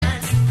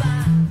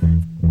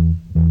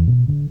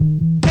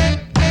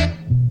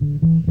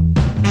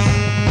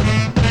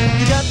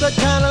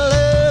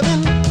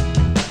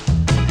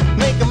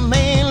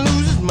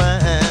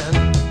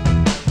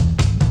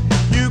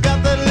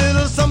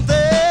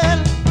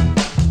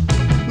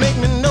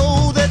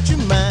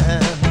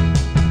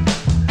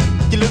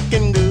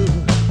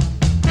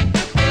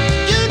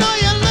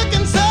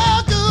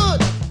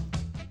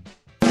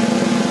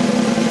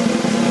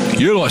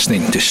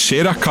listening to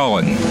Sarah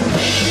Cullen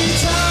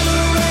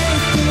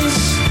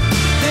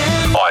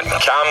on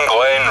Cam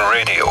Glen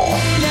Radio.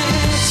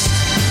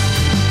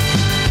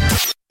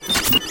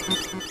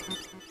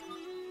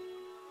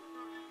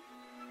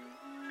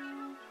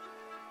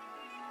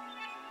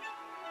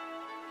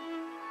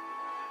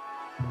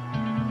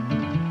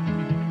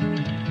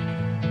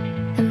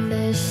 And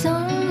there's so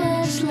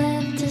much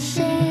left to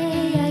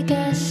say. I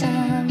guess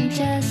I'm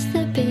just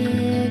the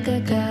bigger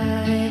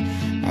guy.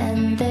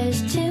 And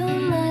there's too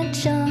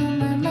much on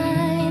my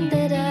mind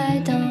that I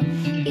don't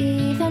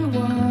even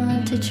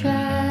want to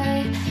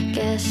try.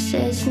 Guess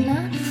it's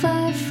not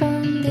far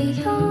from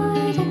the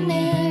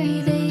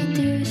ordinary. They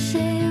do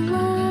say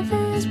love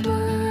is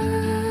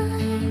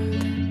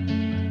blind,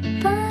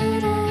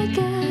 but I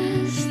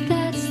guess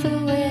that's the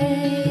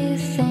way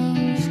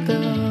things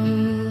go.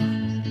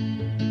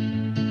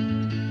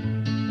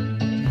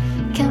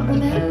 Can't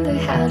remember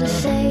how to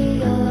say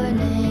your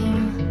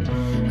name,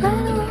 let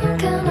alone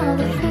count all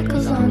the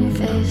freckles on your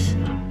face.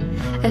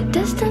 A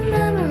distant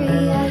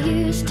memory I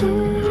used to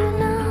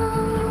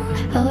know.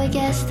 Oh, I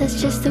guess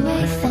that's just the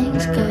way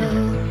things go.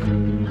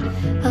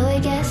 Oh, I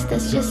guess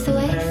that's just the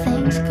way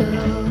things go.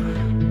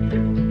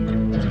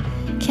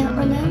 Can't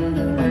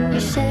remember when you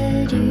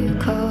said you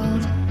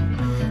called,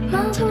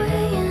 miles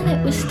away and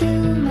it was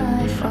still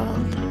my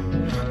fault.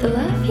 The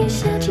love you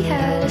said you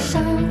had is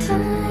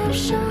sometimes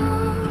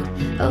shown.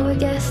 Oh, I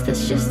guess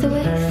that's just the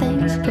way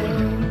things go.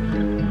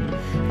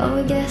 Oh,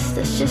 I guess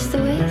that's just the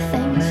way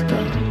things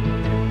go.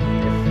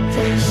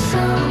 There's so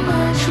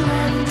much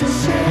left to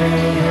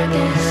say. I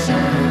guess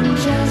I'm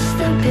just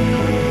a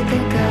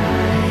bigger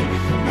guy.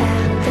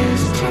 And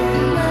there's too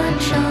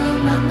much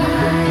on my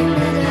mind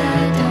that I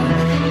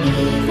don't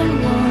even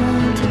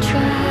want to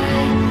try.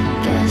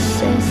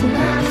 Guess it's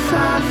not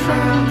far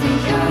from the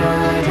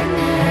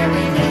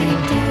ordinary. They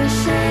do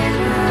say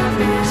love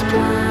is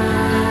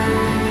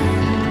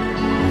blind,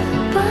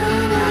 but I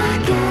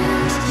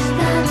guess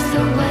that's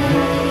the way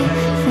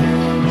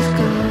things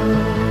go.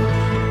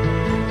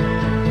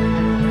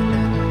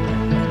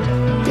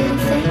 Didn't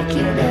think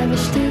you'd ever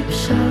stoop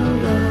so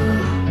low,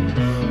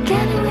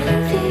 getting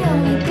with the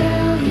only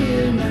girl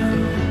you know.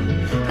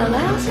 A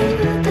lousy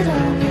route that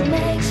only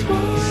makes me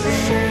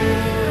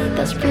say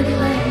that's pretty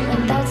lame,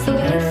 and that's the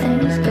way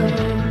things go.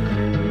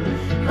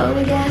 Oh,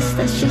 I guess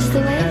that's just the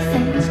way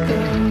things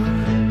go.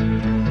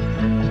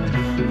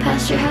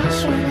 Past your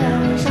house when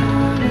I was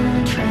on a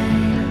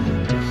train.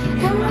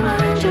 In my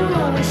mind you'll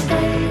always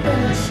stay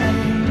the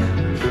same.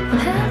 I'm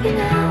happy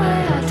now,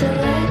 I ought to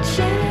let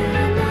you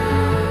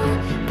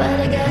know, but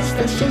I guess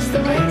that's just the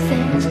way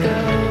things go.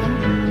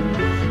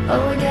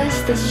 Oh, I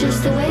guess that's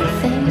just the way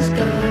things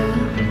go.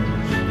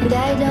 And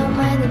I don't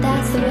mind that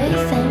that's the way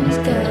things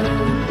go.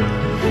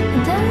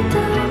 And I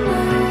don't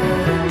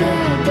mind, I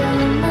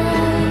don't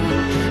mind,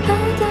 I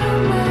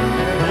don't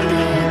mind,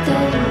 I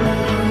don't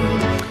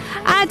mind.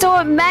 I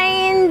don't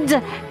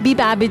mind.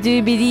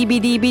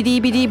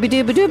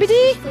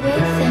 Be-ba-ba-doo-be-dee-be-dee-be-dee-be-doo-be-doo-be-dee. The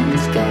way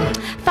things go.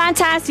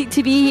 Fantastic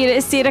to be here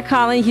at Sarah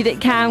Cullen here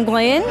at Cam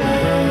Glen.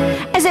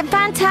 Is it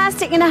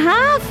fantastic and a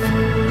half?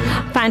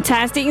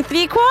 Fantastic and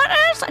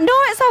 3/4? No,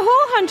 it's a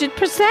whole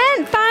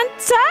 100%.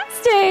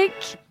 Fantastic.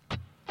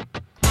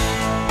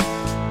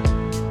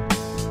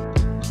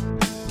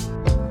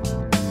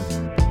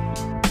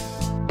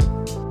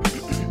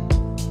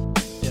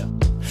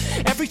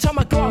 Every time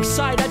I go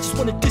outside, I just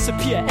want to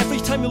disappear. Every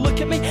time you look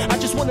at me, I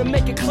just want to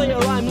make it clear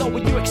I'm not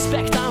what you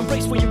expect. I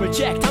embrace what you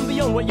reject. I'm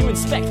beyond what you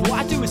inspect. What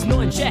I do is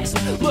not in jest.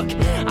 Look,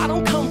 I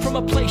don't come from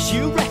a place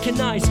you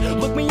recognize.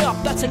 Look me up,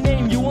 that's a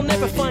name you will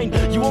never find.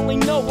 You only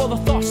know all the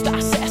thoughts that I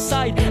set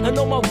aside. And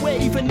on my way,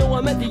 even though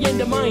I'm at the end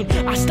of mine,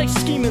 I stay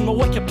scheming my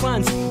wicked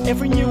plans.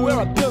 Every new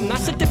era, boom,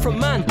 that's a different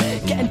man.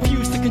 Getting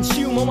views to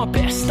consume all my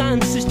better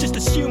stances. Just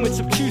assume it's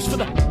obtuse for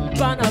the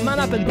banter. Man,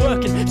 I've been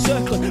working,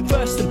 circling,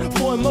 first and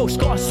foremost.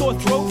 Got a sore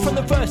throat from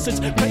the verses.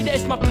 Pray that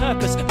it's my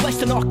purpose,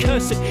 blessed and not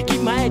cursed.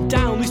 Keep my head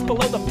down, loose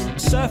below the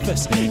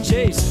surface.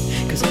 Jeez,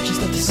 cause I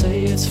just have to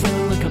say it's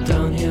feeling like I'm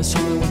down here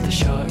swimming with the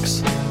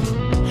sharks.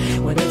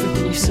 When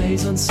everything you say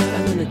is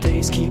uncertain and the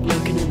days keep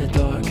lurking in the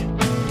dark.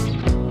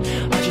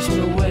 I just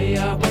wanna weigh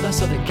out, but that's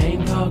how the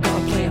game, pal,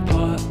 gotta play a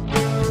part.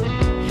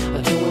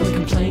 I don't wanna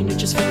complain, it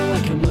just feel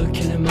like I'm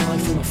looking at my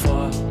life from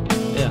afar.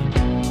 Yeah.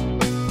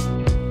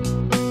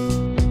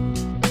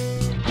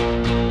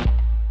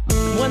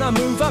 When I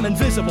move, I'm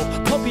invisible.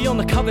 Poppy on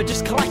the cover,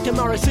 just collecting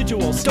my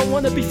residuals. Don't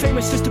wanna be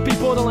famous just to be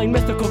borderline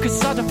mythical, cause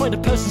it's hard to find a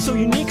person so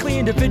uniquely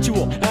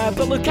individual.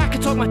 But look, I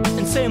could talk my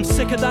and say I'm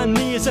sicker than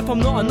me, as if I'm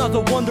not another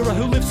wanderer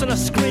who lives on a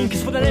screen.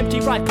 Cause with an empty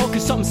right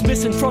pocket, something's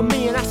missing from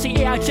me. And I see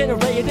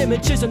AI-generated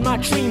images in my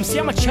dreams. See,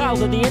 I'm a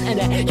child of the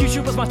internet.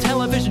 YouTube was my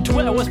television,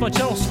 Twitter was my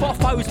channel,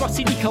 Spotify was my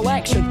CD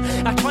collection.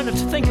 I try not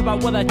to think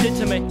about what that did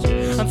to me.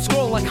 I'm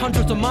scrolling like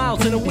hundreds of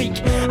miles in a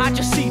week. I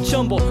just see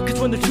jumble, cause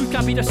when the truth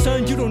can't be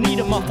discerned, you don't need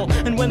a muffle.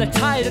 And when they're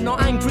tired and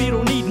not angry, you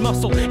don't need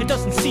muscle. It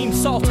doesn't seem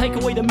so, I'll take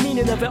away the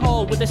meaning of it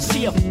all with a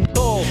sea of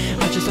all.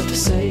 I just have to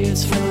say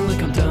it's feeling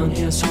like I'm down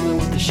here swimming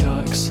with the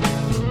sharks.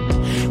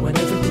 When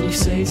everything you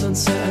say is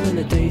uncertain and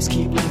the days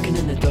keep lurking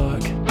in the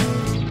dark.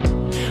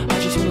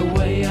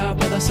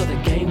 saw the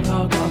game,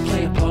 pal, gotta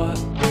play a part.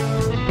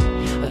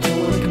 I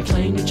don't wanna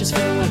complain, it just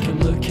felt like I'm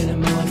looking at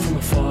my life from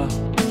afar.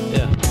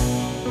 Yeah.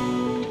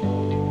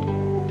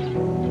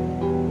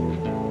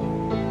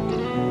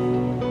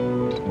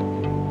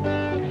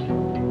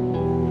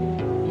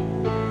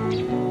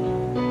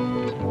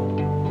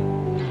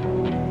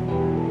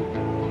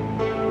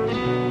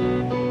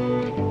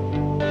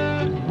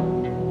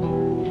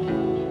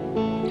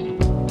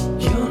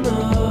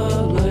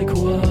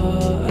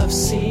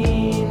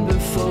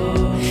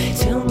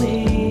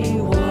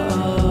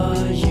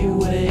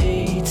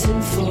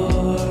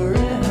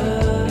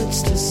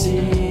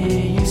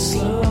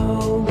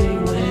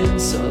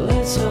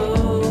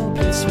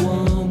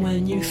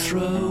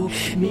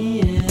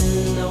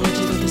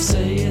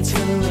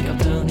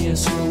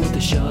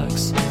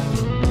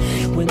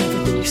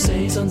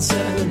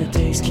 Uncertain and the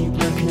days keep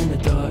lurking in the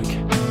dark.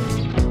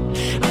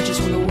 I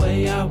just want a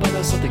way out, but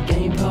that's not the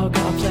game, pal,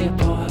 gotta play a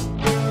part.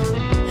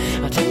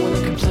 I don't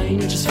wanna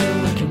complain, I just feel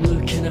like I'm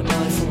looking at my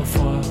life from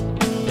afar.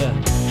 Yeah.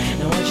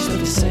 Now I just have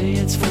to say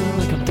it's feeling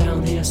like I'm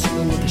down here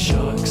swimming with the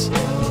sharks.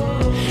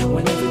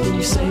 When everything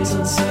you say is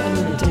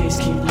uncertain and the days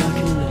keep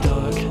lurking in the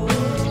dark.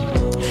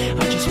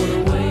 I just want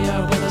a way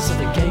out, but that's not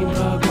the game,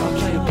 pal, gotta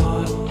play a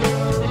part.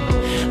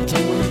 I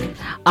don't wanna...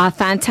 A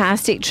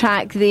fantastic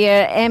track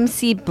there,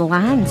 MC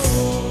Blance.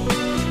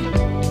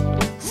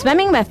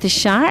 Swimming with the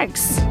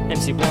Sharks.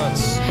 MC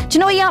Blance. Do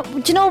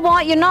you know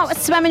what? You're not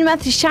swimming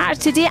with the sharks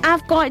today.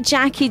 I've got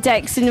Jackie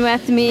Dixon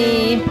with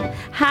me.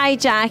 Hi,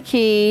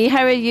 Jackie.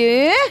 How are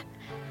you?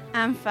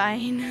 I'm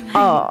fine.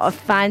 Oh,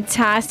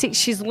 fantastic.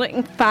 She's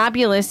looking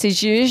fabulous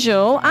as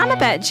usual. I'm a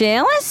bit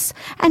jealous.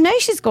 And now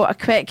she's got a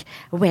quick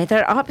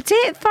weather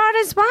update for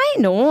us. Why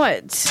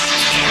not?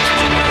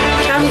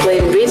 Cam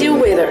Glen Radio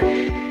weather.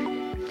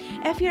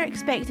 If you're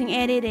expecting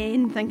any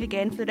rain, think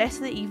again. For the rest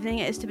of the evening,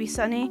 it is to be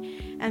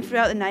sunny, and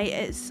throughout the night,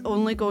 it's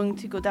only going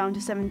to go down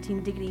to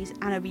 17 degrees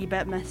and a wee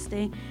bit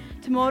misty.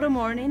 Tomorrow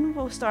morning,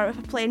 we'll start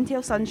with plenty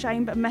of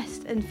sunshine, but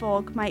mist and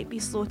fog might be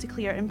slow to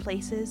clear in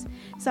places.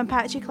 Some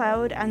patchy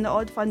cloud and the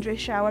odd thunderous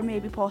shower may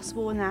be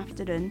possible in the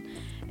afternoon.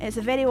 It's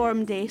a very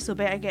warm day, so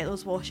better get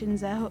those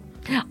washings out.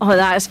 Oh,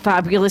 that's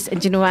fabulous.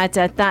 And you know, I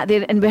did that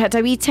there, and we had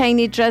a wee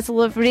tiny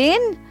drizzle of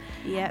rain.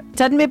 Yep.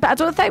 Didn't we? But I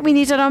don't think we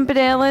needed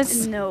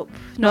umbrellas. Nope.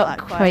 Not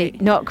that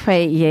quite. Not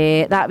quite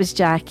yet. That was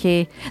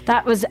Jackie.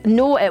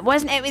 No, it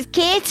wasn't. It was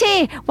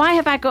Katie. Why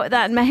have I got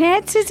that in my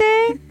head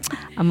today?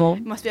 It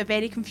must be a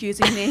very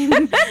confusing name.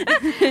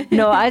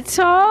 Not at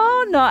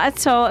all. Not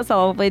at all. It's a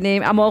lovely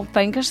name. I'm all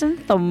fingers and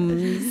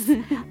thumbs.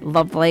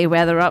 Lovely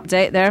weather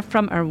update there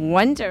from our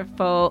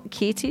wonderful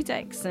Katie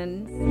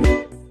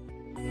Dixon.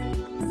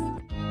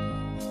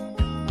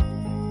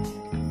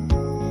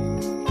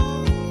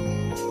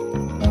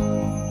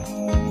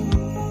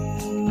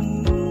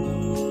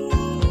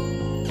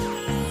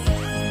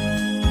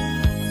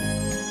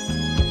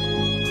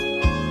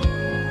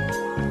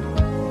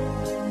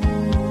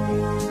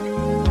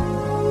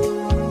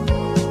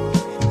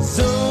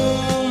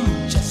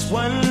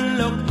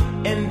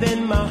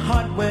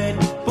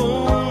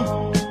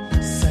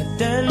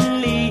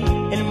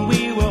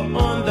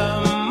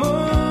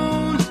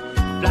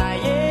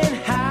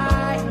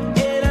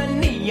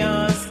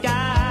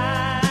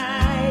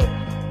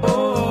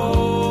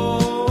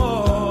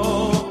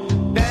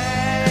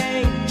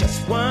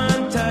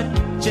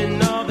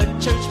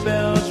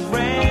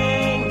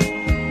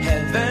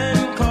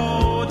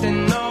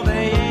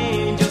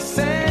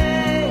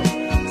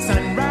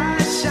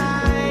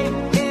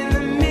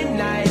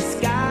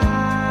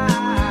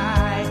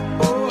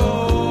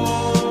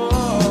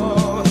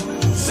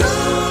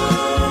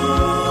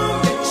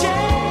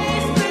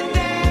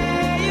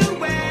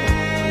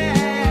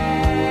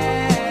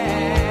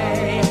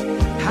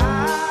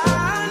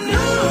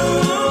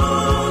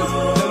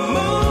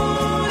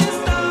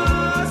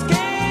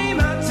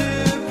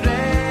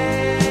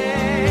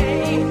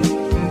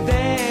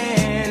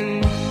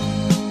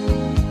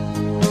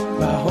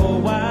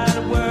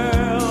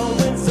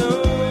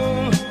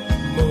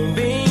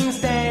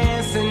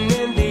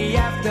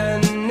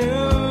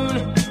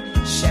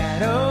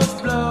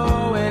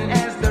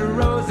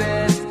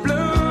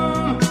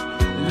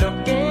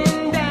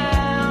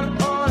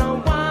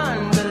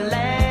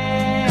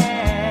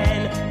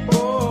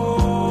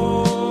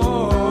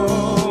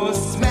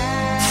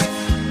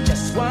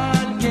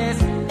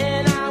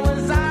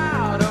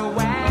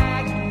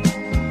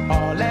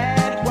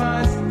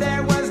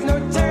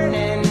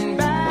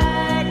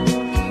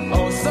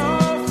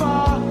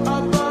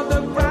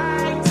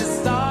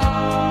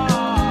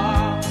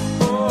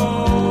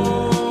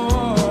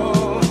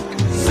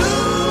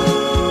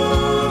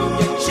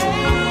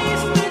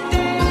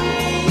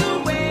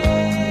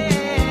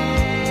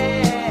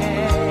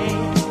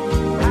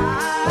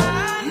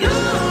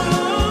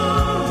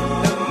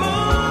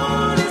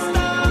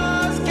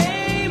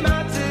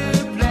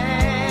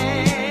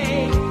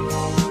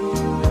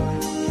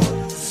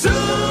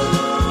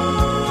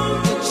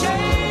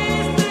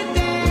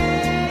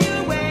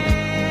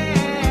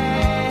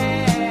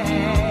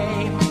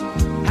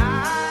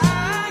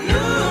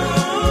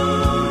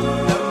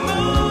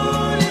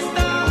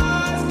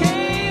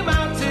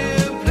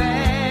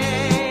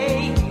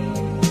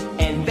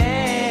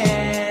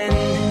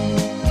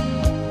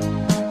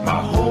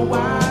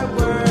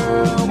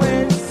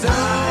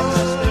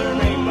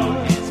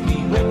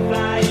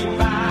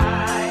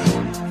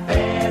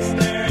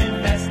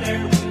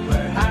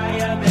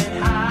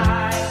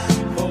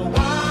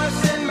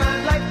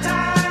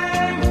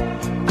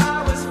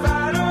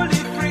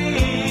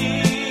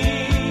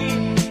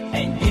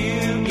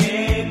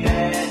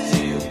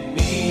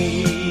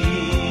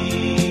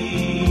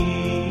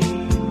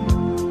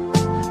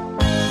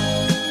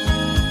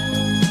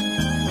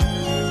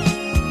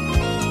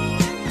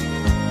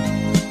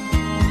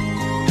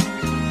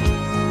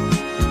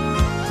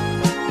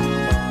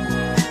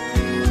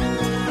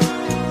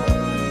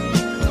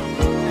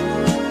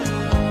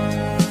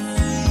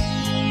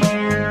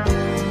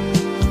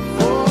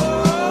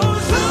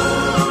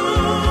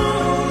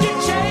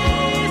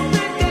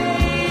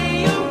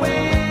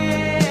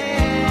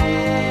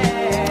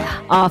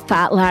 Oh,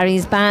 Fat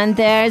Larry's band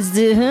there,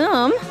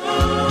 Zoom.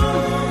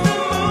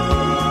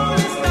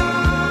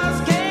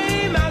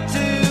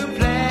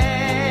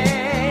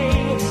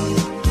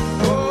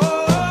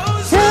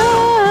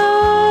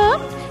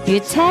 You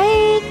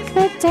take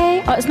the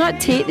day. Oh, it's not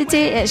take the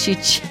day, it's you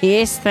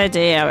chase the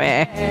day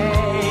away.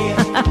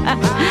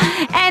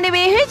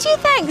 Anyway, who do you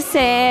think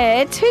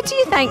said?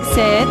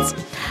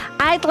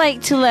 I'd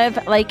like to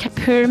live like a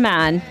poor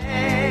man,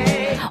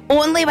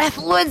 only with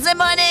loads of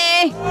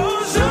money.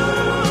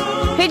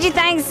 Who do you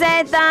think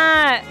said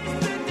that?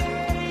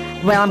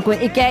 Well, I'm going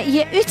to get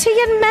you out of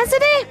your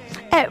misery.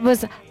 It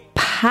was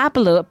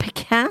Pablo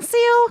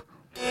Picasso.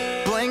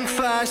 Blink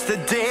fast, the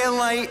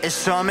daylight is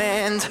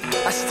summoned.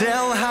 I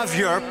still have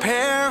your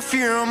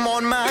perfume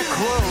on my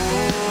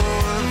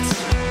clothes.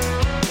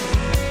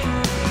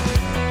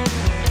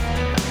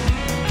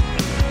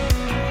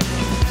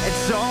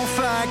 It's all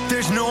fact,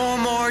 there's no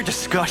more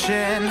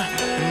discussion.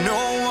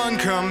 No one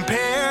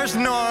compares,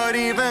 not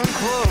even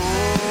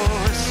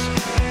close.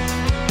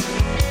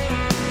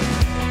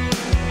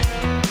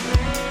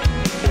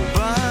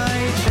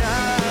 By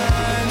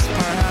chance,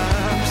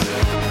 perhaps,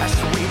 a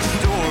sweet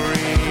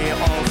story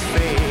of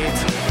fate.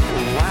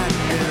 I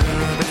knew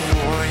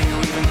before you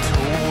even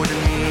told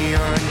me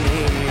your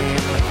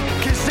name.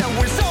 'Cause it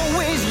was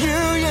always you,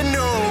 you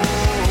know.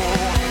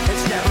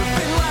 It's never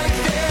been like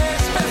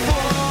this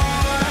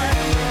before.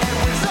 It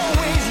was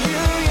always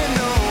you, you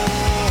know.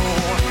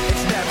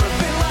 It's never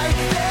been like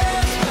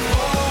this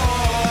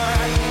before.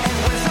 It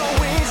was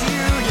always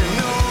you, you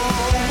know.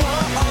 Whoa,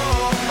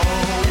 oh,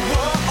 oh,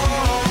 whoa,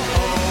 oh,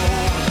 oh.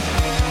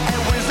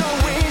 It was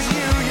always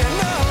you, you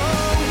know.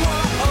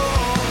 Whoa, oh,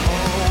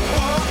 oh,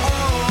 whoa,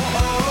 oh,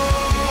 oh.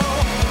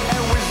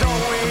 It was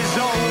always,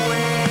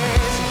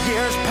 always.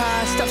 Years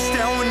past, I've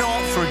still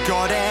not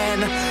forgotten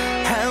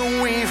how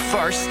we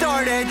first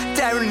started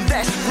down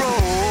this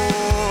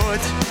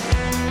road.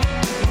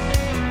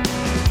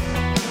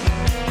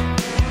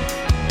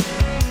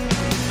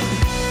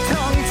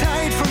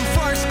 Tongue-tied from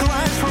first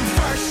glance, from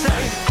first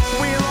sight.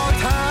 We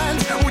locked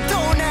hands, we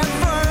don't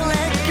ever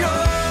let go.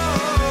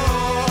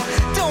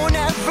 Don't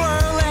ever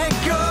let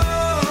go.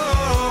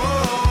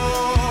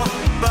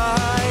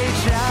 By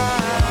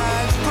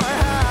chance,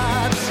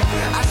 perhaps,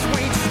 a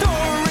sweet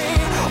story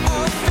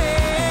of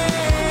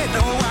fate.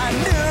 Oh, I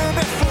knew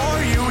before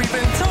you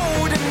even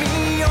told me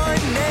your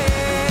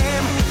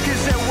name.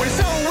 'Cause it was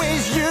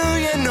always you,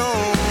 you know.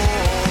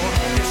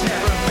 It's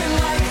never been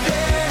like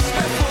this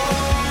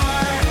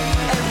before.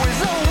 It was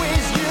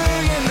always you,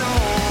 you know.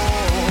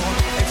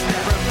 It's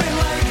never been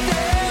like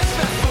this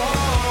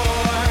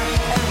before.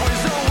 It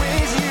was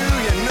always you,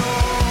 you know.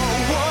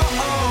 Whoa,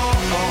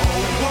 oh, oh,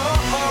 whoa,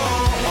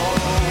 oh,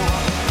 oh.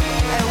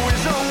 It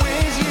was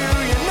always you,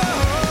 you know.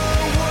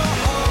 Whoa,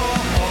 oh,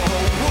 oh,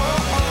 whoa,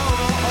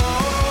 oh,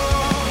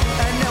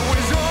 oh. And it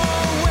was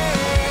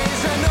always,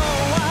 I know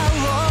I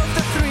love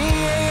the 3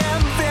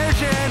 a.m.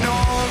 version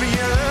of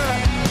you.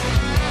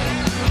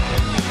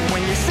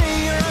 When you say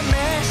you're a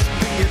mess,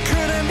 but you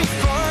couldn't be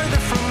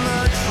further from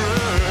the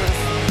truth.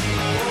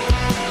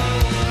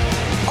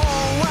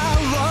 Oh, I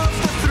love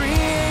the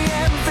 3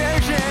 a.m.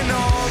 version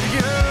of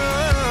you.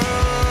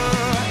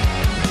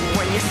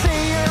 When you say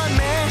you're a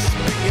mess,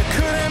 but you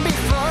couldn't be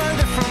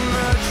further from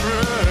the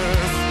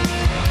truth.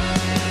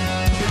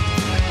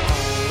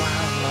 Oh,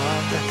 I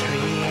love the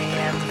 3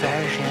 a.m.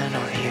 version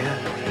of you.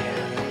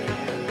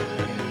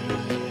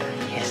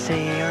 You say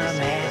you're a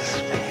mess,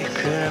 but you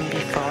couldn't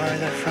be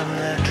farther from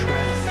the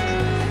truth.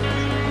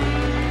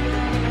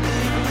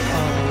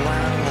 Oh,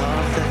 I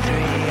love the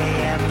 3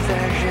 a.m.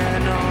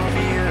 version of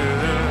you.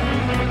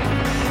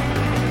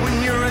 When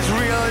you're as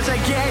real as I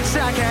get,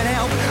 I can't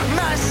help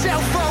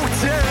myself, oh,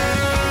 too.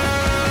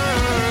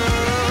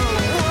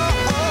 Whoa,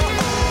 oh,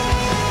 oh.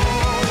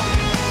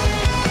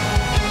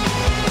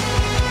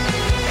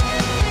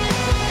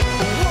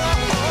 Whoa,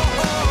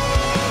 oh, oh.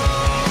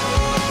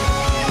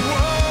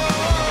 Whoa.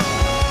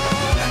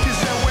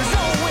 'Cause it was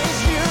always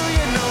you,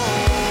 you know.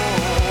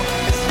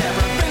 It's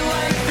never been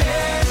like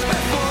this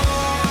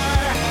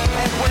before.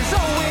 It was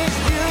always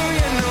you,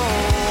 you know.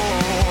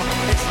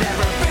 It's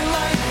never been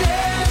like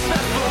this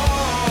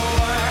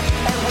before.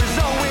 It was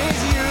always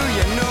you,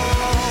 you know.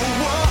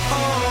 Whoa,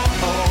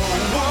 oh, oh,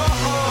 whoa,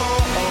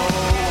 oh,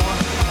 oh.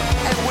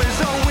 It was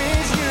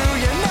always you,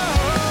 you know.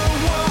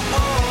 Whoa,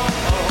 oh,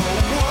 oh,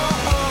 whoa,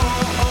 oh,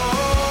 oh.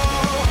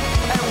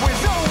 It was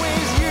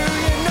always you,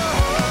 you know.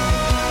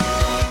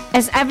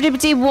 Is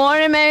everybody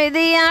warm out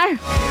there?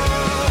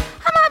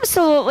 I'm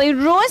absolutely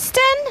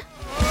roasting.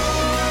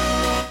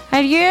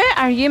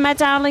 Are you, my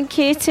darling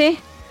Katie?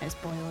 It's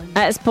boiling.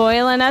 It's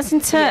boiling,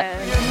 isn't it?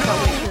 Yeah,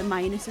 probably to the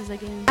minuses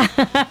again.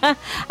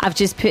 I've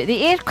just put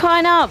the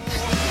aircon up.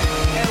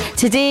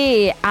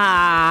 Today,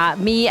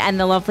 me and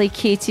the lovely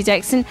Katie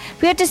Dixon,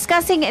 we are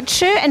discussing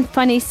true and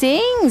funny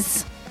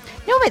sayings.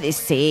 You know what they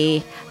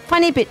say?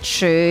 Funny but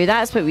true.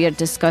 That's what we are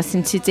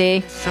discussing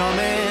today.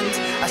 Summoned,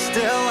 I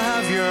still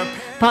have your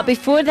But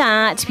before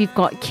that, we've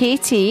got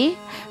Katie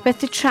with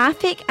the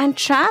traffic and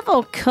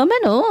travel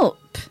coming up.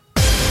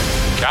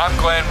 Cam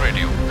Glen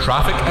Radio.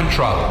 Traffic and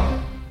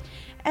travel.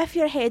 If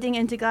you're heading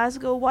into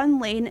Glasgow, 1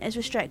 lane is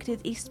restricted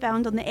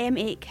eastbound on the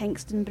M8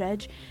 Kingston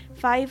Bridge.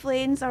 5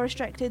 lanes are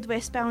restricted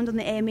westbound on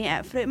the M8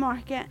 at Fruit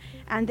Market,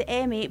 and the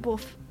M8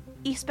 both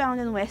eastbound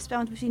and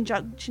westbound between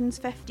junctions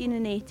 15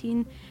 and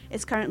 18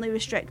 is currently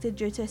restricted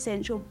due to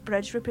essential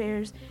bridge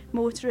repairs.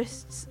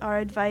 Motorists are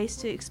advised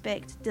to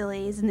expect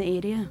delays in the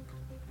area.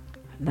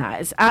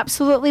 That is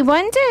absolutely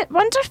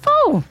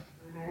wonderful.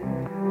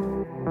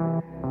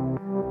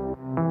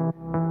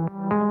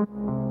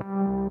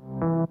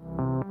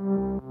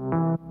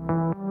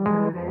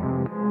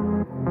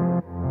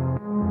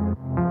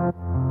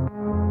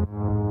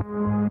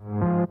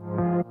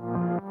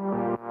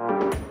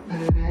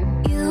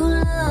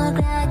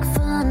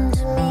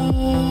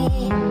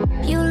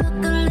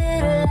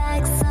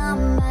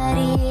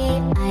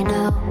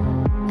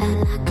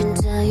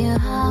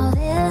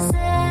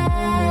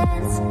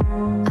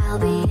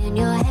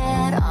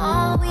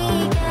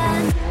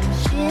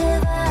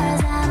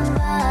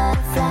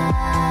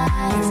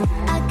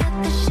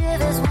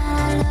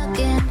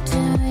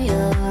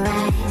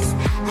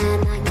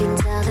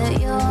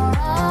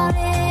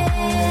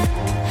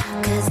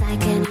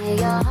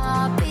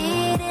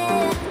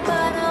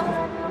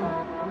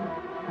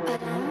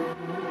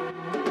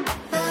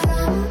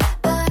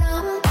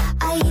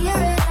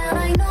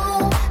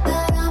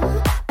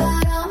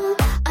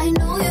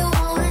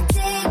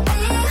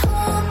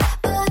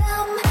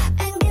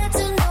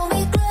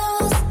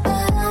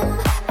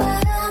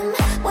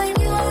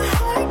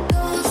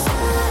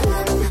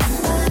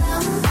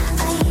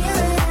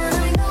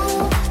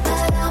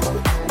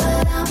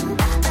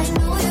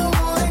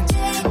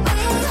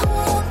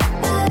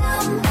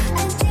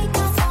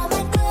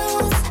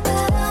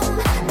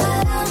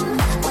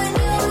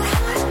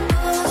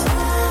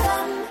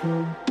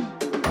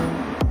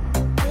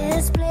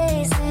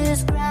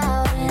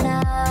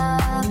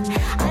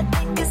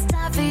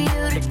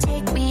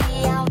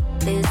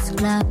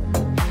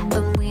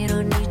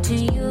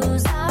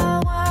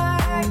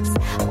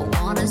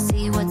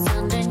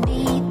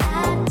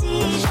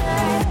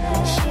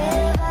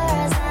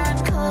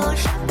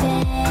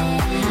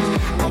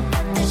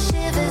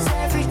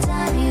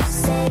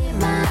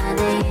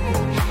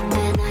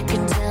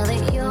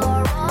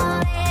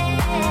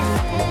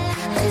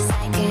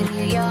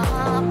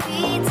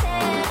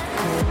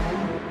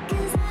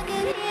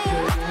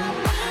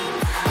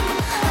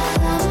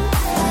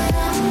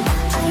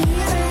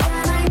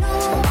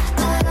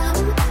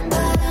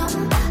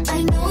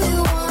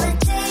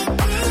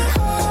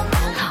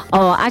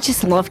 Oh, I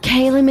just love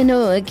Kylie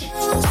Minogue.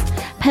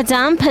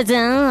 Padam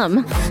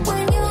Padam.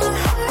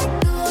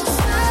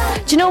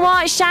 Do you know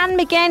what? Shan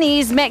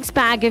McGinney's mixed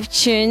bag of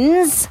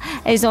tunes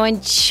is on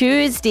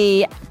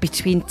Tuesday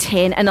between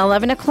 10 and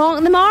 11 o'clock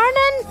in the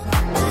morning.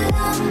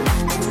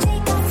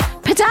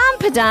 Padam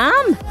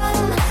Padam.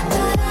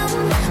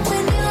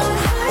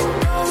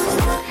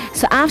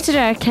 So after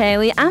our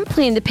Kylie, I'm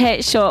playing the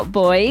Pet Shop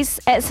Boys.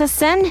 It's a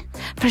Sin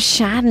for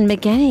Sharon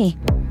McGinney.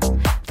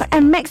 For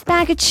a mixed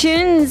bag of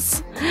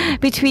tunes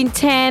between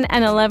 10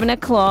 and 11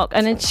 o'clock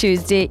on a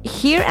Tuesday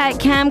here at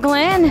Cam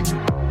Glen.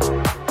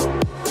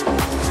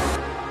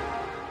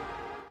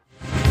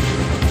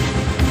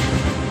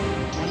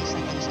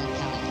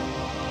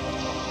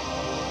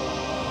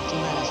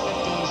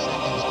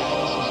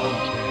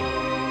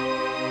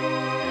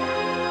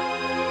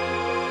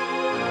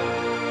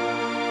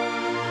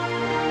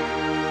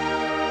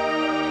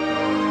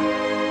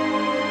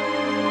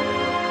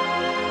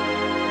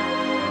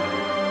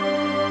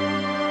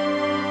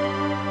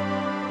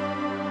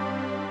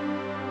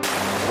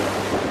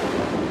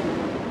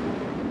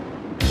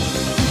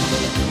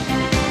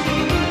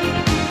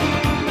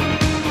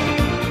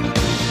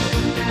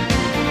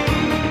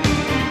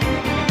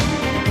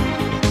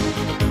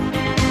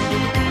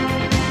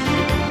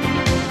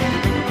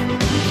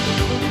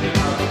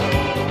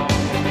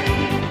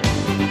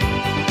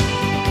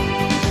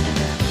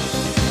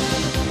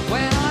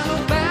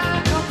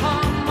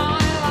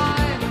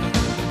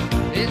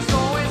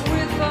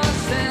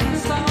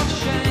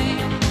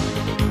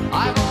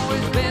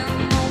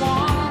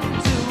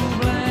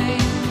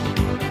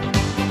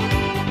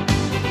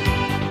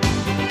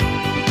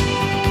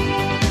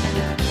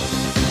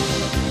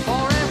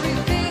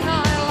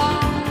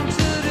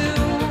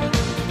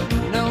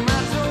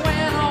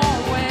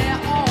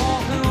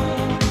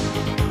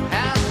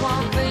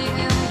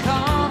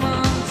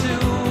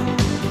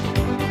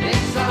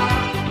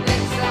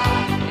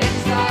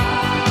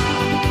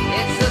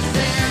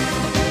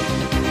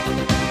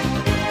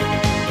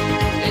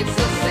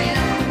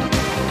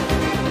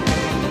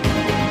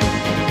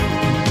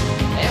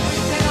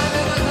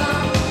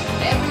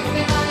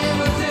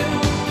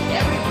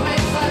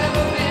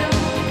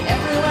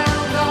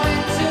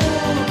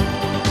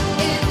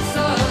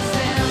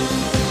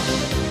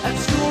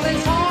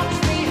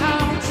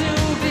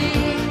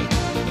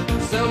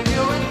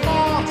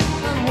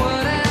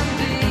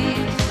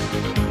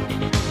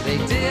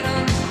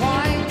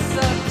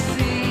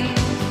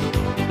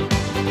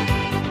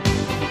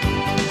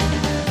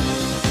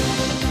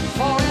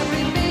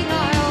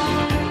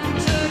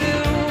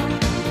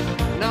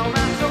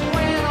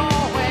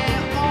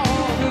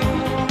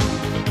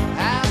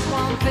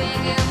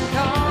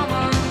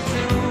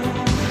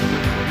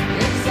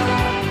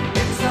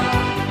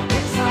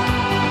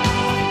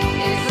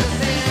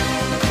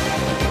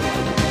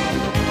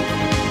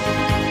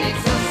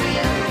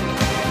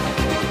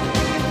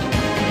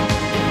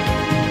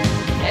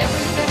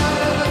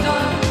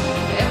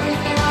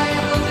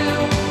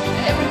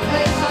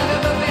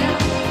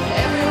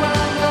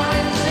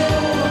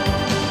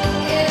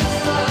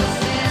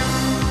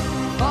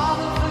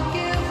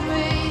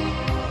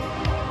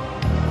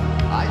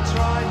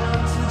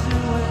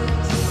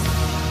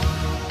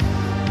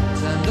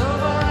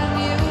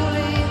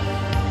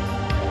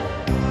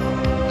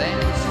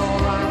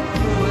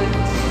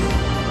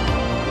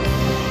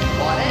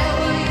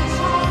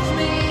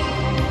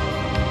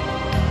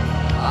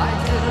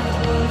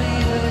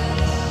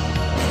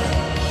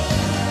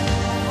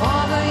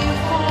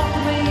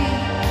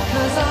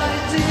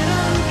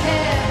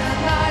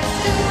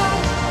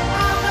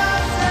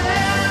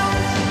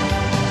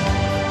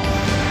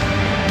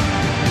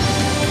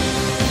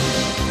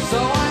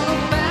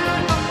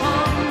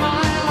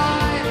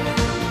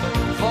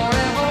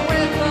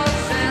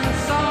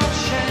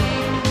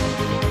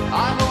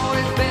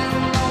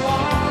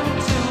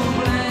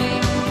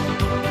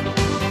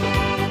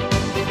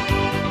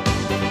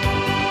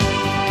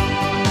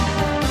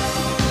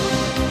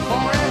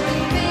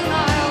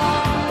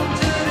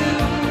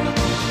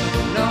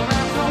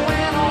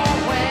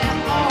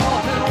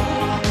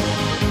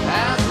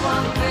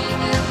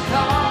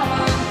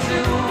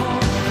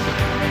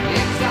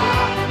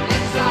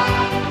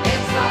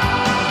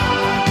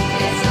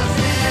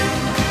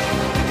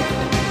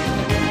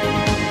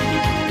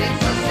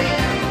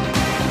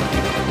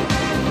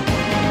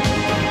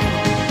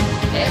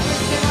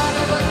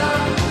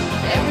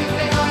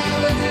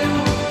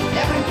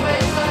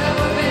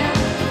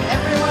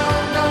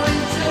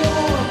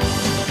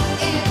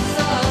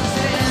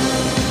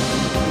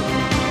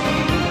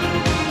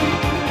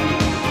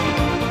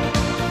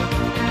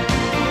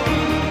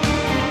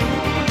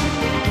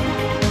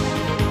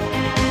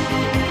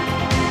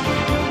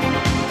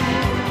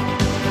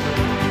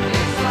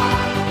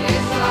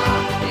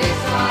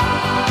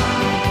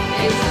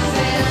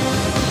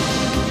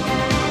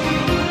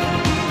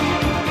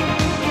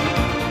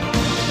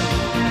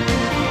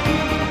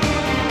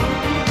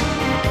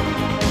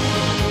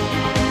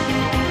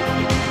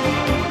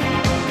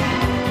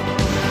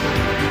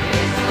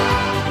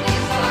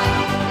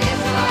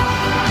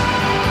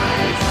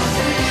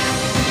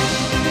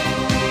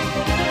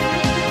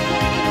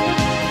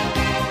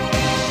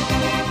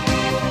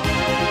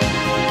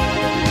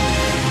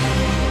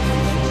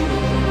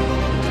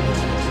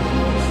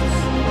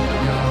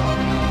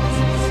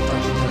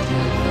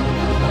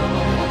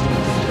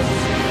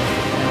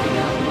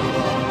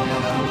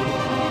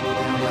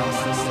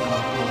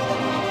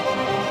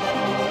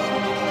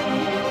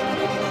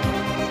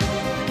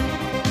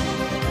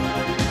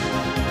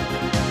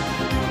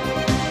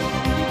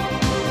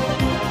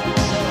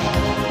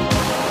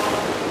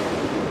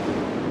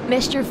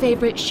 missed your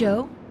favourite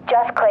show?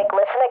 Just click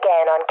listen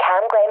again on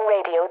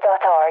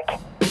camglenradio.org.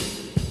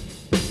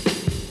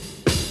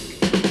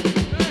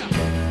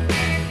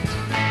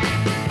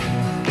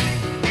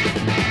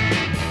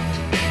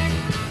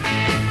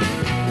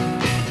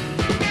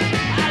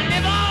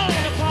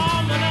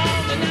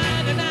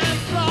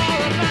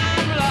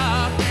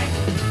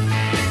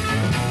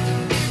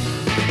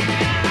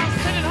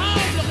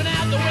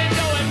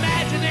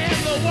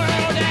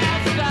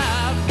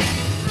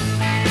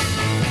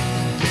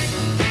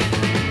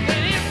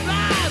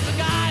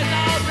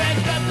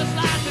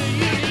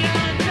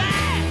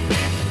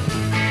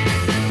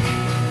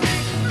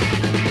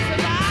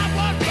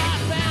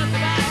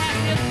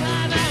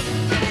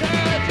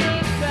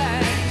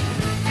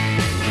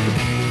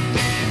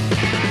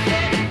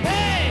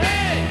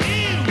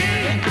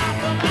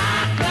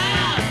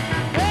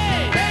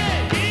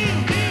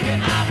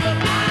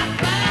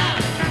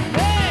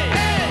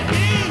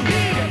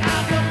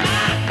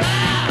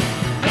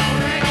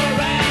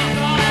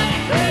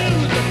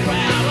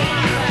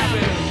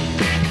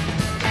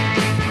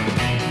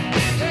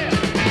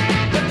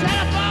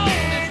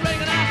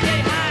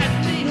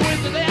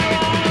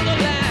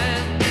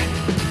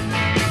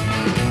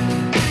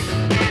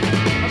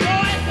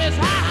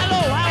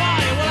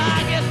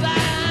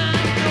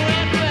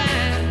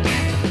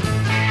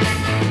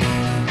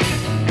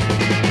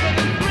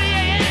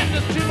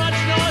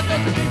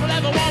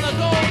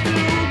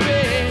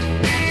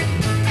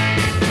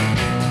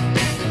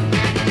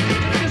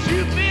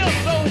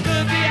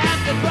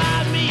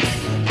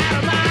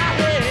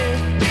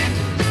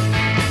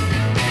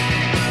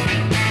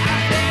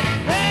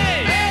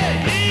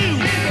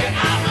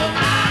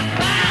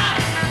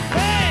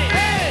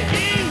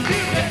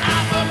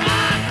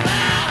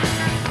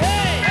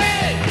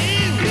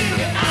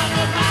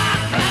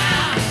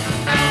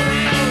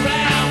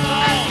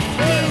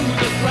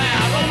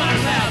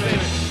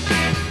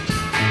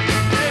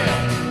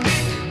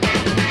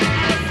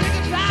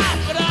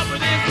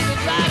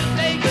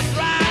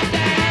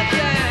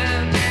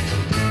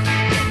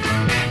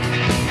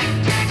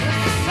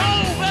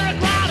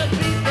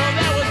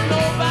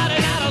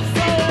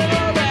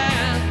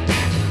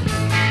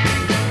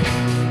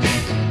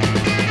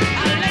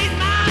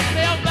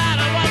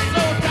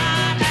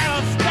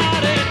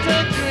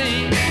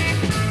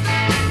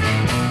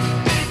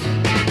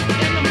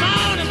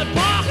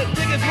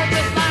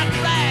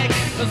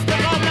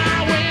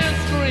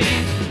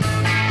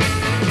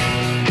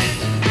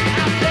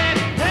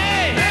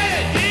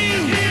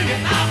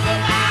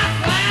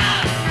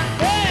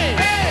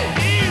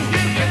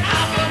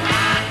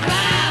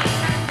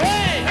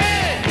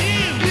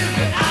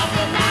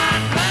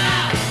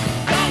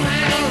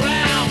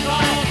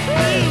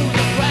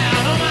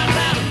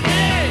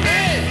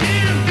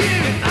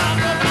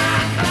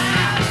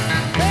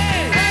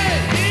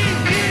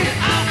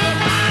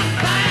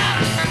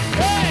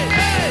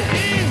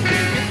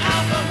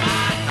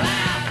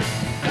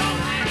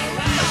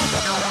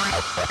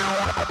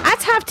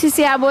 To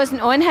say I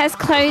wasn't on his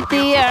cloud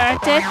there.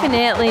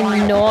 Definitely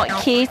not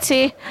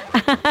Katie.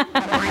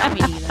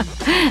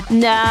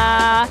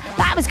 Nah,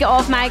 that was Get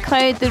Off My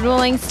Cloud, the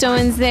Rolling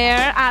Stones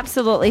there.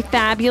 Absolutely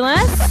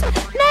fabulous.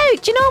 Now,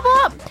 do you know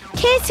what?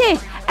 Katie,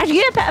 are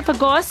you a bit of a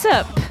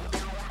gossip?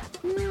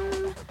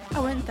 I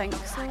wouldn't think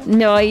so.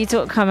 No, you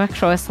don't come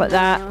across like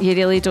that. You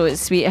really don't,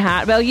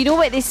 sweetheart. Well, you know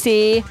what they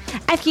say.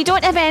 If you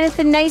don't have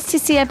anything nice to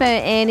say about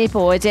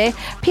anybody,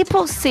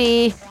 people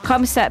say,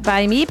 come sit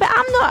by me, but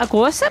I'm not a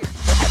gossip.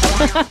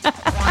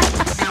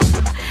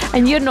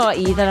 And you're not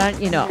either, aren't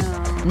you?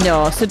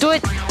 No, so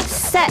don't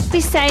sit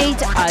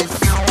beside us.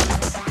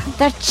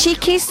 They're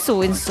cheeky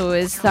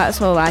so-and-sos,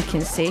 that's all I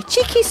can say.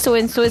 Cheeky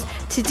so-and-sos.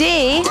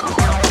 Today,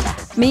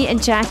 me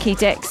and Jackie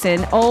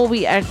Dixon,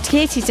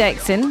 Katie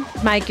Dixon,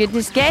 my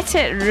goodness, get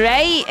it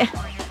right.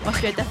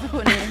 Must be a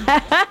difficult name.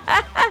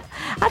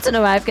 I don't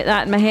know why I've got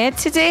that in my head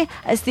today.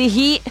 It's the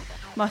heat.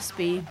 Must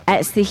be.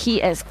 It's the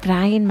heat, it's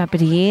frying my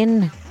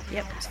brain.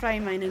 Yep, it's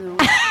frying mine as well.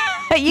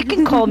 You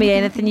can call me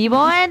anything you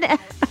want.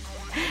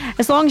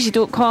 As long as you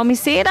don't call me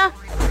Sarah.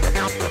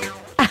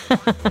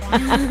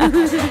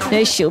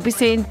 Now she'll be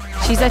saying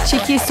she's a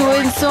cheeky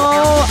so-and-so.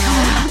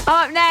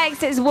 Up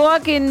next, it's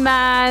Wogan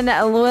Man,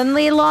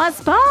 Lonely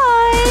Lost Boy.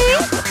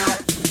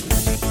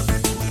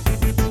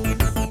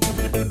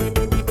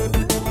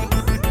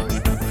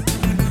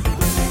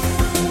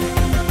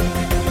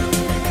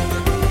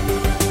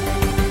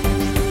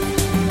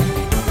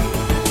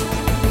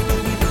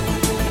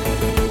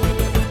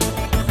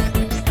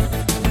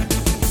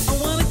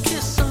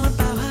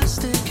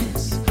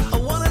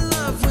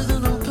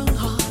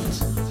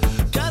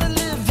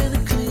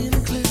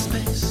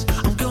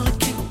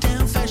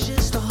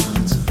 Fascist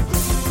arts.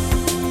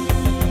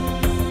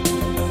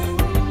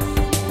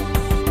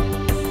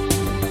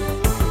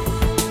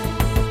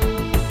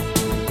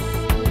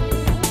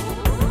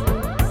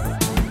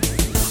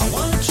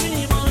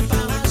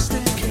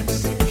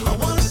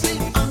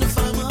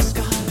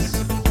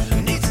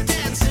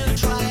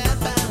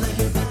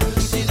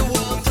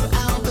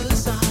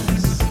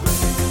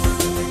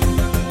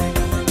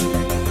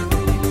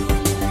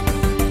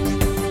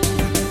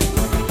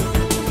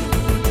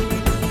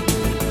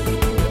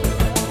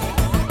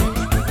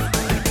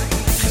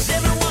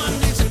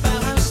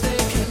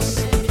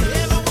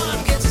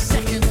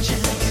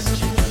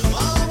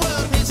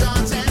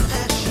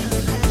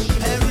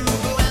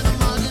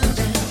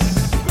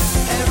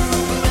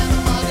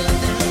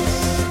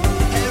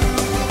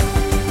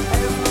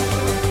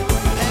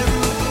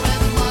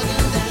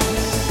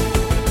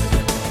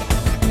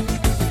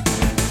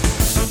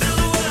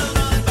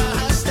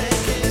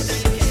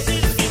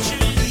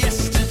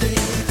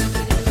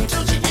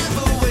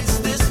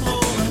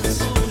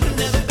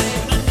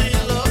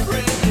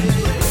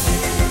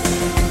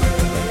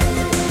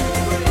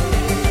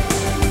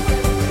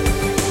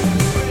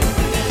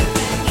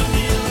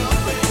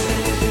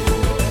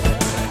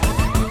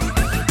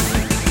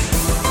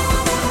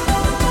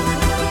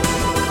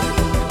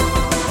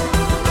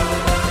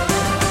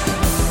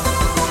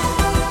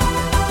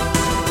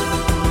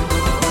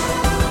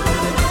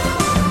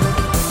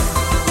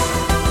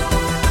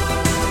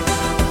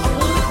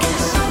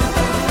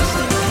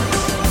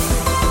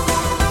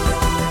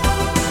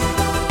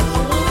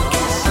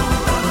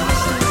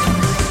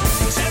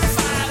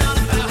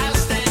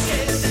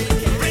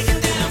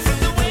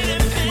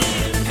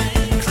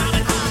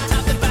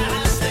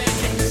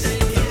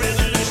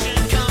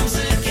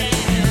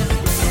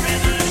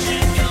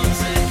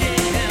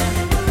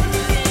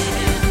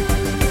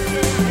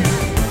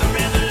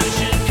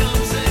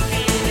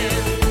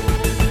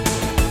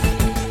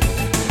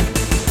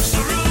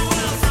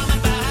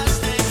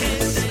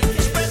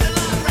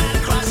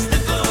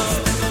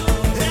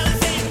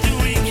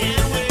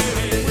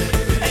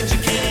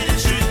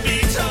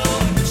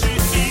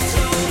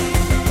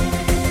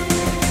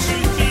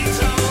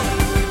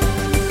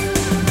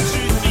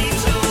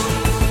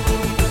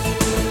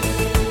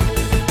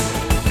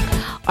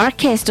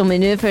 orchestral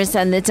manoeuvres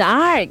in the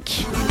dark.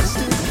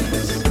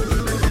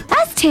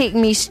 That's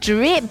taking me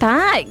straight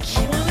back.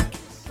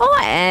 Oh,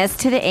 it is,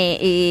 to the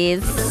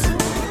 80s.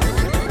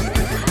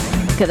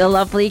 Got the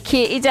lovely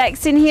Katie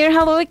Dixon here.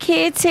 Hello,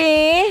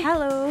 Katie.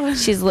 Hello.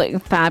 She's looking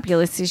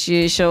fabulous as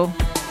usual.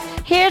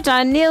 Hair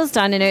done, nails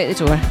done, and out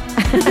the door.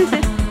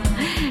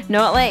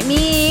 Not like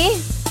me.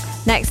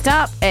 Next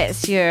up,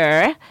 it's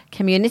your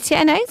community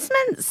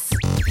announcements.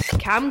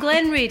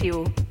 Camglen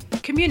Radio.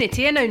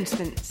 Community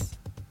announcements.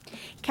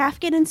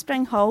 Caffkin and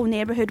Spring Hall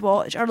Neighbourhood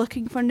Watch are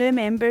looking for new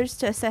members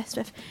to assist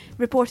with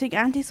reporting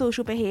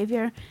antisocial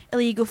behaviour,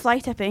 illegal fly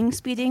tipping,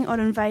 speeding or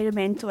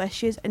environmental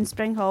issues in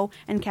Spring Hall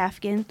and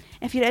Caffkin.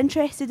 If you're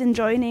interested in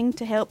joining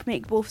to help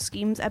make both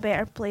schemes a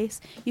better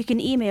place, you can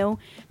email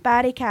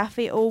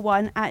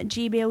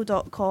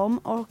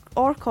barrycafe01@gmail.com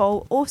or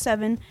call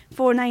 07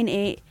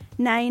 498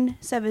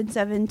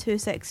 977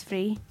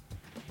 263.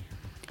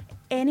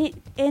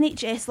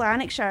 NHS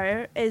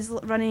Lanarkshire is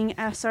running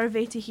a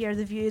survey to hear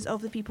the views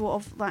of the people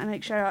of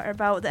Lanarkshire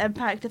about the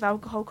impact of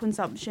alcohol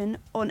consumption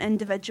on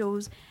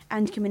individuals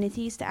and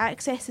communities. To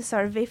access the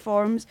survey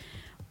forms,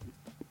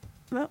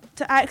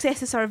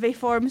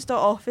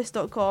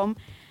 forms.office.com.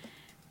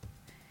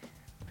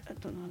 I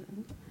don't know.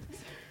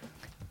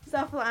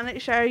 South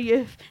Lanarkshire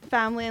Youth,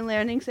 Family and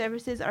Learning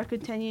Services are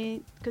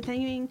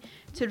continuing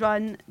to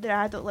run their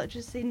adult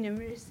literacy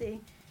numeracy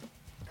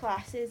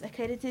classes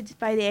accredited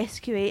by the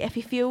SQA. If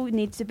you feel you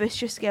need to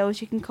boost your skills,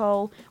 you can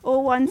call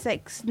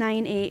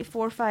 01698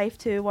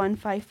 452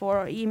 154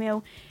 or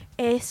email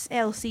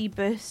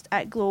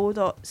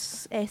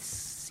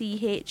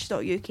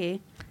slcboost@glow.sch.uk.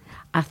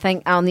 I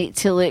think I'll need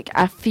to look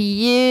a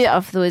few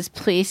of those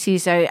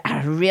places out.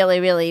 I really,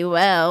 really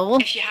will.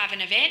 If you have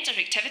an event or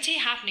activity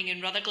happening in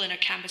Rutherglen or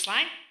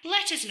Cambuslang,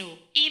 let us know.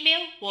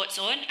 Email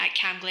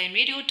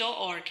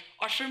whatson@camglenradio.org,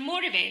 or for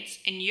more events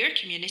in your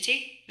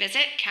community,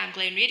 visit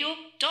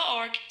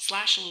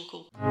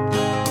camglenradio.org/local.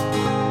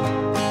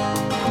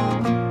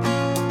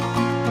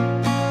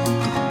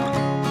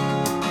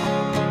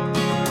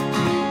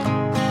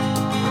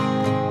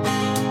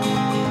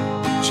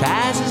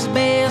 Tries his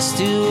best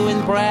to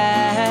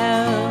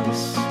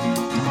impress.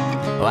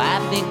 Oh, I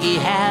think he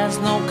has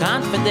no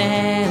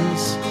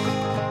confidence.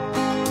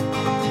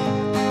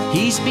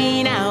 He's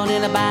been out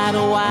and about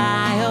a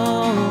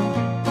while.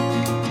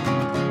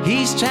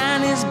 He's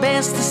trying his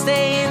best to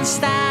stay in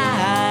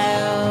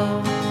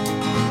style.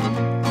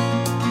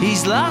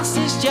 He's lost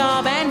his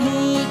job and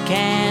he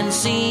can't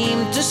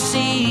seem to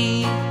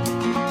see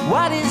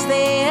what is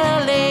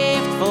there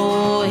left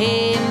for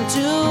him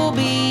to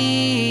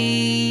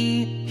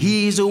be.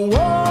 He's a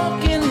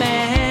walking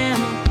man,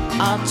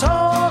 a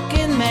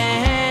talking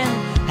man,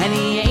 and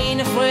he ain't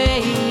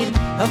afraid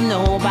of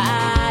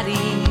nobody.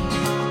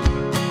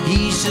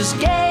 He's just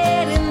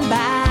getting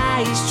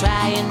by, he's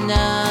trying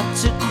not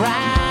to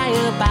cry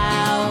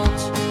about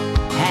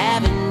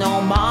having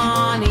no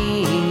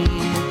money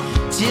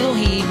till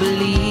he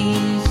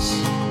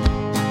believes.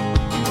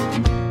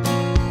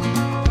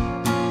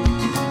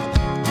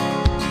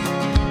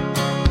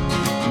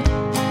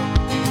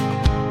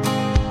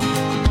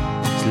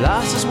 He's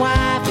lost his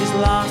wife, he's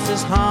lost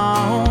his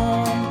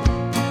home.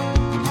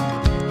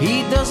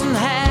 He doesn't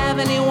have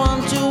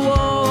anyone to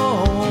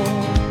own.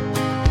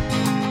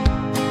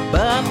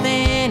 But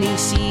then he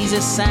sees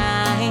a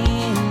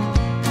sign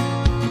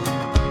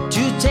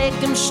to take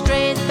him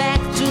straight back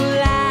to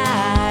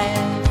life.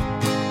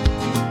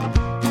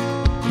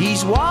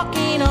 He's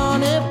walking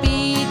on a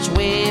beach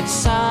with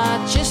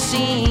such a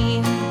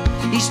scene.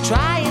 He's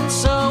trying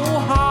so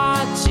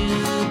hard to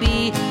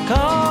be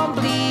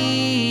complete.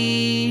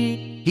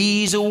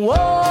 He's a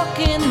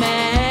walking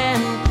man,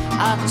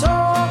 a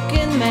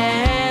talking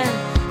man,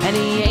 and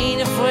he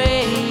ain't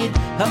afraid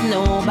of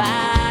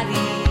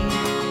nobody.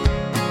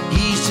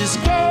 He's just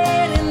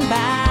getting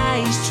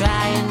by, he's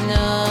trying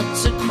not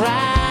to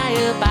cry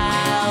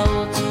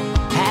about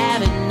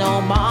having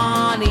no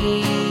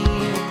money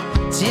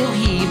till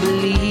he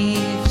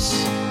believes.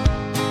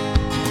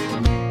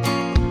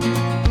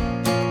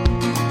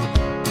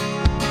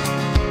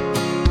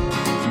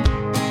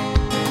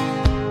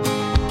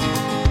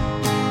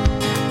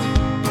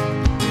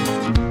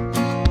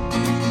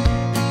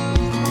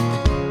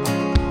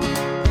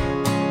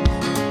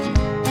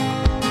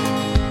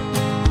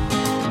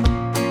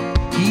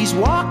 He's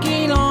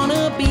walking on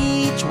a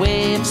beach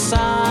with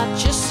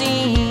such a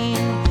scene.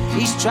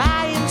 He's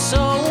trying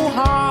so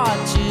hard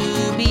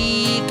to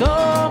be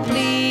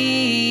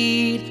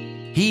complete.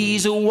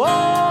 He's a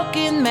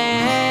walking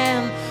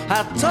man,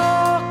 a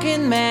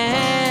talking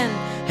man,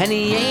 and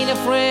he ain't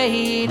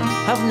afraid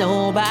of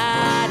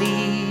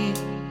nobody.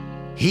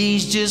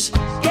 He's just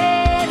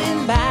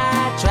getting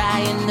by,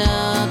 trying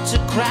not to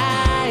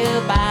cry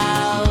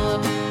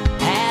about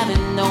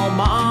having no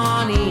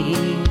money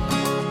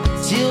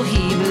till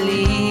he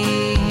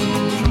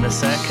believes. From the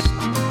second.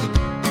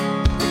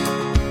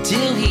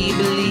 Till he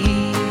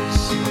believes.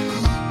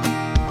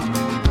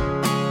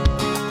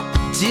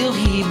 Till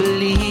he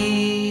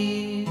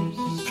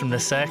believes. From the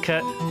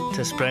circuit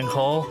to Spring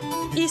Hall,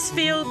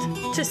 Eastfield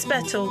to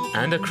Spittal.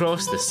 And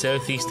across the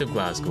southeast of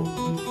Glasgow.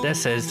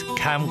 This is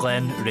Cam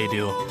Glen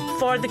Radio.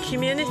 For the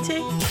community.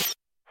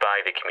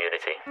 By the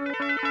community.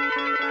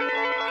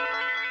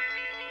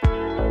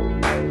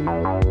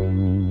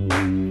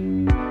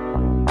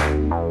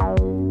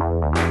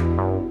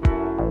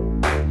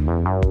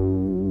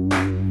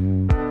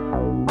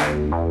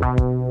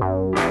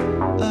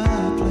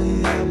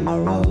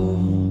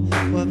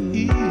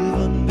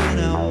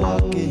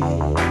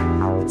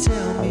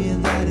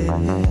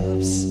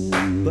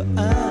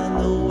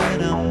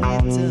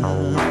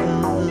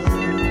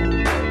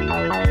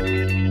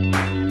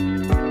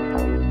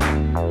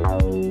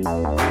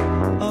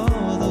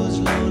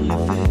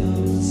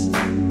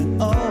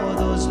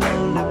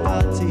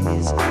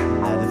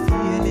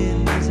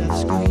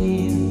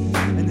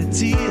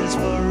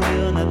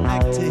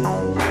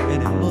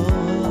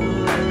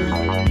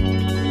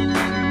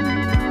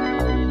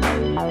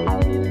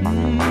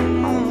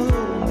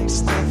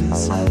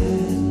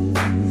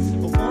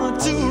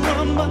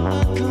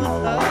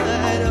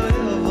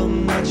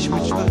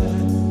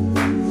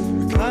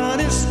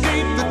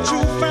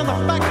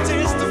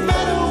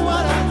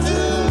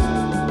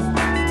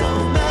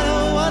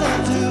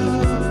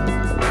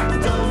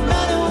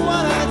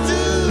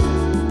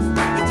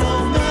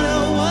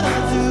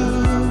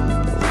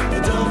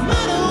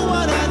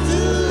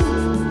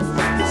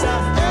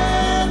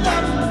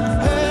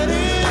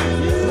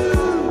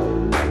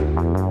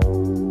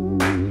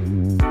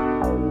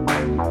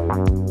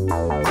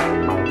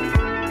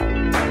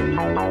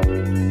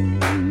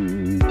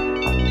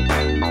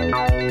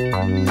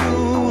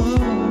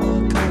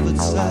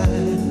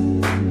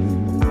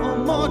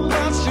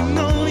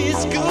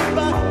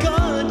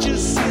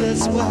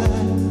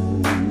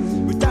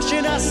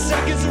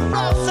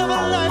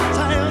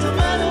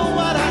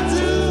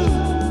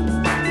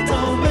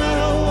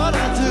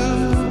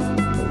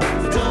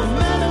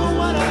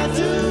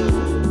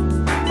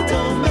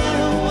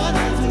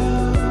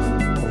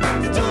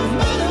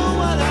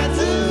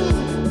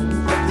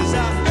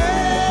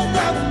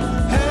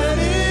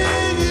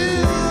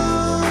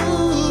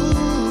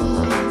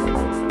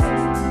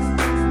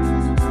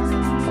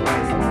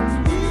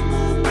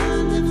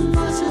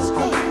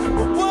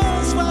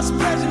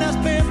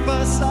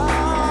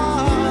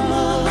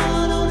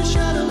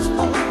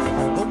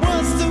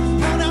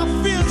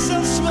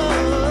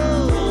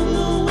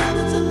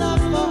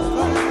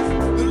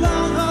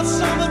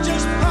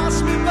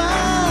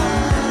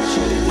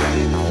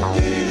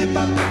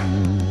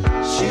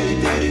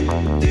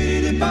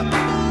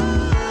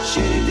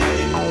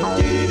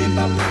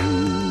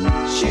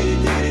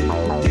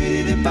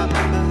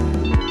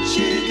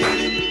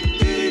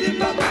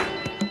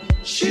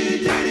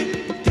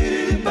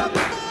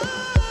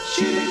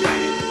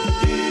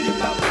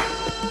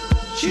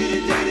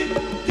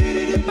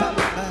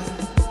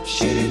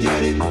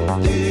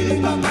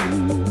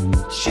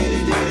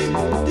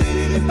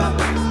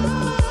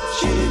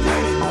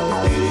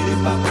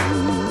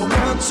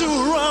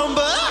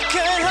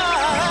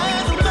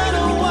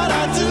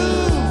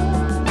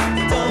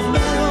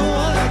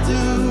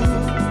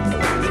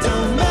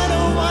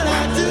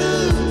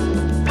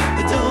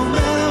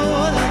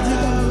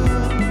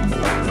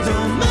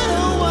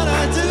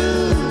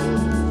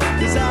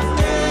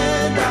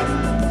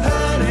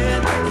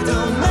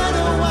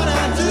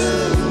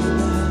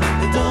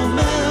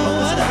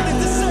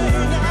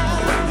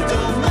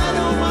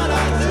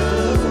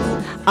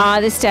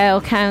 The Style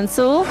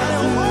Council,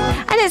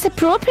 and it's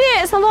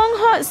appropriate, it's a long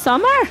hot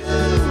summer.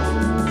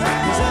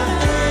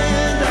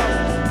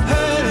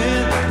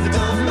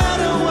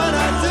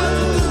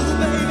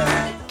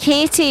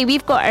 Katie,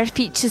 we've got our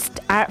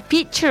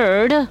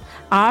featured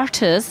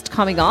artist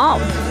coming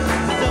up,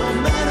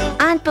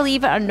 and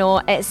believe it or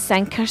not, it's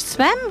Sink or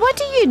Swim. What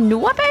do you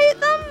know about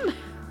them?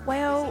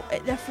 Well,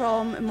 they're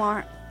from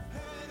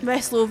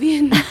West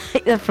Lothian.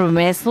 They're from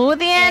West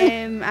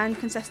Lothian, and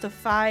consist of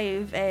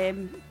 5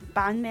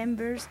 band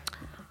members.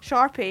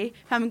 Sharpie,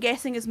 who I'm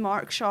guessing is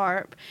Mark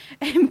Sharp,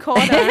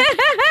 Connor,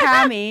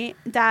 Cammy,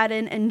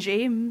 Darren and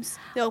James.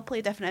 They all play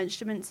different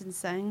instruments and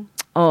sing.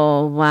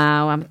 Oh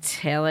wow, I'm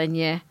telling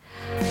you.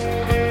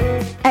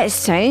 It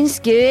sounds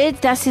good.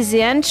 This is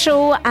the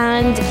intro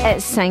and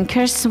it's Sink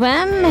or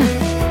Swim.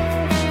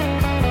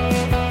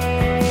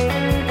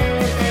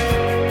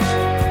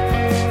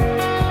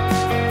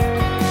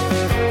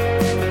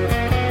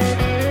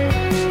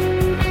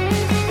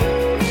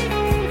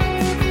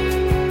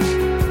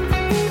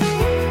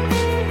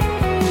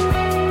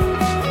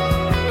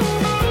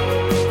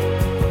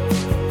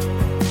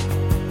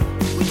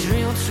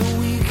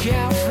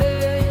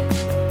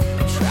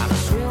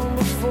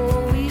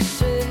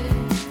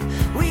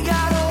 We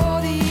got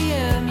all the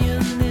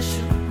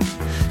ammunition,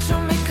 so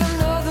make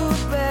another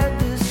bad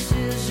decision.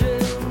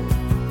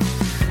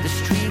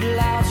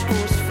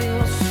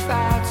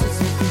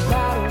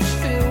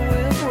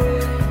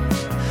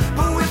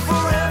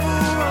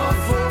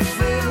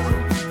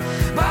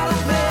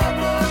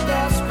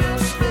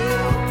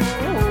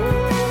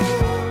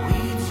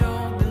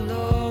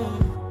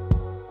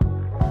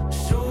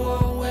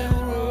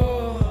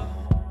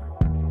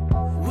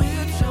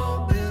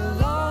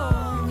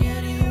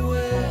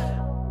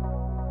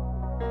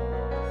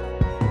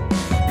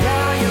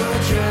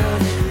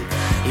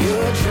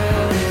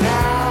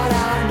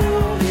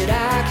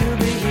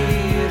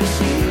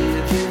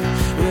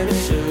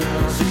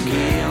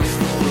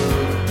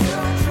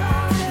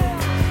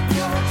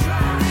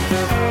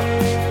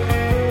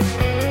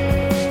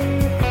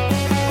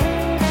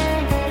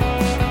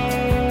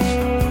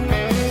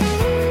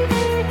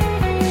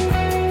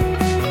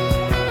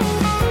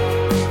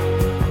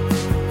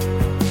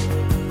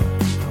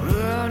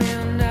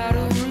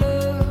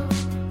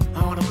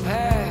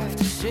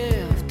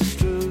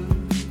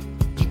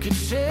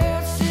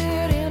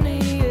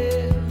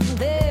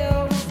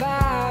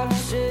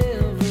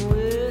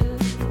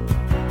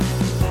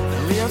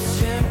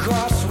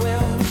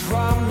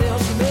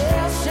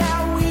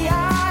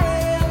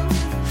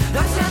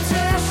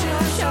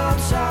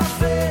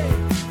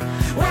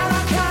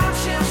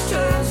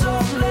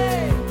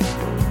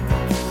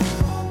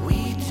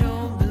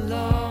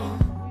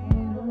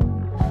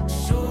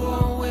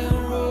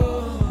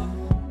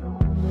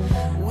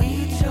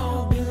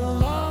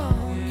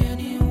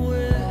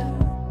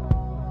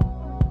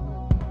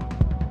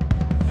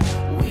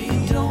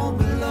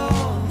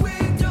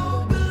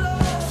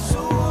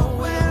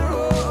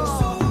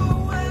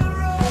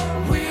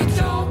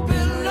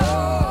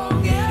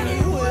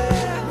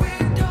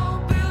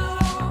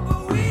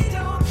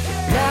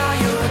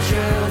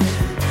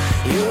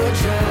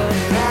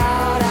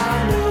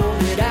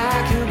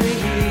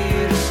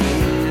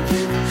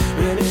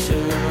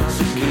 us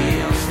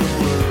against the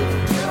world.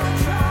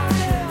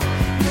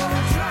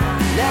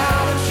 Now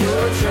that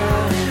you're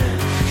drowning,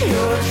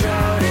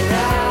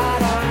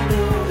 out, I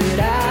know that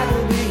I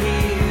will be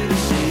here to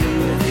see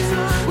with you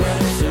when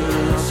it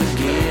turns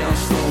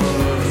against the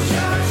world.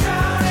 You're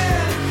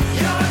drowning,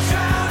 you're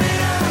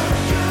drowning out,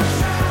 you're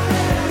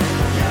drowning,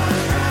 you're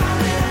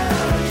drowning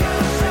out,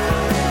 you're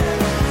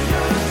drowning,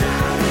 you're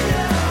drowning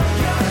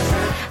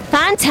out.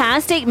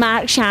 Fantastic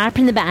Mark Sharp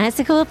and the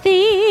Bicycle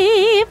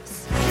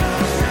Thieves.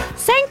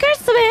 Sink or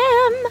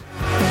swim.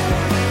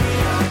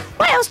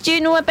 What else do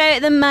you know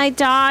about them, my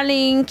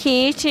darling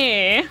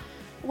Katie?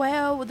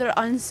 Well, they're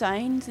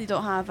unsigned. They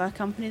don't have a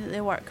company that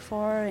they work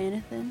for or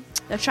anything.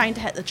 They're trying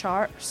to hit the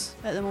charts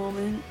at the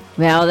moment.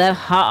 Well, they're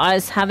hot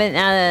as haven't.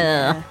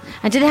 And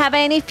do they have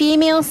any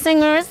female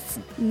singers?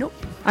 Nope.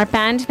 Or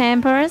band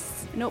members?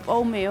 Nope,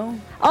 all male.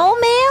 All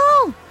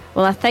male?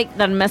 Well, I think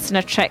they're missing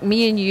a trick.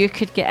 Me and you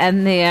could get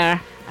in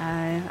there.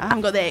 I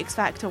haven't got the X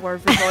Factor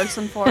worthy voice,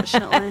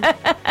 unfortunately.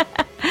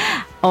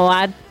 Oh,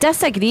 I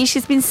disagree.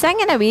 She's been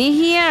singing away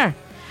here.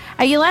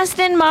 Are you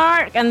listening,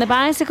 Mark and the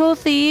Bicycle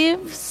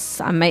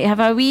Thieves? I might have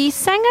a wee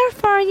singer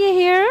for you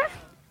here.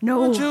 I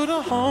want you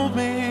to hold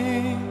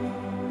me,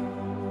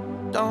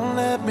 don't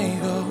let me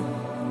go.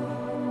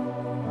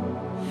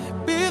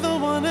 Be the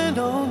one and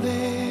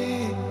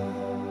only,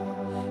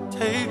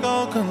 take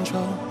all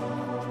control.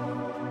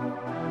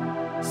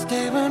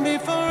 Stay with me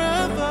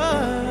forever,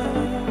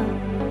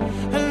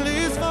 at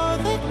least for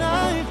the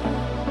night.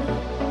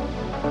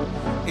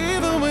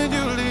 Even when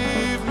you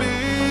leave me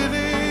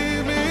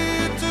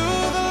to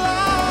the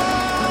light.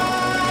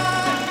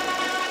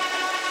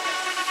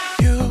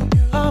 You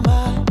are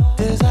my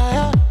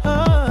desire,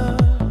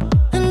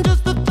 and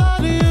just the thought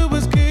of you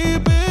is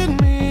keeping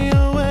me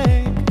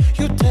awake.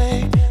 You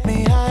take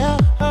me higher,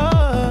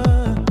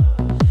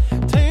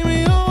 take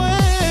me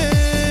away.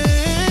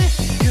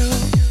 You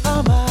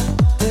are my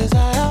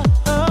desire,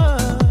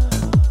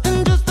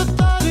 and just the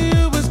thought of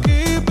you is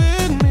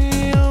keeping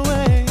me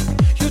awake.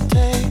 You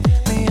take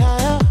me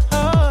higher,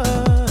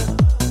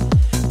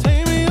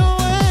 take me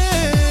away.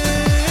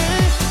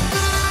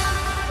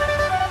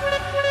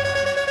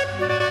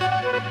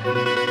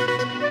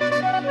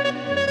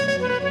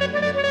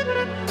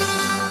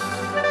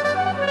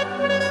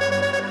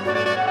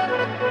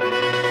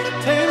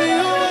 Take me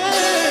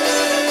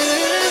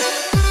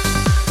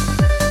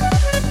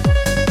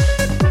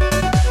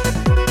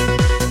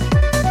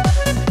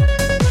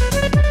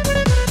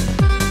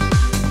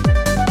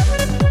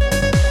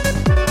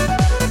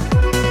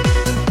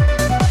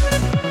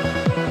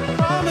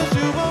Promise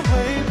you won't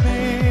wake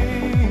me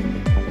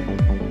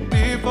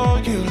before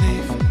you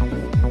leave.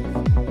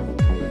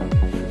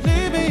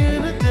 Leave me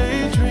in a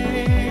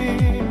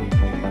daydream,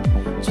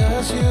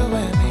 just you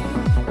and me.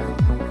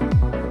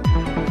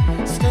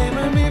 Stay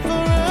with me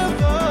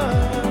forever,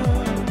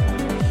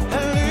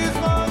 at least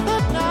for the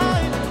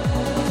night.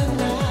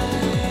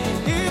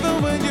 Even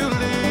when you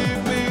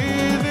leave me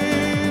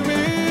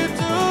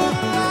to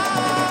the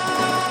light.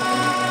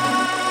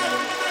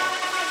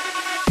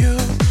 You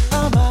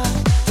are my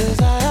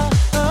desire,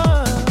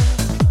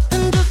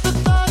 and just the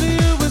thought of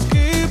you is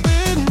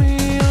keeping me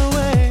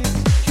awake.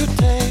 You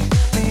take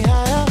me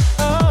higher,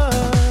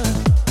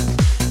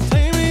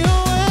 take me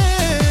away.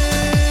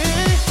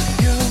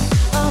 You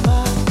are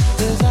my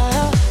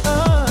desire,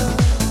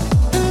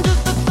 and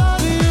just the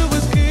thought of you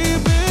is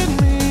keeping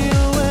me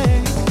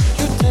awake.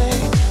 You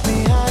take me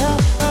higher,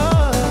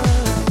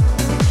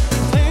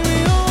 take me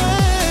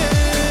away.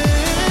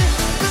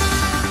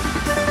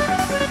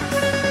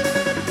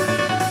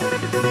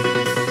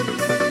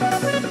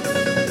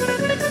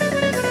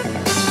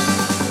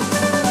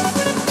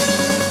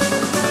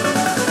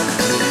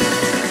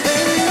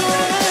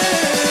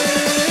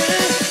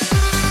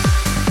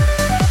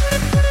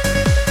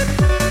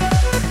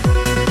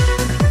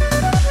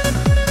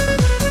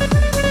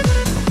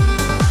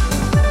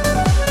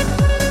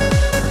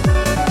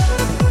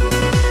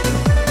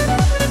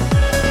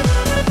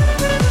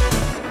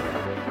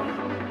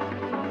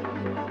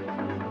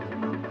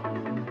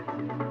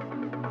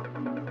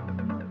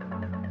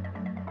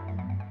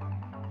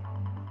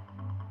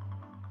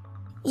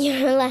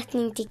 You're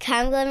listening to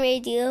Camglen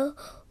Radio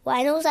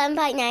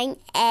 107.9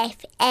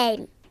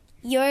 FM.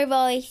 Your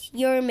voice,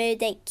 your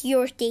music,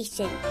 your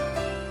station.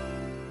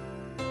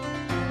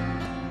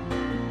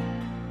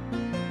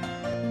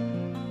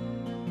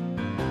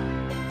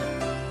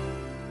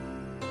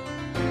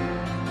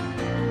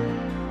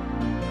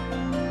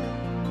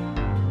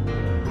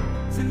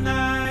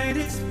 Tonight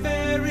it's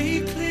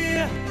very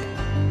clear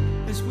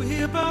as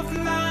we're both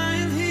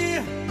lying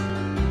here.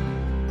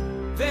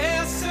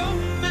 There's so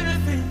many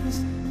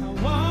things I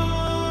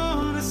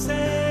wanna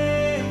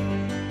say.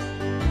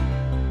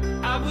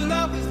 I will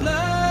always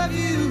love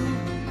you.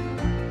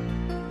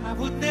 I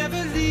would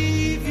never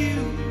leave you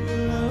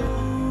alone.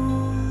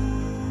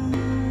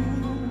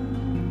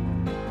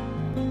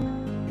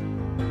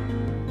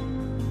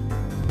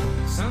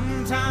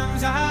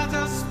 Sometimes I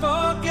just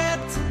forget,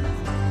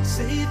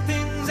 say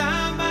things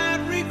I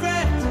might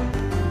regret.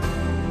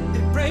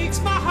 It breaks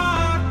my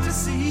heart to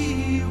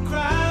see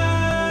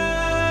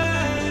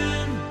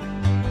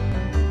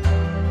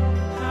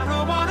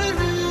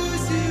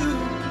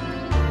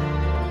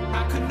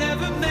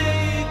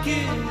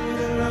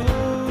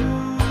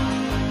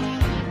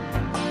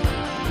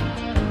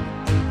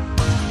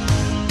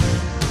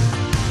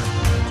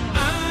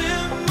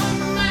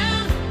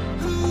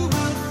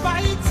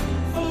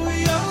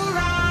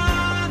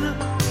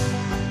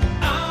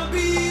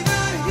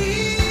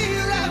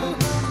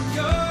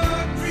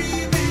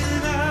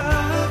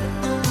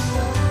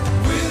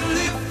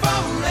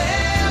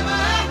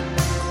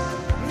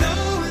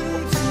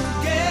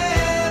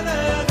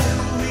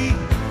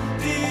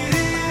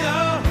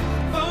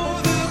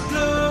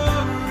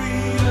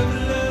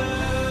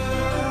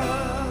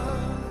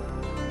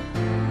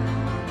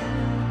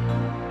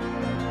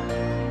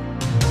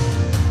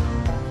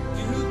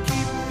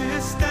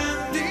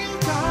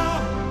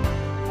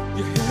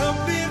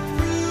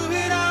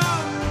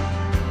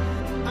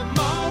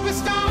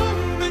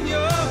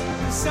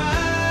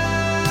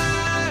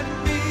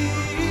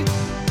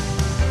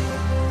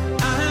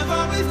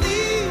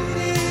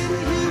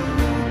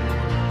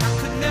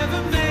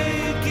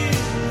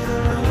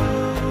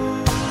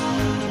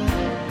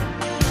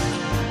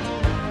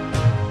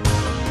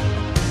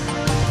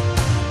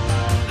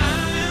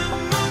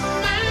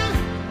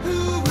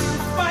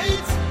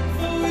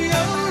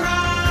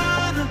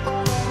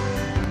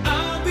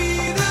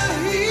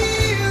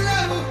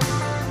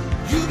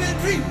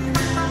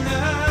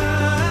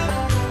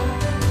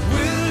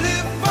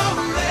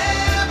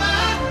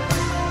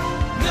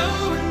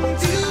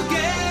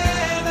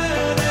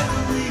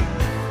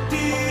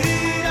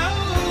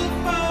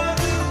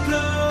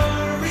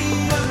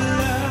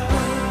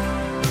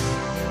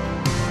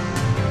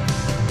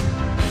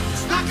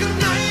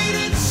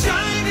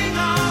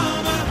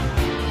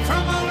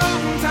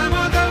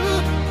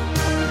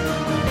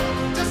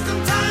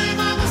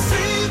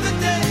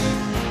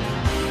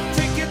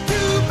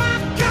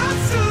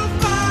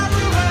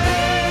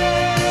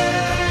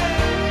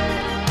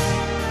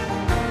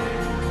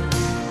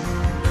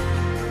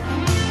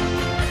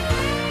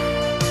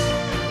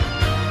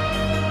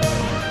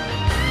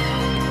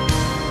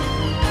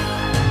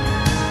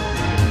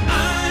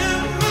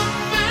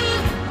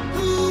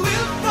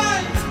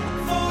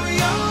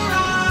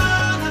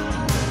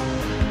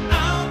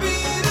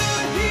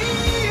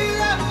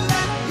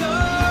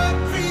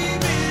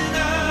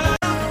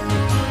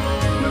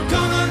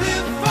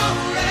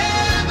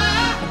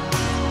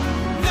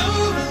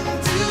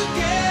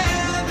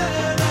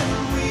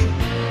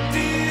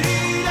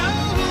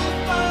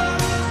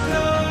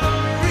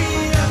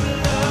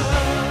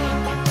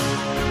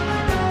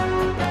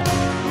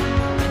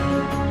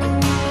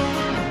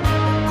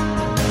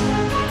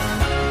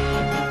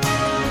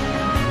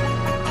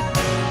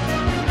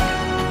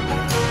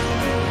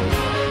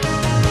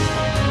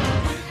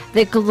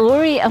The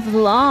Glory of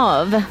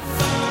Love,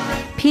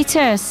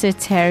 Peter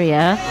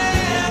Cetera.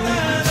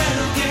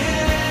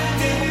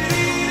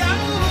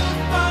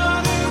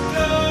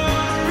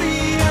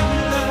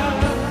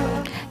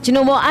 Do you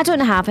know what? I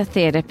don't have a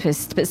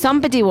therapist, but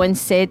somebody once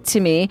said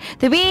to me,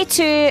 the way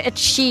to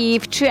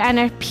achieve true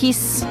inner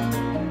peace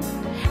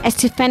is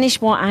to finish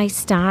what I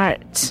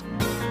start.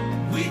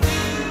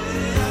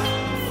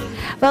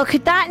 Well,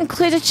 could that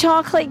include a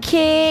chocolate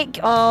cake?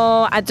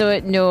 Oh, I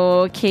don't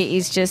know.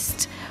 Katie's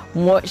just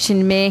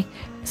watching me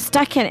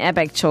stuck into a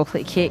big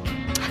chocolate cake.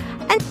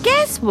 And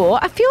guess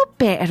what? I feel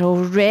better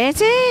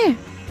already.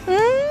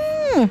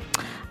 I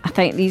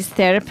think these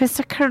therapists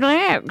are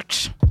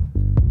correct.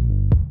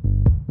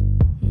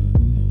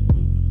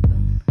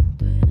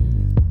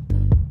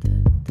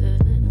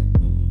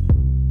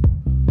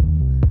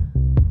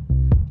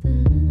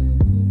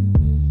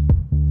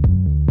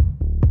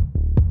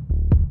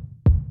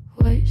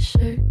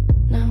 Shirt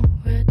now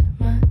red,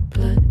 my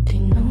bloody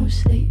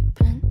nose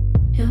sleeping.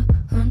 You're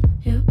on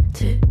your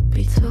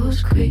tippy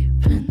toes,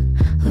 creeping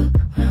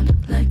around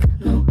like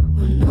no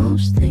one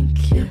knows.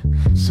 Think you're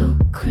so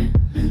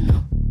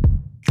criminal.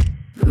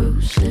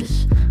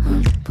 Bruises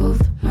on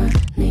both my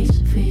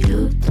knees for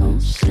you. Don't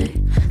say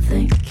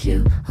thank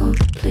you, oh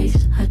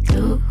please. I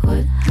do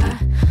what I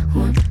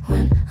want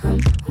when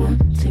I'm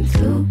wanting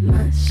to.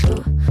 My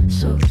soul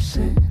so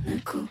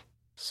cynical.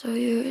 So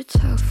you're a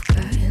tough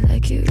guy,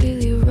 like you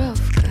really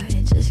rough guy.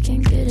 Just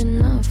can't get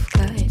enough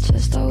guy,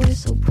 just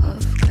always so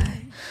puff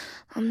guy.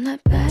 I'm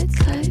that bad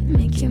type,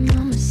 make your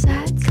mama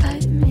sad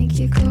type, make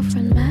your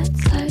girlfriend mad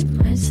type,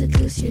 might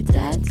seduce your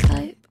dad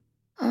type.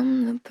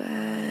 I'm the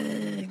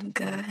bad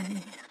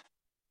guy.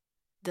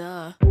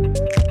 Duh.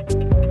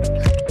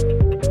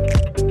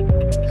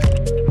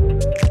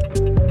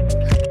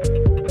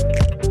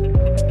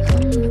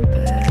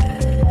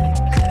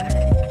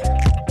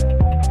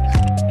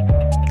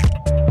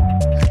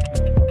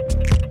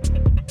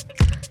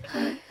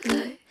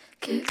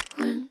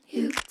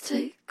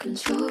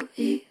 Control,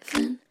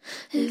 even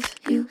if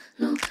you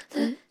know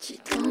that you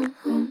don't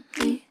own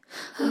me.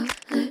 I'll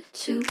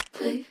let you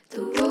play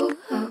the role.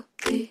 I'll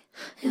be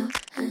your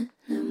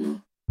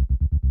animal.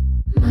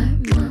 My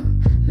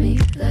mommy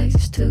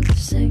likes to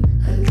sing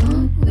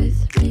along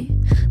with me,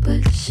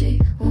 but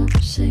she won't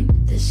sing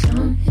this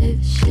song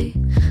if she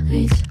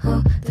reads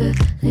all the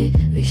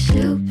lyrics.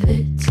 She'll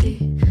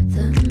pity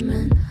the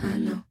men I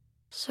know.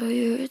 So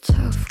you're a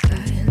tough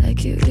guy,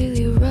 like you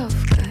really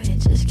rough guy.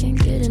 Just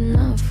can't get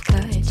enough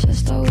guy,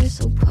 just always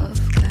so puff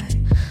guy.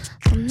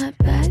 I'm that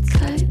bad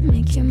type,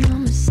 make your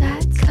mama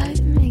sad type,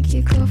 make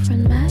your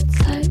girlfriend mad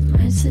type,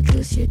 might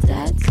seduce your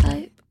dad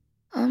type.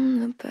 I'm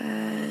the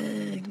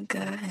bad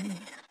guy.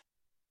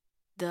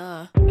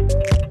 Duh.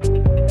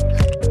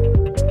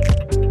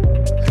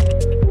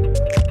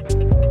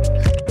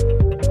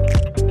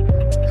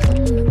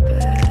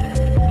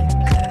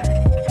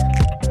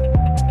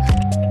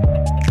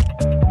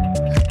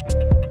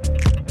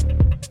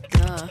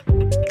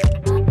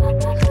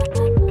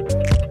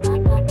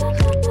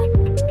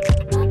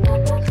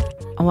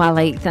 Oh, I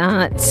like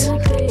that.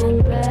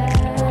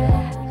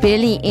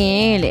 Billie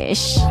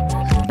Eilish,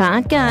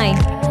 Bad Guy.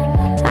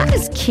 That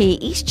is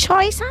Katie's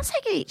choice. That's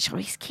a great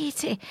choice,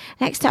 Katie.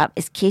 Next up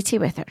is Katie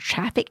with her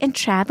traffic and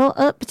travel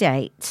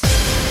update.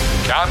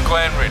 Cam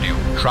Glen Radio,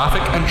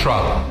 traffic and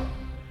travel.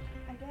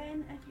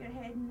 Again, if you're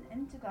heading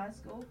into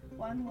Glasgow,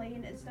 one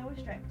lane is still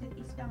restricted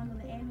eastbound on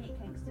the M8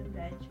 Kingston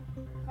Bridge.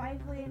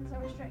 5 lanes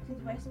are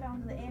restricted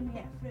westbound on the M8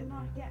 at Fruit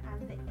Market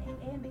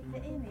and the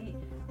M8,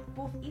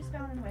 both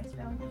eastbound and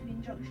westbound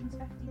between junctions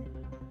 15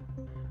 and...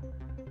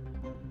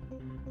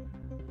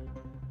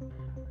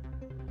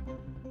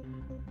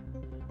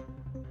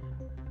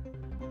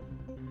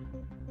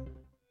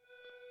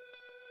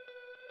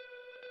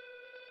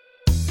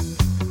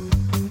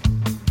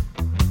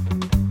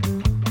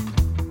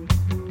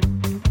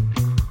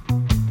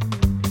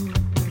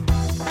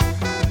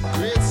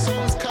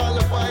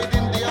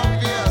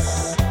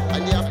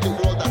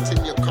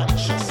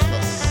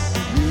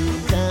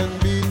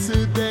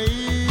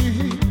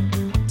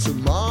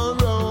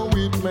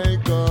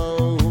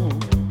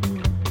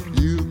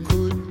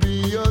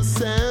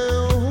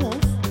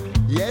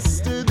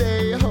 Yesterday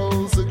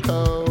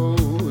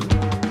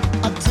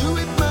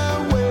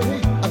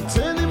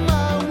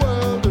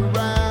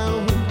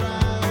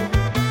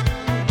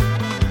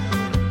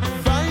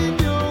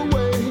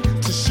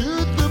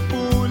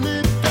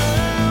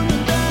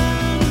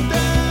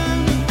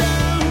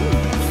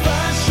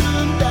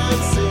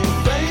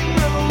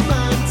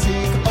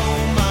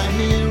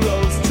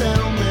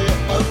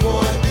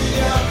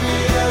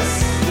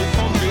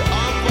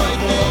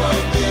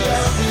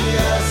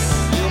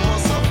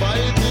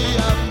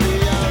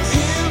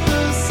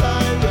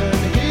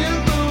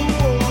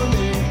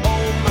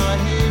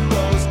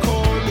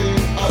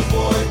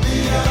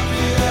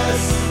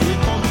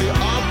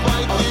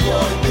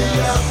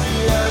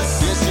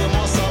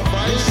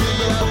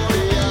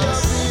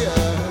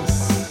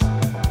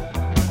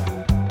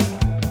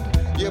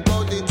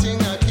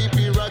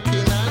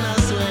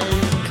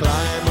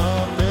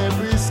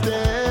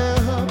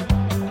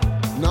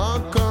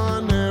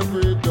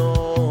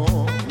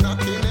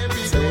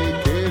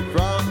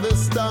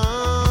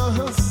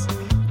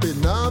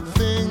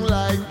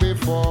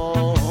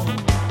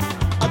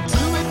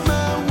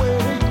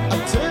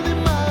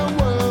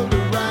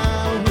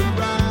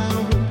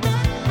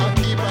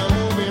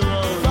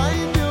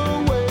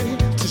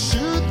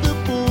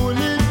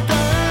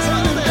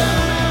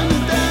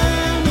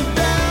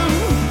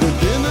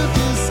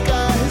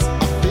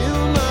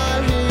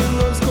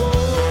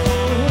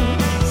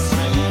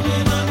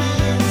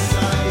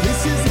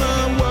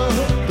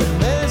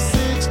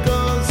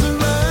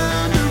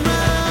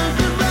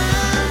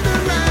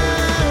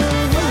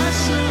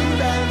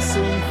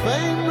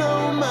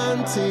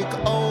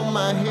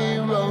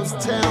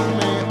tell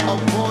me,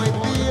 avoid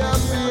the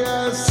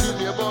obvious. Chill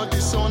your body,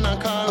 son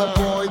and color.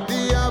 Avoid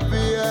the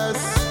obvious.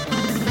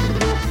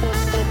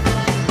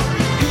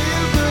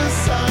 Hear the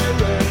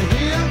siren,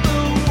 hear the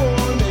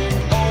warning.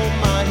 All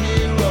my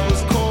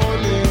heroes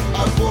calling.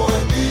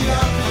 Avoid the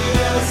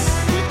obvious.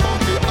 We come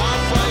to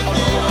avoid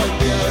the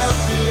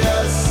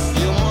obvious.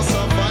 You must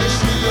avoid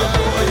the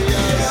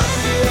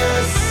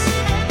obvious.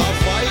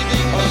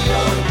 Avoiding the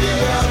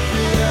obvious.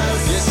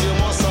 Yes, you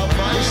must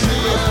avoid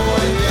the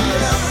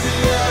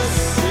obvious.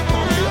 We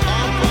come to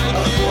avoid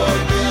the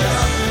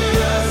obvious.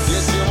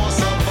 Yes, you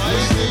must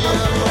avoid the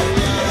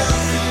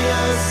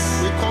obvious.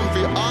 We come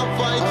to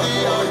avoid the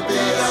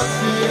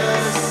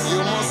obvious. You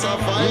must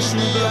avoid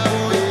the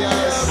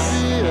obvious.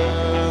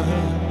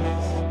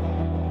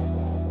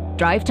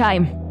 Drive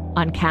Time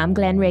on Cam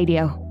Glen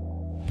Radio.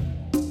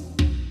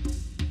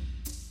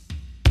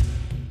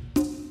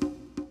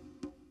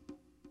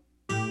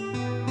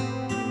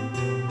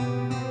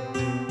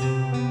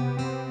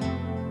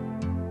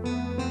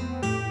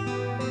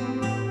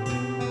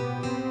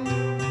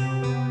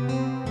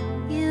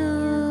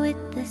 You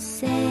with the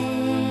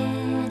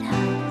sad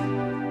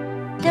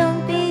heart.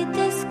 Don't be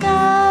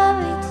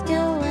discouraged,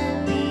 don't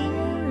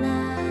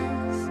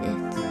realize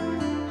it's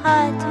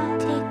hard to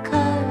take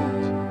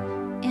courage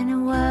in a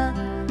world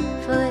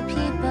full of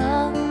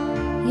people.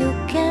 You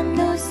can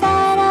lose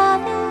sight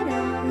of it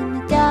all in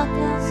the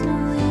darkness who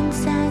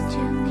inside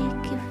you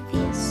make you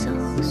feel so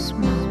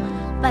small.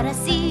 But I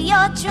see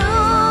your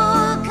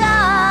true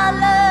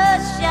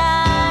colors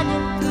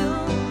shining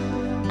through.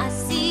 I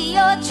see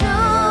your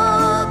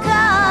true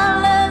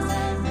colors,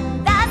 and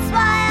that's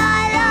why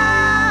I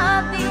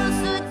love you.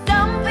 So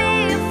don't be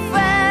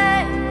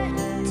afraid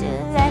to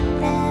let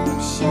them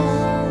show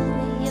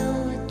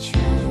your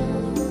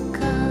true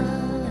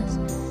colors.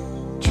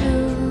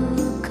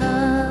 True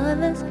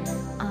colors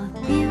are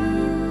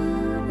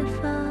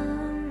beautiful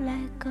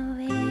like a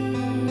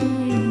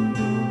rainbow.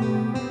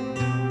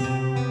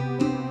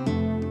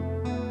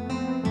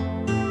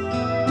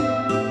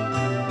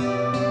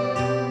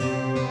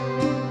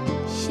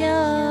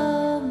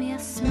 Show me a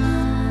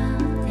smile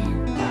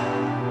then.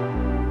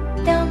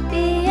 Don't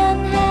be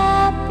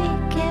unhappy,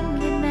 can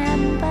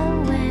remember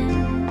when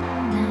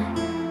I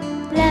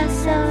bless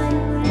all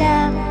you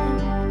love.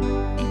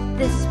 If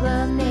this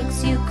world makes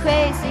you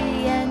crazy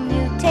and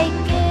you take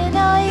it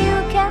all you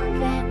can,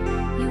 then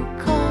you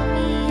call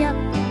me up,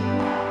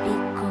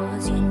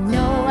 because you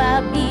know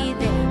I'll be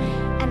there.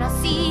 And I'll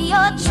see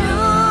your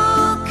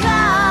true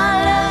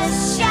colors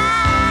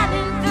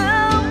shining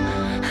through.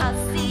 I'll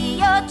see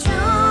your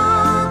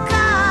true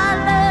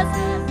colors,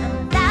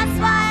 and that's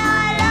why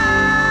I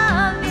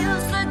love you.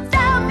 So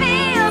don't be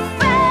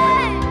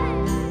afraid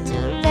to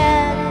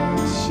let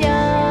us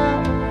show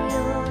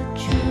your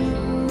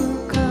true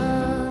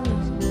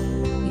colors.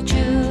 Your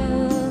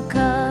true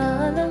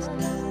colors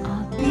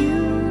are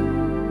beautiful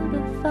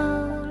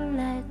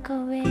like a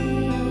rainbow.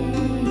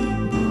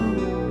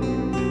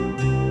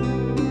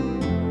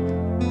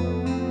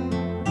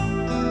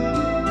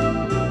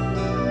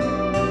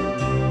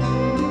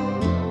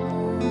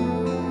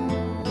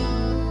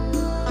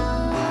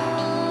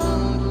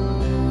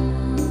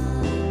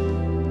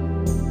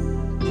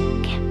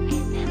 Can't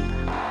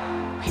remember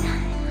when I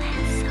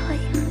last saw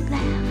you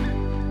laugh.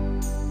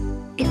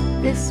 If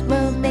this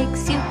world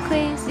makes you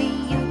crazy,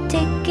 you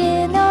take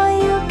it all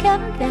you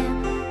can, then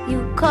you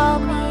call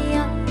me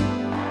up,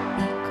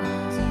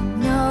 because you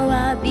know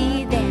I'll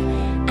be there.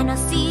 And I'll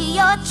see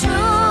your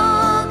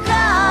true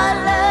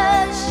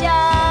colors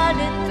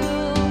shining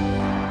through.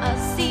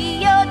 I'll see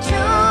your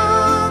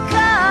true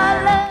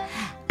colors.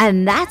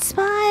 And that's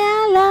why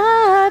I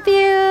love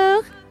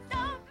you.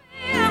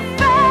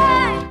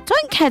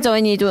 Don't kid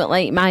on, you don't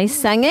like my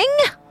singing.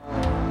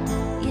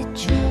 Your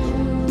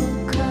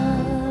true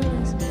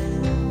colors,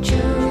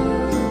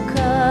 true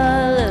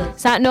colors.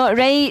 Is that not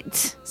right?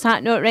 Is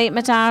that not right,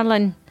 my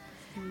darling?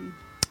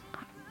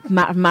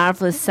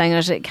 Marvellous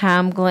singers at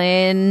Cam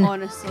Glen.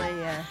 Honestly,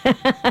 yeah.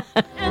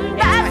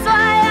 That's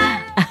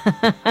why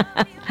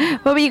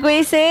What were you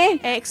going to say?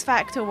 X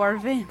Factor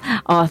worthy.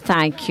 Oh,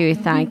 thank you,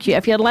 thank you.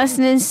 If you're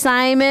listening,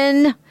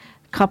 Simon, a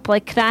couple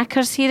of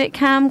crackers here at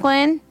Cam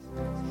Glen.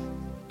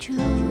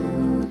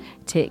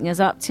 Taking us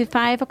up to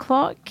 5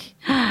 o'clock.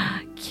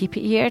 Keep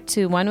it here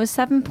to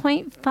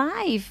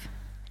 107.5.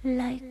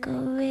 like a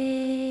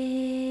rainbow.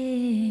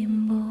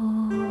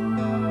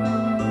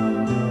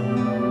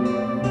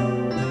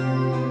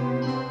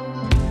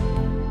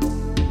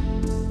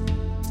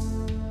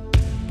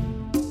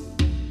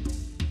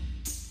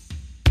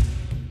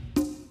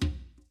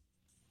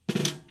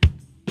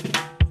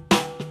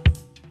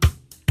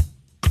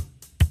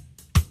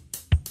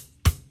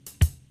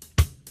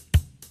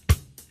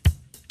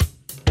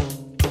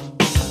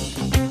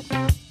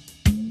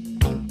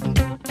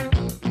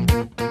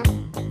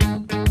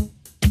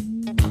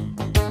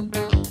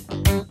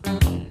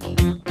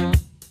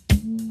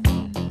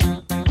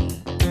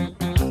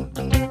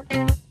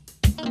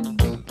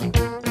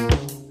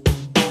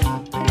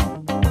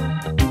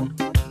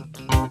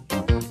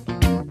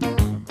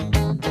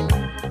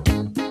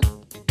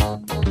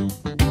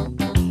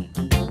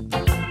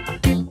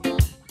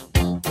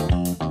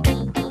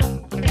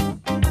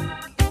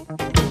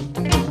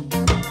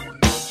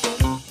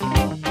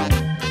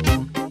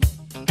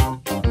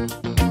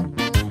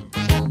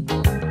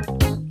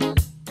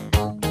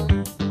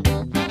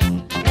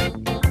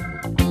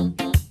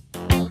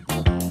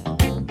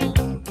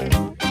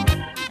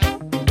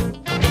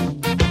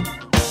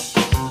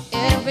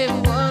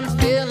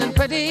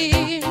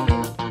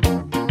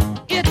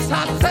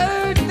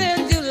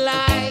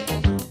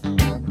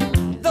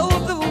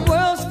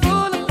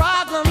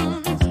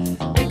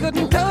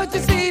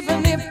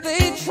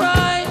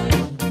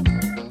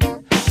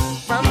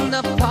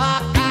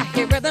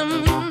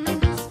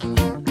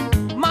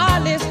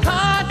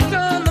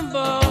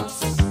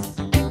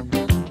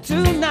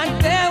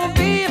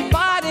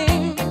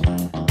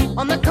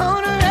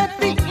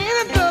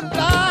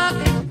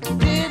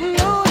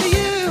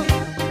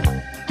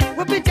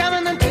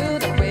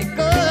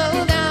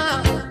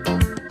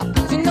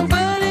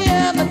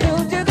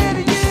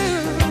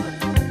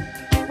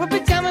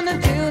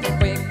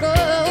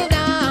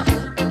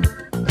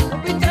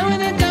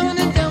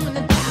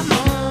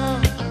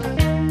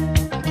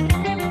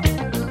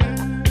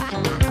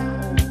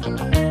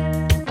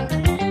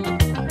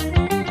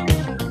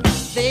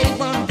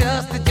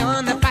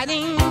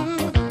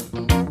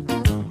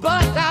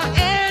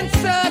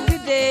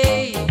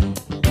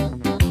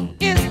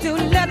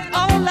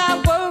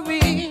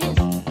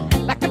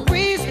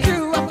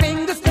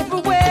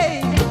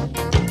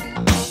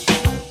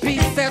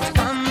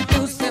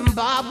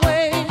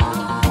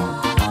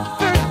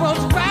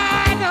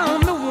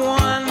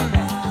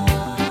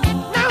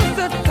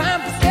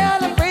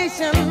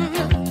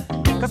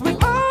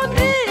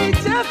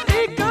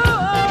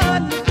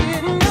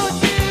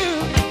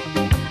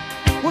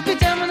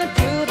 jamming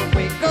until the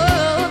break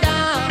of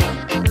dawn.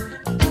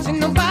 See,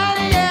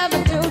 nobody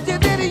ever told you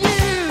that you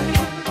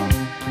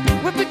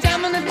would be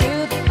jamming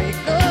until the break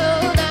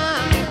of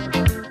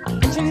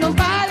dawn. See,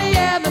 nobody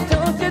ever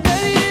told you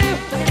that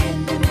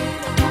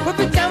you would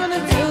be jamming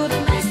until the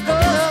break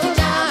of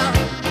dawn.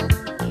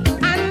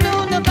 I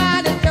know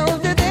nobody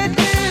told you that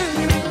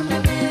you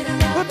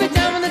would be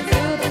jamming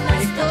until the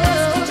break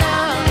of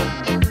dawn.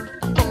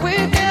 But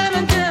we're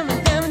jamming,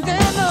 jamming, jamming,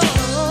 jamming on.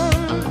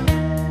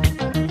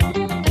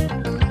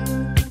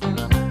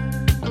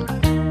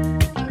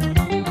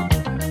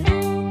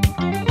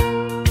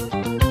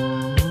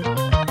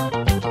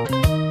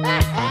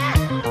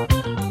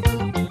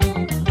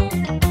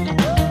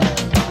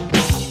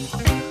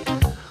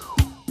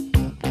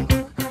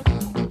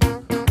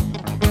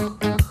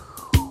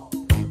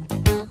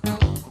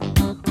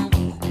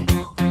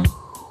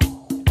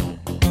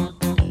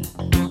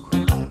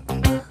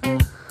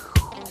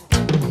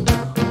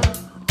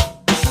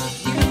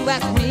 You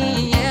ask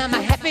me, am I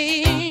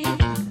happy?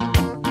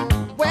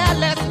 Well,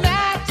 let's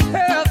not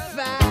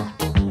terrify.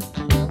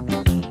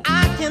 I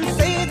can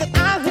say that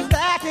I'm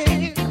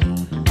happy,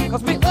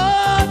 'cause we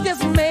all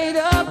just made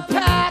a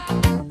pact.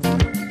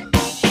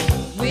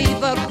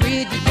 We've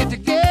agreed to get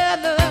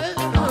together,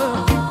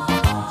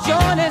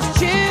 join as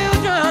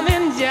children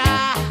in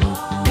Jah.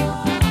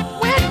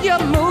 When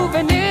you're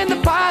moving in the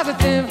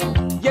positive,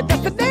 your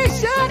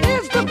destination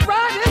is the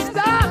brightest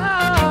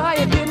star.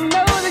 You didn't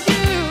know that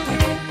you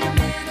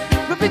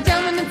would be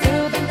jamming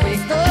until the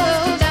break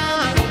of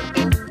dawn.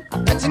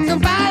 But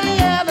nobody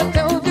ever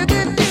told you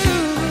that you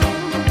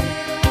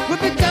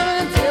would be jamming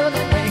until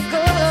the break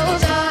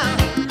of dawn.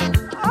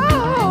 Oh,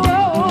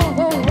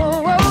 oh, oh, oh,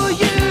 oh,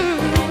 you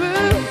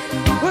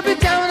would be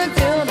jamming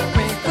until the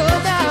break of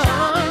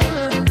dawn.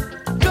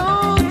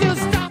 Don't you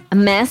stop.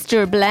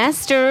 Master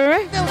Blaster.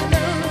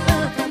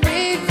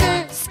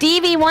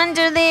 Stevie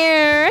Wonder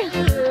there.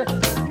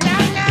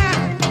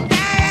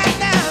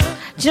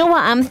 Do you know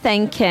what I'm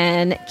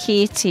thinking,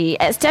 Katie?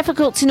 It's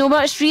difficult to know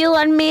what's real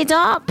and made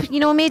up. You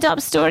know, made up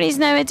stories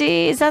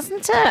nowadays,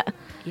 isn't it?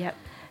 Yep.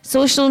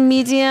 Social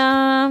media,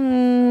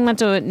 I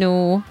don't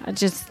know. I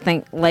just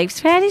think life's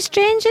very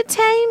strange at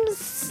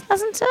times,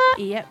 isn't it?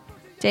 Yep.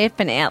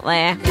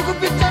 Definitely.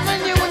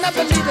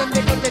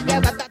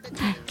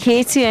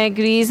 Katie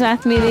agrees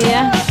with me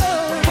there.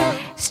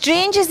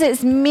 Strange as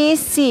it may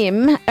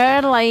seem,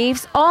 our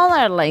lives, all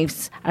our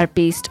lives, are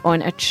based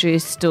on a true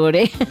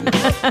story.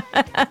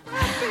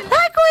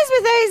 That goes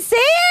without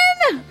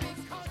saying.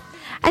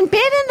 And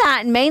bearing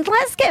that in mind,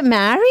 let's get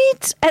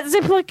married. It's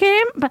the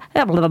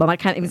I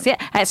can't even say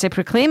it. It's the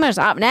Proclaimers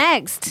up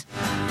next.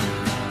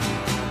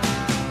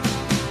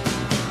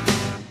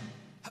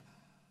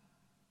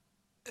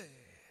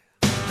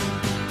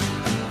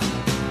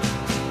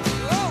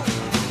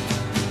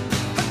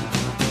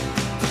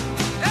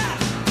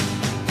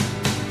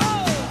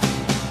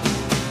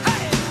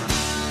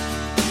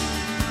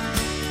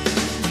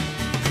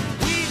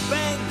 We've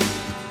been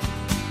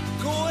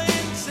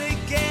going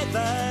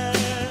together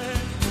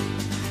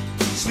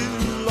too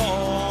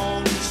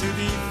long to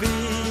be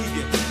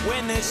big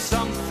when there's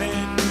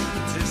something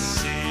to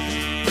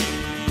see.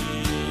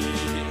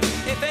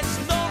 If it's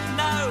not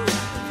now,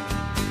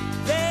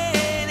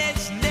 then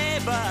it's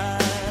never.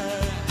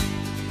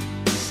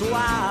 So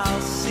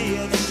I'll see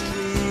it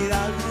straight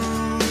out,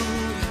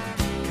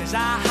 'cause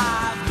I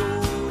have no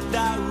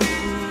doubt,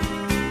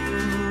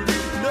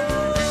 no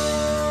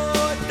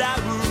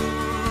doubt.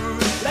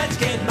 Let's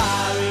get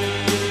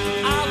married.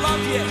 I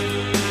love you,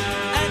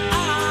 and I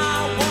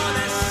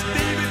wanna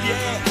stay with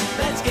you.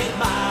 Let's get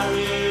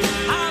married.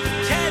 Have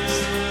kids,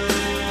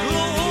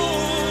 grow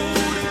old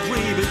and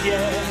agree with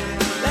you.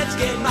 Let's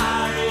get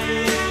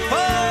married.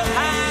 Hold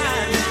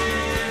hands,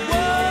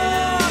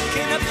 walk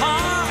in the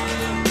park.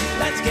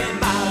 Let's get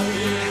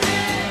married.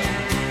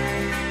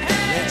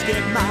 Let's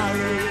get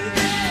married.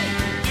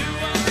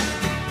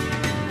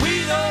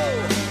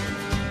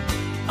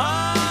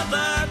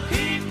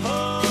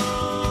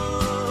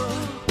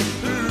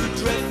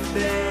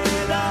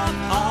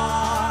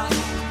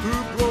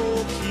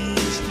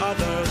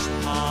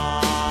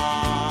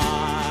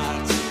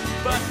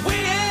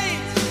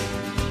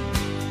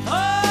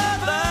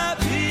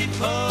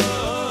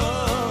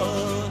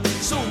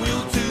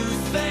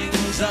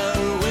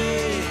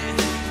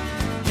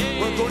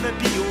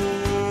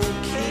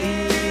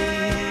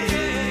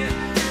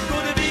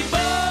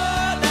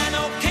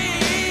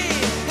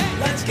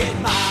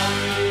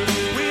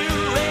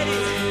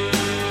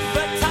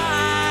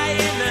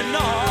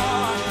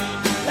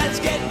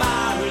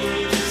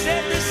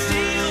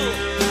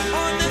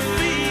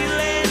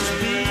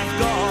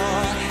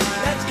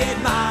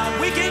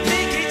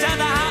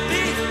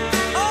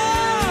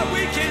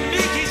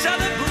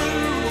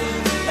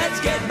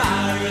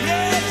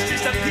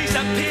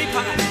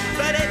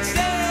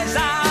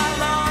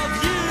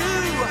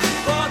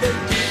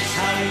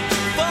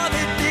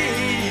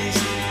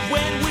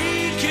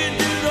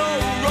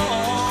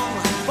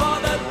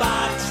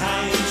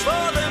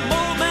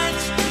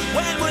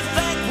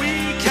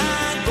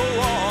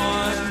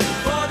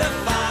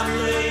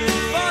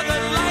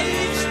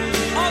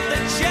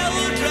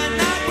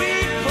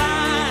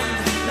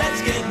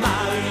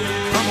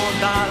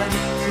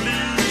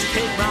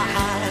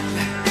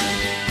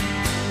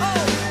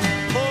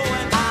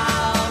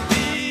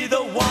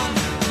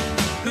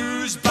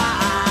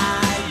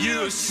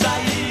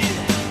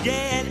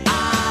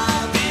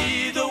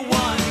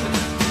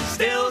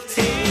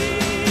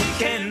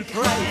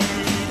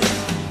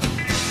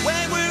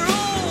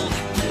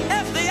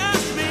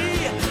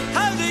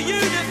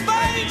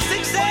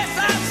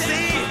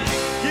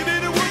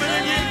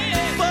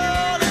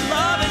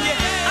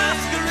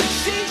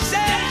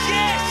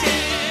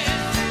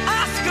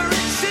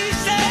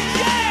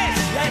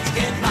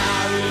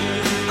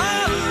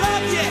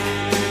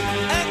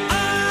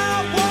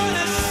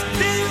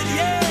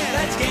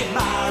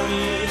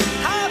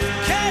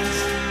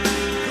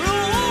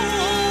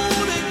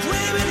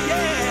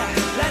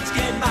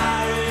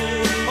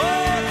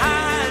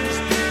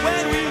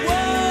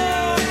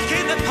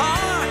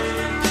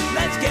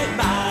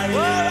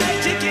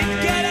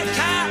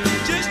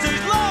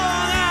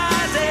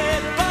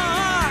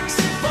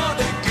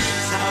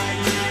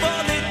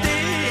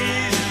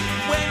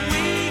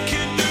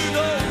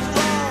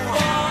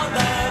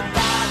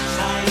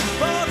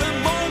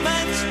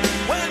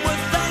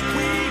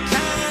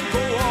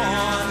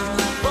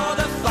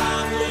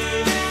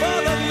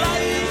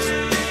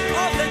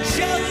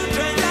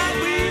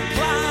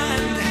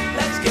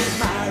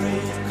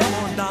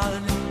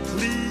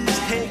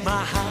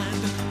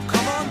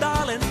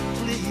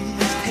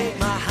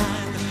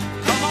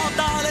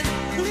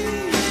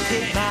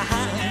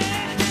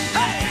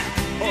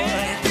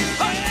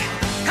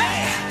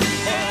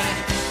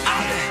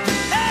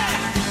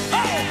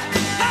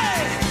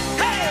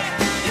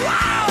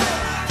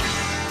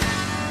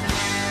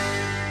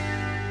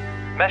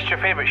 Missed your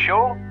favourite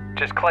show?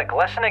 Just click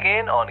listen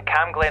again on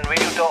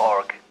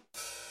camglenradio.org.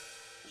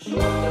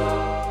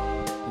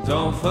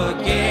 Don't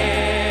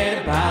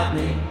forget about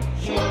me.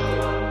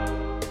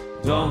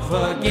 Don't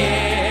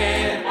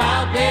forget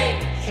about me.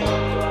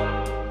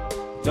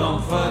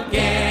 Don't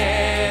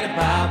forget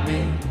about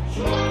me.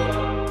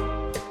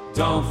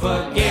 Don't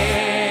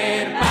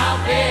forget about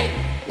me.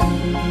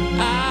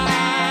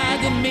 I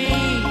didn't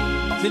mean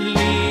to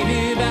leave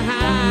you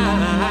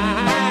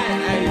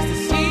behind. I used to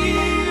see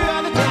you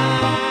all the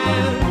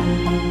time.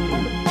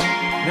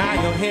 Now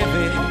you're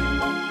heavy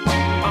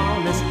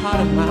on this heart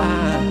of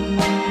mine.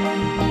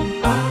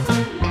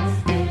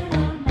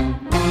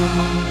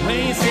 When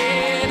you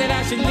said that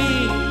I should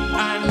leave,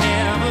 I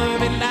never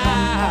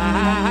realized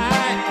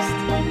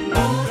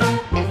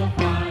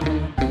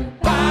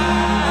why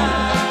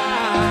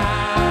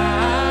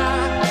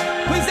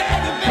was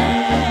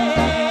everything.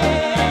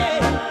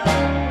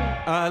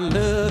 I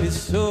love you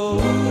so.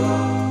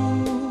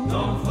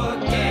 Don't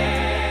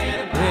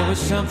forget about there was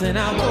something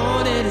I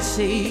wanted to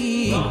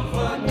see. Don't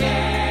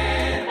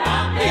forget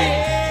about me.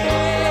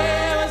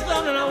 Yeah, it was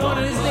something I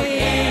wanted to see.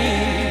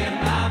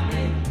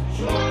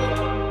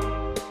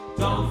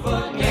 Don't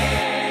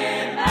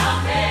forget about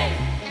me.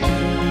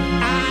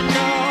 I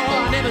know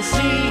I'll never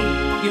see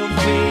your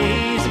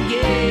face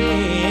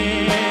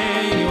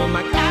again. You were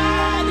my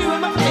guide, you were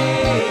my friend.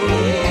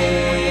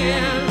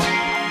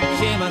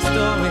 Share my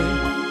story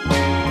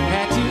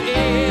at you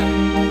end.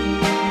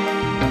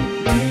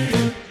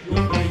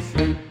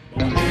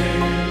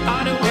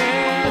 All the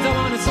words I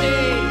wanna say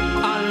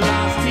are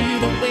lost to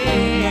the wind.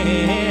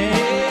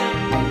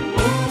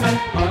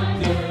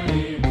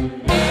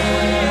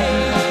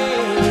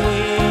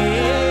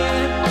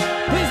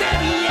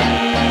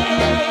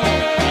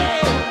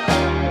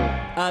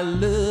 I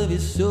love you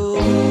so.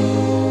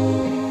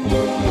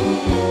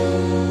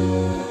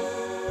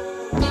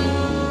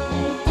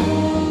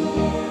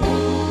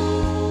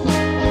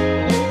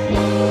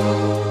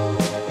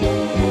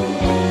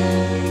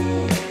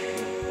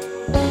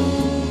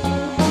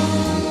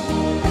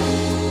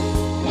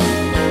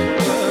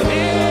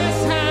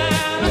 Last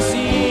time I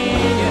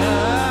seen you,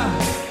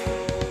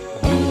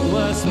 you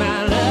would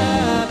smile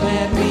up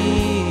at me.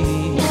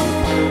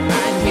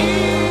 I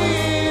knew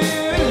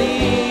you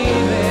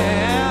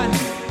leaving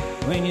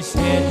when you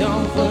said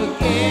don't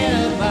forget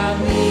about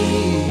me.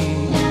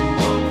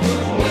 Don't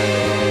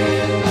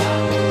forget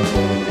about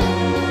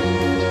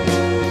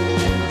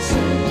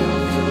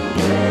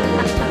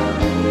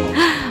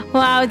me.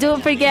 Wow,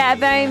 don't forget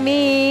about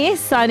me,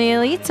 Sonny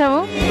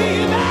Lito.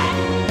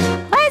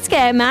 Let's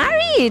get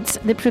married.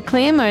 The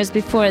Proclaimers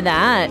before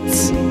that.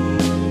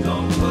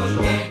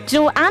 Do you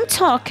know what I'm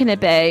talking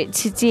about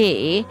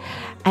today?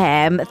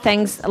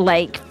 Things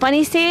like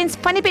funny sayings,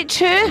 funny but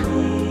true.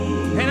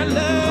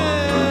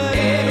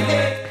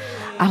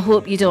 I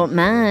hope you don't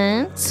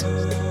mind.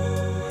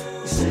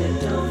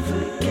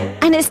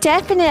 And it's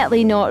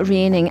definitely not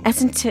raining,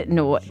 isn't it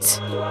not?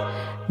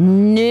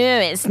 No,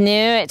 it's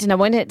not. And I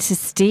want it to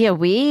stay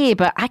away,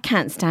 but I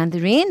can't stand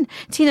the rain.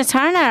 Tina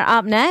Turner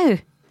up now.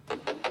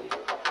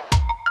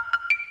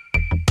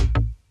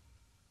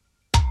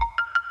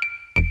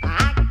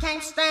 I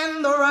can't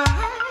stand the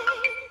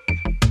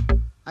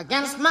rain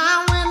against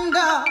my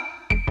window,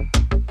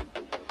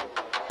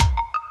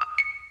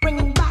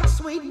 bringing back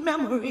sweet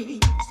memories.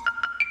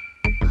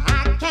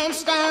 I can't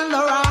stand the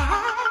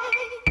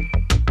rain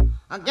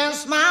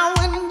against my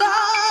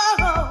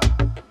window,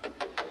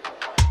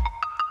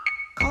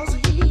 'cause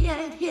he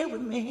ain't here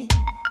with me.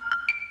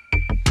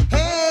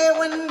 Hey,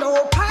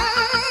 window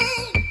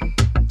pane,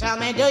 tell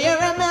me, do you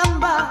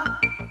remember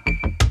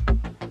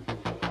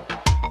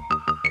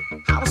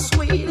how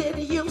sweet it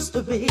used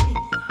to be?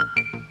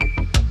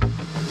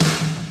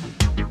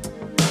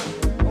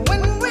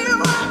 When we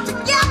were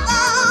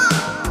together,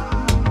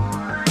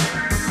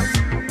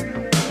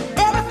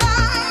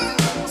 everything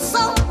was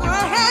so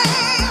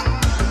grand.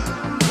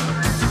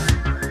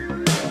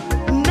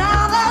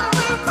 Now that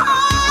we're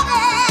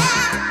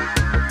parted,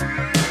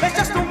 there's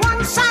just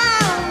one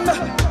sound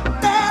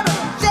that I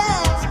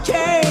just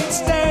can't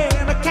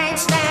stand. I can't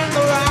stand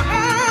the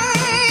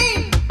rain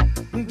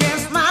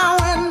against my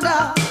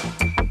window.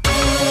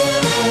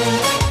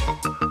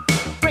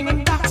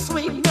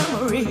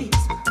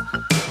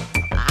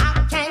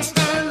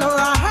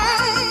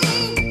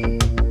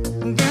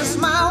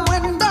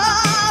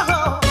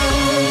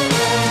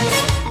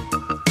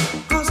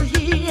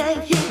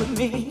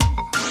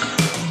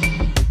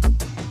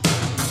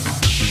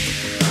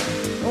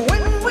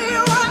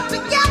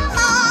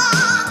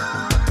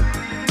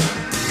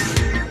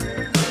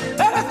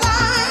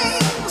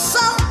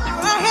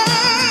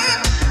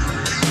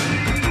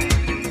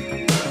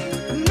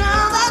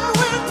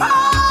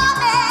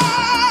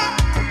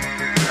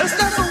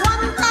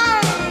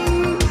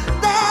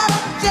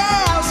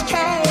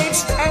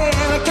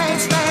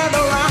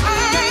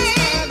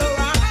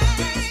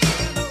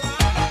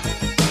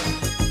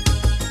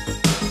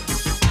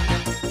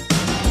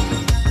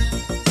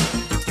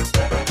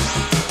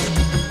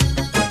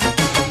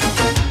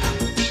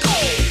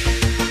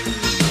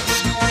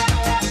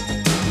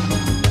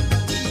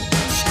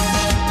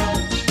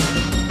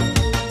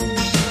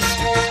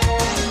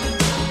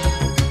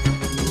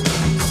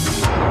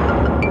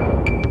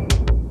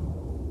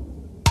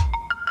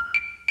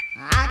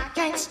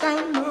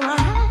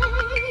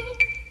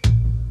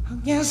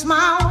 against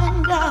my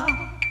window,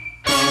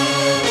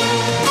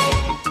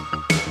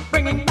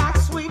 bringing back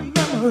sweet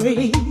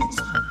memories.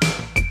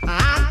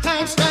 I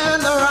can't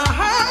stand the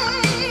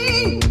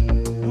rain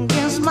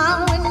against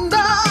my window,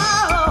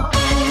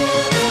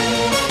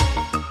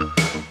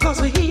 'cause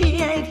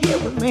he ain't here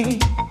with me.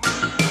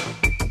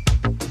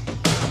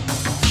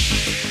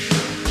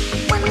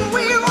 When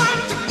we were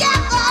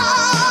together,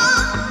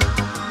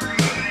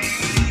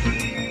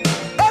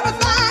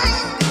 everything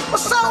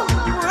was so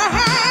grand.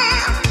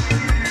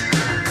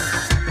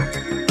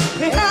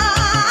 Yeah,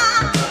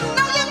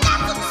 now you got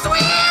some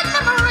sweet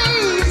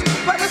memories,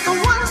 but it's the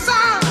one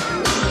side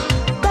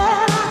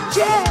that I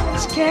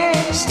just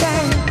can't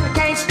stand. I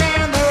can't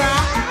stand the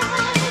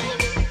rain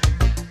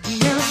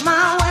against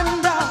my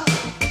window,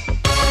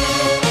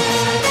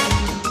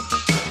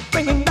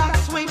 bringing back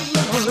sweet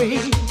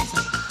memories.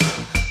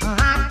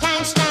 I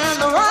can't stand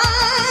the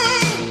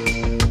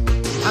rain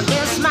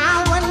against my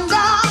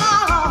window.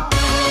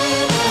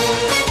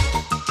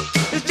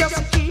 It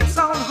just keeps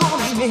on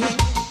haunting me.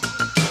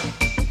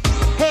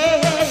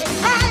 Hey, hey,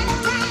 hey,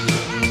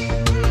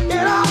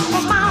 get off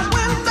of my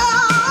window.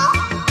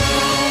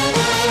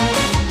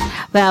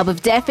 Well,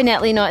 we've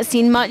definitely not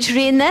seen much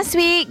rain this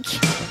week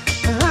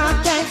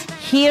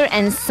here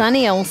in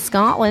sunny old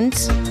Scotland.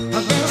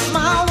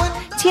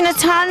 Tina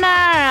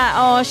Turner,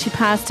 oh, she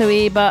passed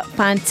away, but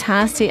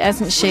fantastic,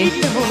 isn't she?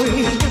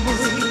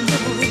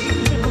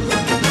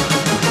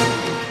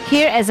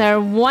 Here is our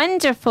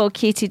wonderful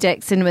Katie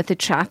Dixon with the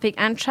traffic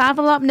and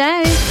travel up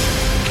now.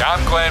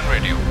 Cam Glen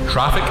Radio,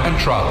 traffic and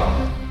travel.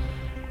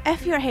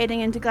 If you're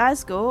heading into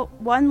Glasgow,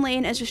 one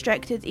lane is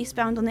restricted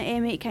eastbound on the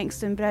M8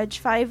 Kingston Bridge,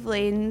 5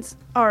 lanes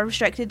are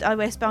restricted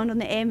westbound on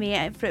the M8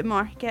 at Fruit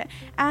Market,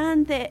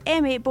 and the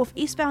M8 both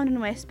eastbound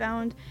and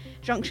westbound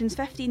junctions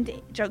 15 to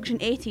junction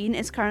 18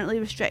 is currently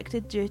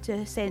restricted due to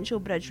essential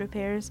bridge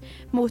repairs.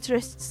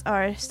 Motorists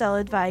are still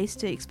advised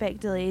to expect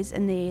delays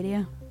in the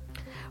area.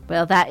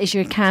 Well, that is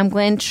your Cam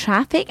Glen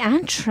traffic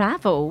and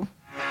travel.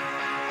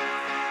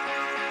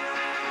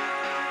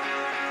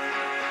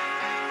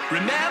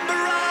 Remember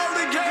all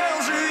the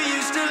girls who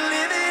used to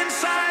live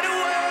inside a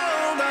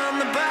world on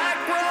the back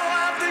row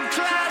of the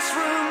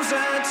classrooms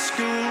at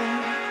school.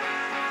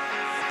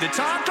 They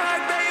talked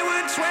like they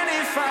were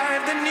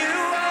 25, they knew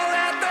all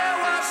that there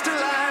was to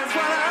life,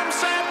 while I'm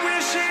sat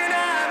wishing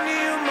I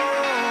knew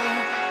more.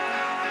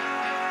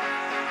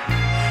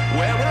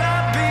 Where will I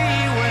be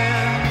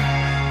when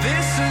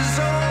this is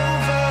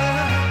over?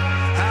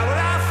 How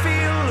will I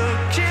feel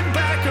looking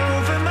back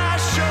over my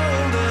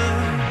shoulder?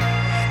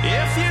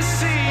 If you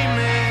see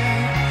me,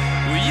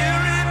 will you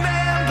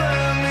remember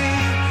me?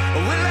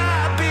 Or will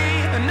I be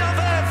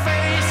another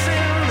face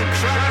in the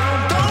crowd?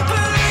 Don't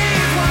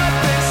believe what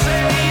they're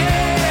saying.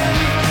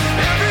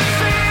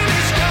 Everything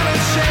is gonna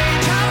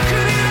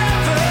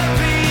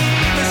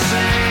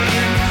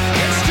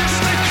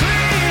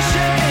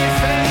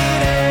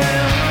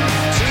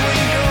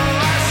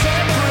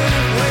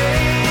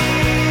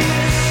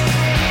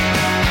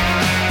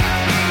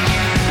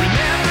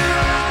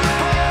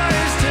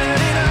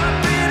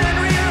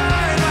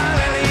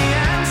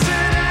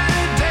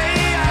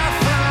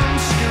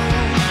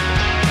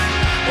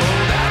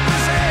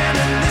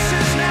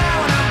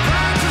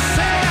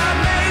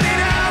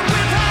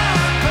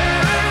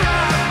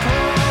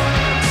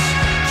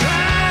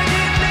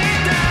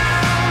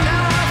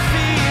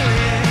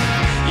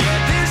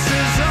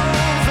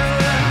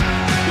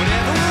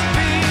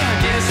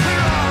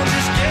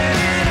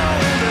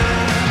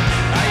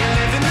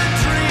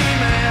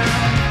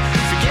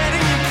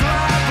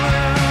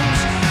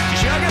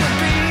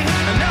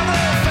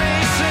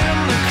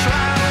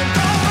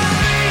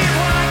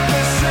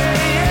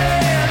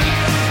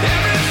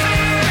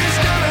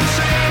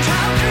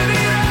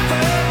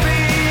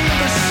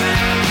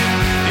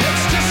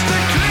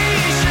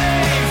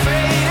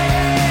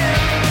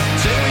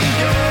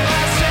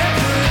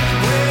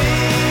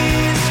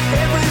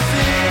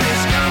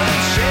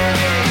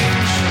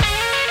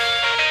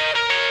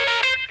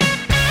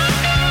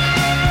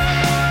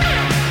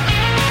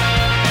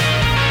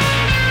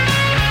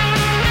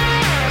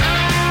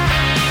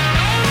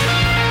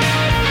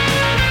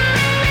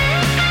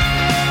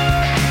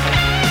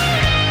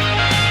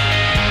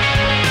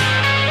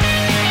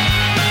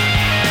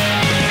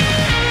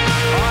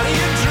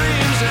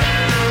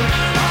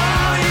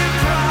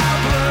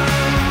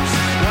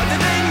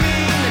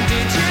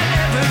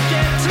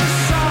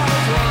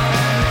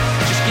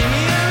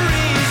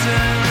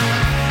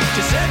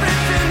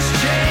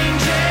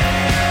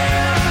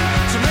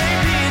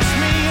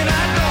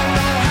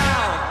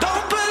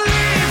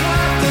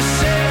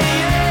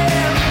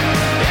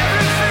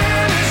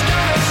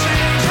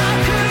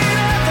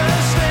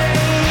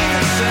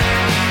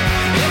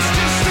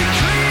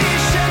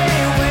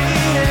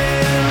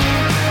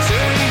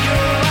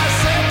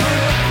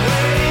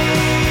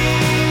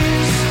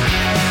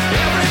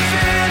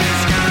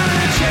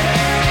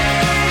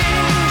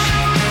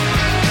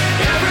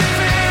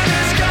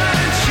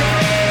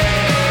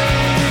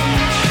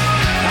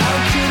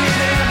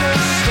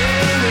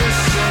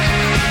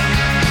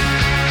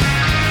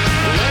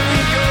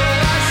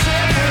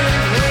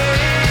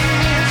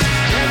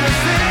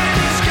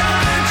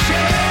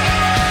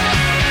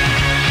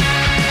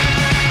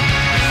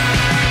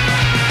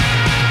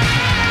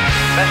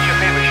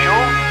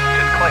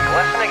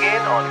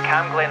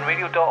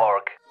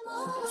camglenradio.org.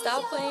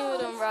 Stop playing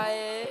with them,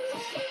 Riot.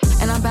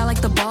 And I'm bad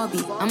like the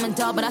Barbie. I'm a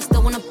doll, but I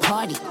still wanna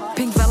party.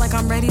 Pink felt like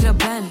I'm ready to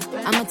bend.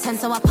 I'm a 10,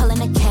 so I pull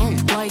in a Ken.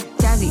 Like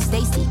Jazzy,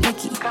 Stacy,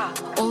 Nikki.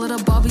 All of the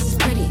Barbies is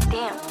pretty.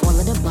 Damn. All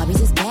of the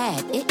Barbies is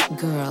bad. It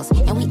girls,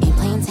 and we ain't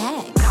playing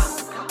tag.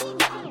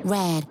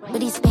 Rad,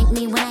 but he spank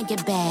me when I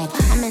get bad.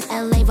 I'm in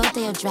LA,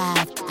 Rodeo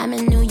Drive. I'm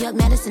in New York,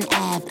 Madison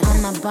Ave.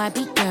 I'm a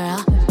Barbie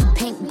girl.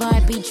 Pink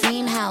Barbie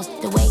dream house.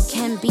 The way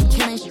Ken be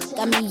killing shit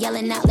got me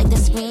yelling out like the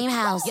Scream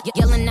House.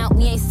 Yelling out,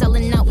 we ain't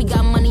selling out. We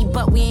got money,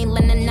 but we ain't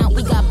lending out.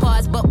 We got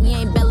bars, but we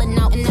ain't belling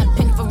out. In that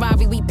pink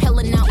Ferrari, we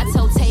pillin' out. I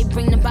told Tay,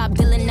 bring the Bob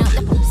Dylan out.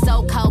 The poop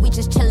so cold, we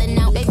just chillin'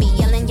 out. Baby,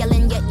 yelling,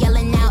 yet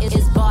yelling out.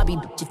 It's Barbie,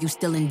 bitch, if you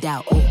still in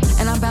doubt.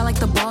 And I'm bad like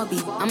the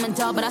Barbie. I'm a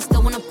doll, but I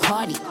still wanna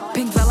party.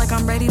 Pink felt like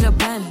I'm ready to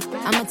bend.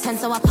 I'm a 10,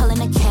 so I pull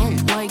in a Ken.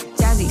 Like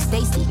Jazzy,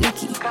 Stacy,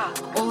 Nikki.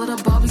 All of the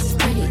Barbies is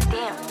pretty.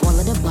 Damn. All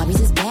of the Barbies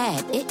is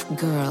bad. It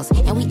girls,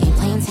 and we ain't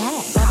playing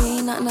tag. Bobby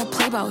ain't nothing to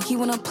play about. He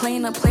wanna play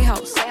in a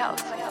playhouse.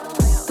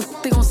 The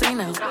they gon' say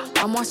now?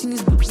 I'm watching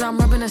these bitches, I'm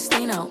rubbing a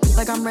stain out.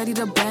 Like I'm ready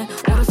to bend.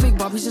 All the fake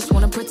Barbies just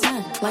wanna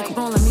pretend. Like,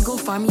 bro, let me go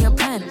find me a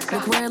pen.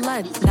 Look where it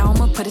led. Now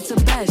I'ma put it to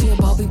bed. She a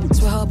Barbie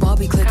bitch with her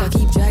Barbie click. I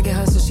keep dragging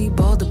her so she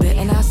bald a bit.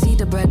 And I see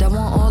the bread, I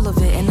want all of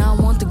it. And I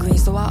want the green,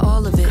 so I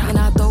all of it. And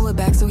I throw it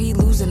back so he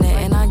losing it.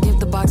 And I give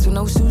the box with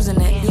no shoes in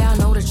it. Yeah, I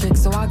know the trick,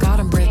 so I got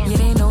him brick. Yeah,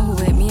 they know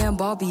who it, me and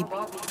Barbie.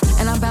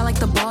 And I'm bad like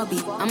the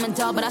Barbie. I'm a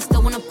doll, but I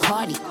still wanna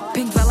party.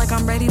 Pink felt like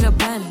I'm ready to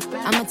bend.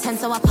 I'm a 10,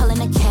 so I pull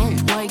in a Ken.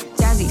 Like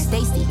Jazzy,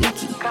 Stacy,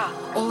 Nikki.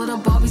 All of the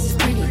Barbies is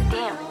pretty.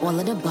 Damn. All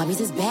of the Barbies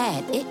is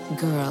bad. It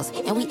girls,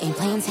 and we ain't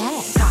playing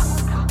tag.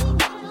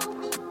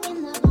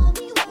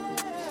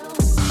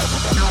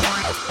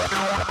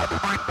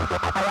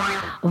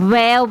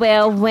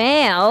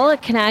 Well,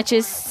 can I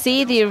just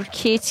say there,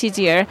 Katie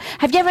dear,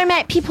 have you ever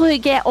met people who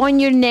get on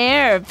your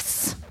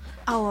nerves?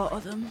 A lot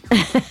of them.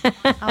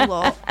 A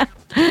lot.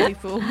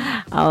 People.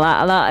 A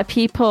lot of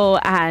people,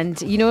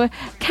 and you know,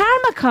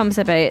 karma comes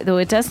about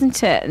though,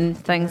 doesn't it, and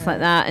things like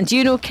that. And do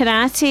you know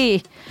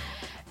karate?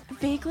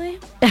 Vaguely.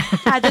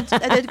 I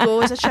did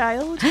go as a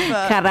child.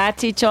 But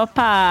Karate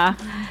chopper.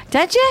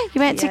 Did you?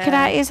 You went to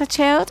karate as a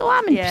child? Oh,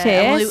 I'm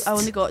impressed. I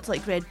only got to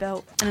like red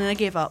belt, and then I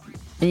gave up.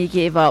 And you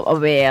gave up. Oh,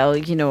 well,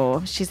 you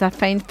know, she's a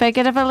fine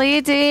figure of a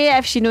lady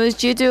if she knows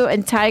judo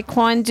and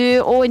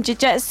taekwondo, and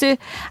jiu-jitsu.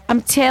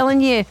 I'm telling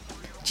you.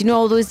 Do you know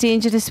all those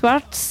dangerous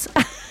words?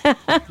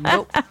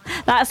 Nope.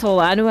 That's all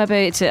I know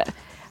about it.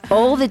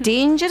 All the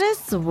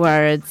dangerous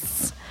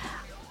words.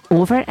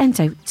 Over and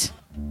out.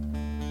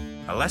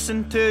 I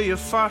listened to your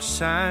first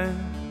sound.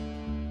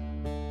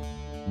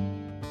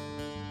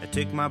 It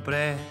took my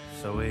breath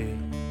away.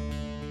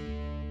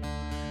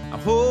 I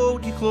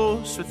hold you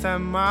close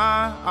within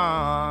my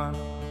arms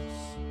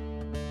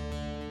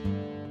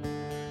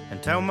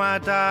until my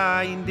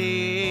dying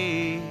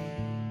day.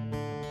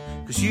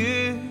 'Cause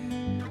you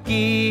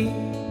gave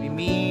me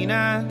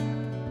meaning.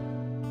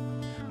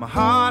 My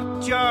heart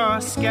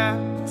just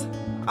skipped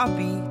a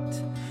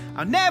beat.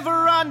 I'll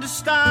never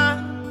understand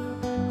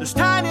those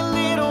tiny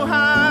little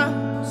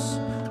hands.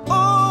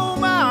 Oh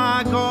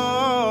my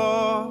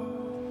God,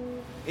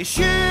 it's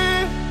you.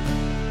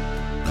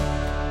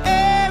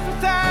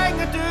 Everything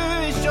I do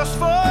is just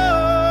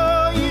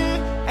for you,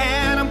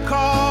 and I'm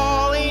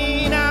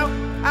calling out.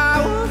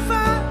 I will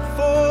fight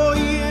for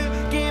you,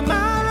 give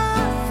my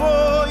life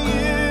for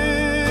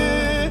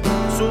you.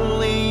 So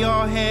lay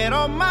your head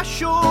on my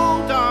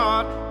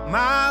shoulder,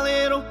 my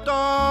little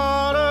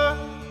daughter.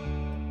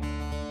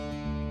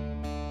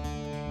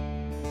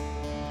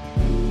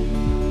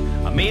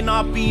 I may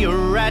not be a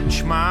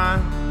rich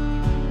man,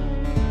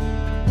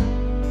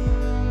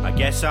 I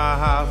guess I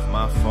have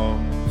my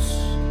faults,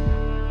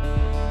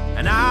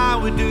 and I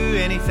would do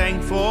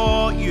anything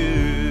for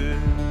you,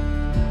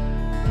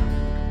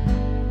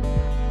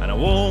 and I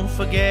won't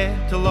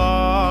forget to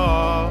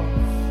love,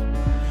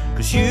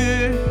 'cause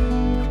you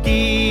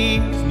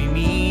gave me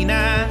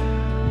meaning.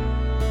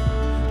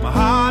 My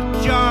heart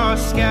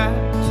just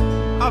skipped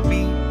a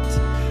beat.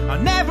 I'll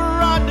never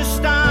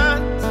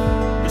understand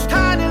those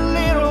tiny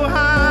little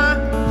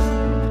hands.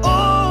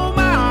 Oh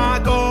my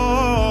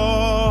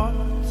God,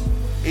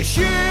 it's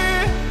you.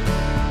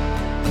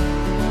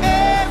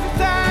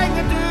 Everything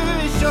I do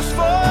is just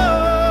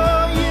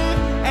for you,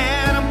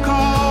 and I'm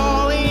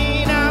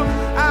calling out.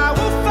 I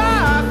will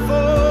fight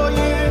for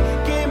you,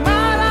 give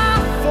my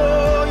life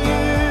for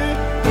you.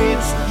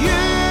 It's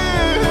you.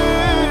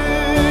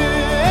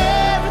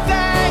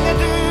 Everything I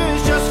do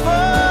is just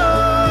for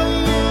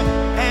you,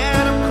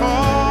 and I'm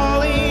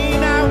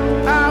calling out.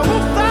 I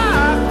will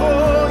fight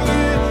for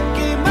you,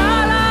 give my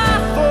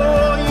life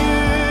for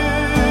you.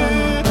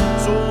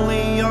 So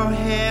lay your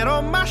head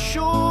on my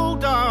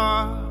shoulder.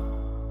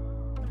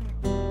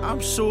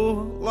 I'm so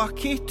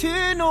lucky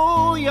to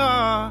know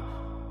ya,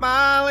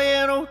 my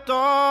little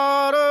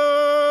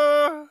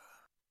daughter.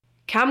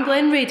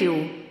 Camglen Radio,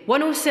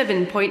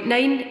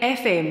 107.9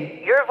 FM.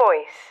 Your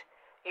voice,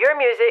 your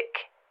music,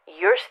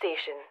 your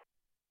station.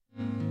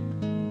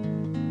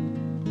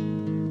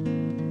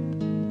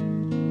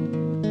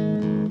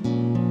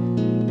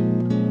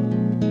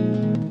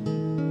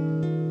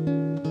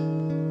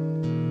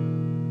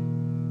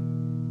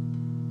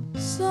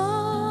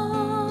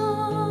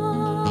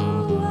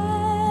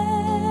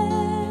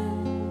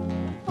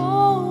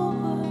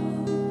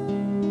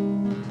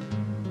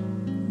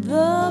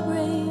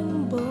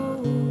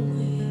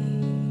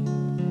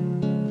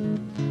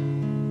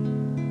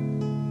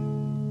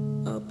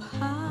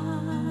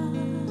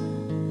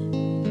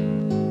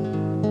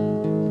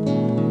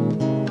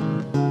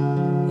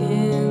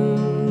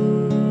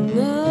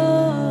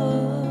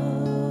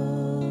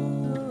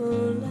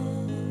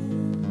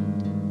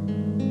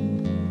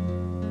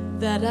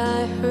 that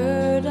I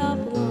heard of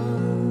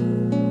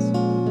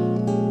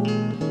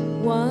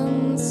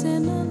once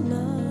in a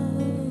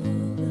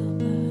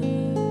lullaby.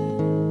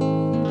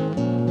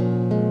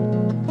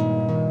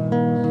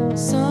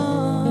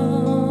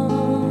 Somewhere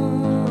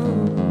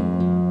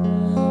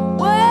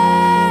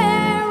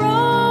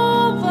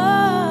over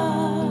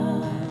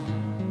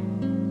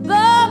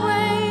the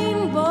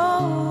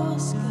rainbow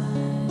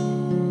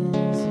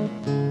skies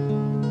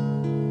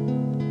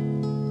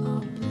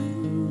are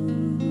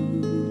blue,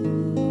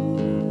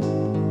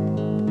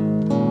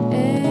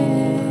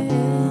 and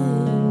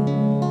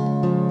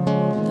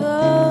the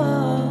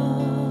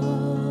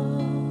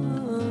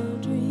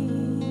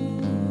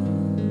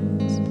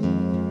dreams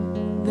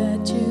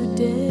that you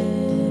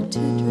dare to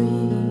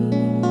dream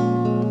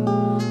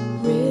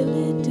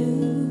really do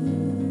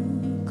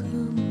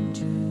come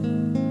true.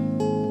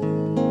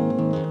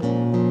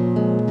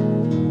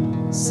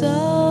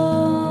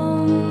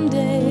 Someday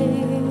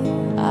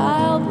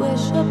I'll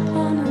wish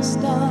upon a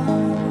star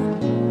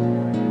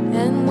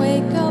and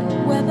wake up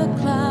where the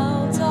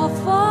clouds are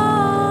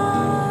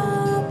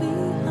far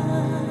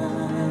behind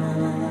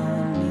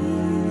me,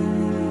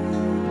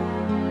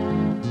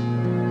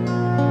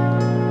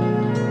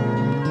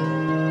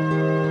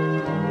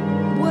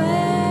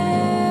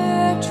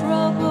 where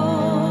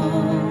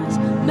troubles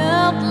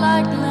melt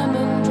like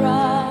lemon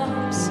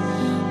drops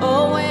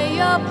away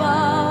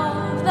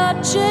above the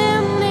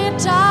chimney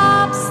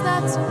tops.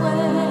 That's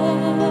where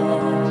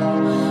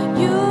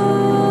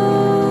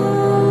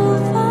you'll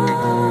find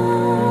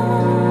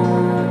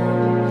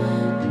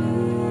me.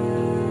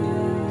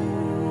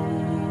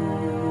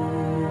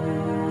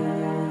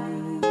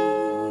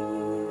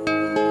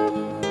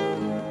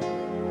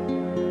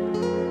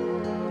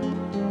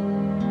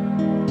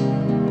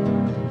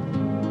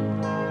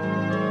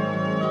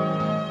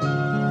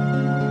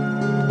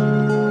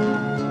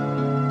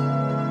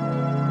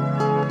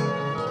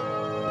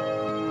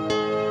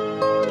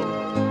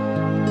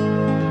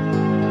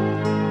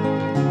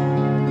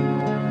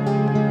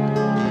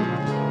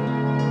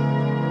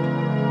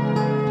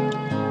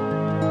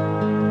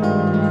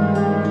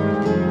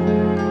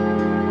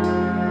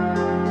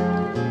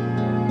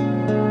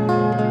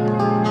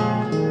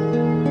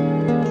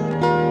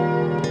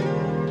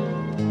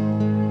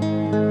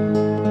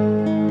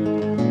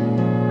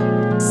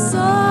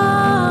 Someday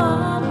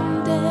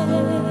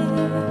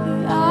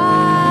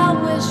I'll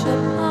wish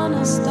upon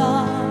a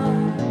star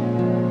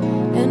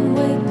and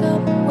wake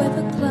up where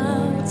the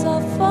clouds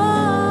are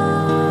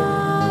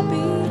far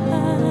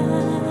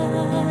behind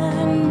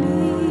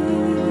me,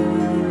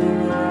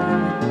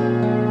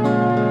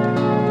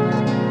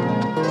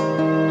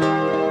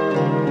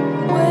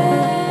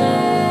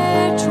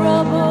 where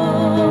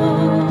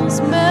troubles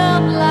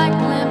melt like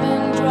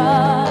lemon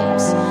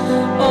drops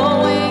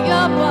away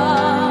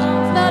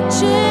above the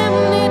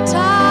chimney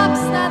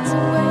tops. That's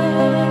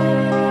where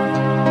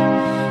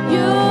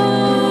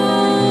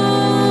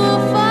you'll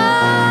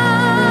find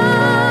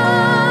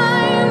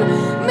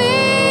me.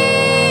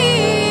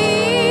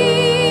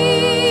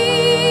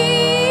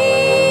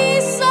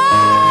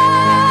 Somewhere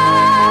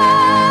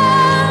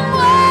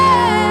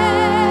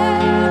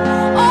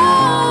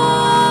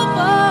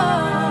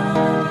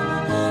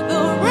over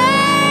the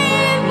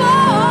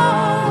rainbow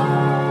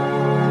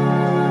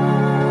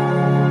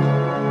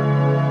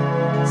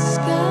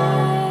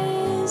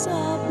skies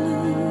are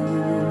blue,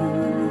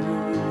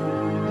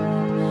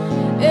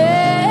 and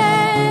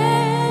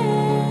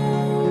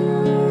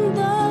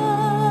the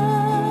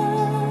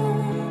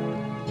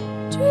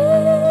dreams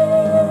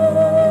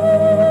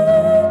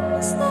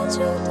that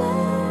you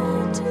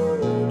dare to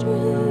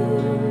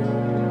dream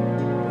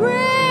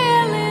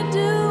really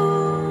do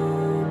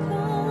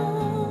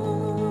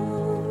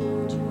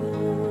come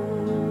true.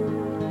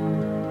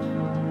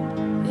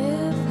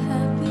 If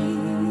happy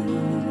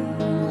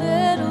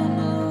little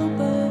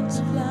bluebirds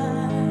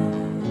fly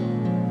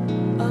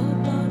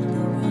above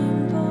the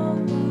rainbow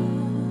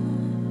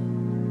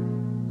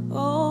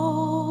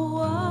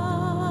wide, oh, I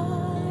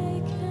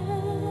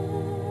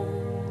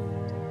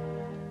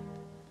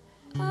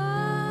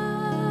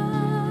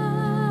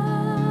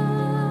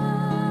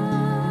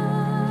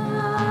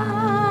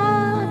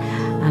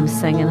I'm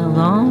singing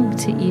along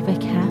to Eva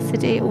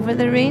Cassidy, Over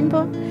the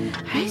Rainbow.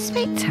 How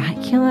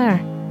spectacular!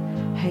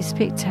 How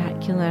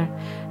spectacular.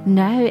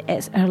 Now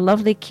it's our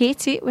lovely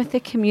Katie with the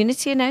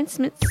community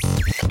announcements.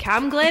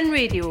 Cam Glen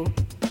Radio.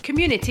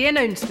 Community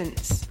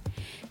announcements.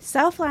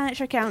 South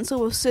Lanarkshire Council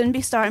will soon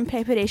be starting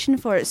preparation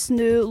for its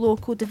new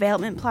Local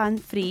Development Plan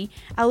 3.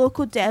 A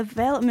local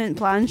development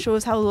plan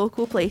shows how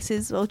local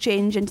places will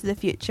change into the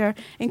future,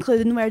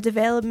 including where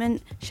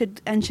development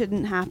should and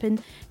shouldn't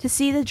happen. To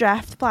see the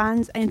draft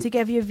plans and to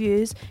give your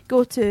views,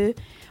 go to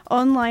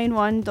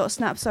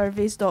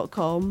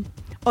online1.snapsurveys.com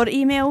or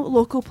email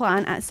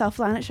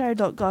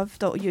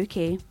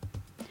localplan@southlanarkshire.gov.uk.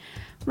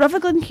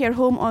 Rutherglen Care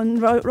Home on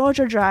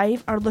Roger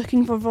Drive are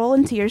looking for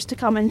volunteers to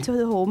come into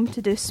the home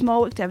to do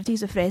small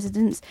activities with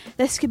residents.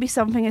 This could be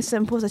something as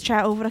simple as a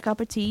chat over a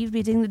cup of tea,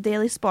 reading the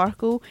Daily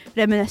Sparkle,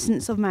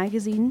 Reminiscence of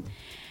magazine,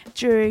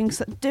 doing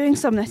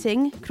some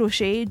knitting,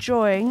 crochet,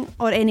 drawing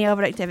or any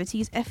other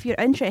activities. If you're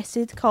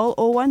interested, call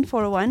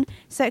 01401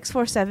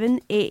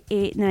 647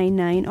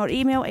 8899 or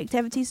email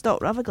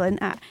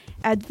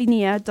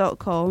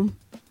activities.rutherglen@advinia.com.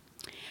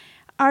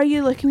 Are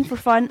you looking for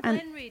fun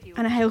and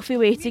a healthy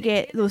way to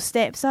get those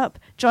steps up?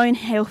 Join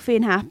Healthy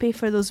and Happy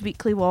for those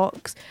weekly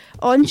walks.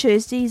 On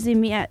Tuesdays, they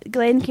meet at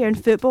Glencairn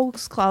Football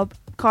Club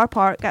car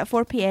park at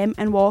 4 p.m.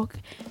 and walk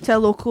to a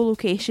local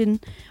location.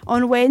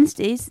 On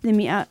Wednesdays, they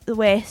meet at the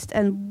West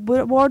and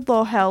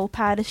Wardlaw Hill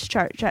Parish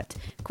Church at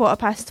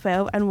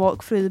 12:15 and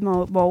walk through the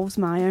Walls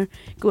Mire.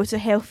 Go to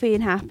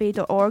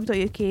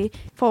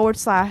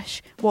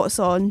healthyandhappy.org.uk/what's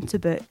on to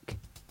book.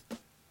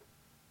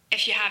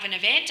 If you have an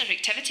event or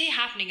activity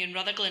happening in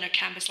Rutherglen or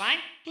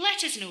Cambuslang,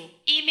 let us know.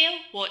 Email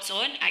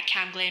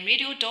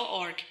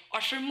what'son@camglenradio.org,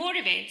 or for more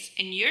events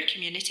in your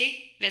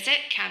community,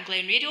 visit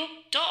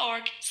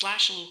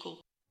camglenradio.org/local.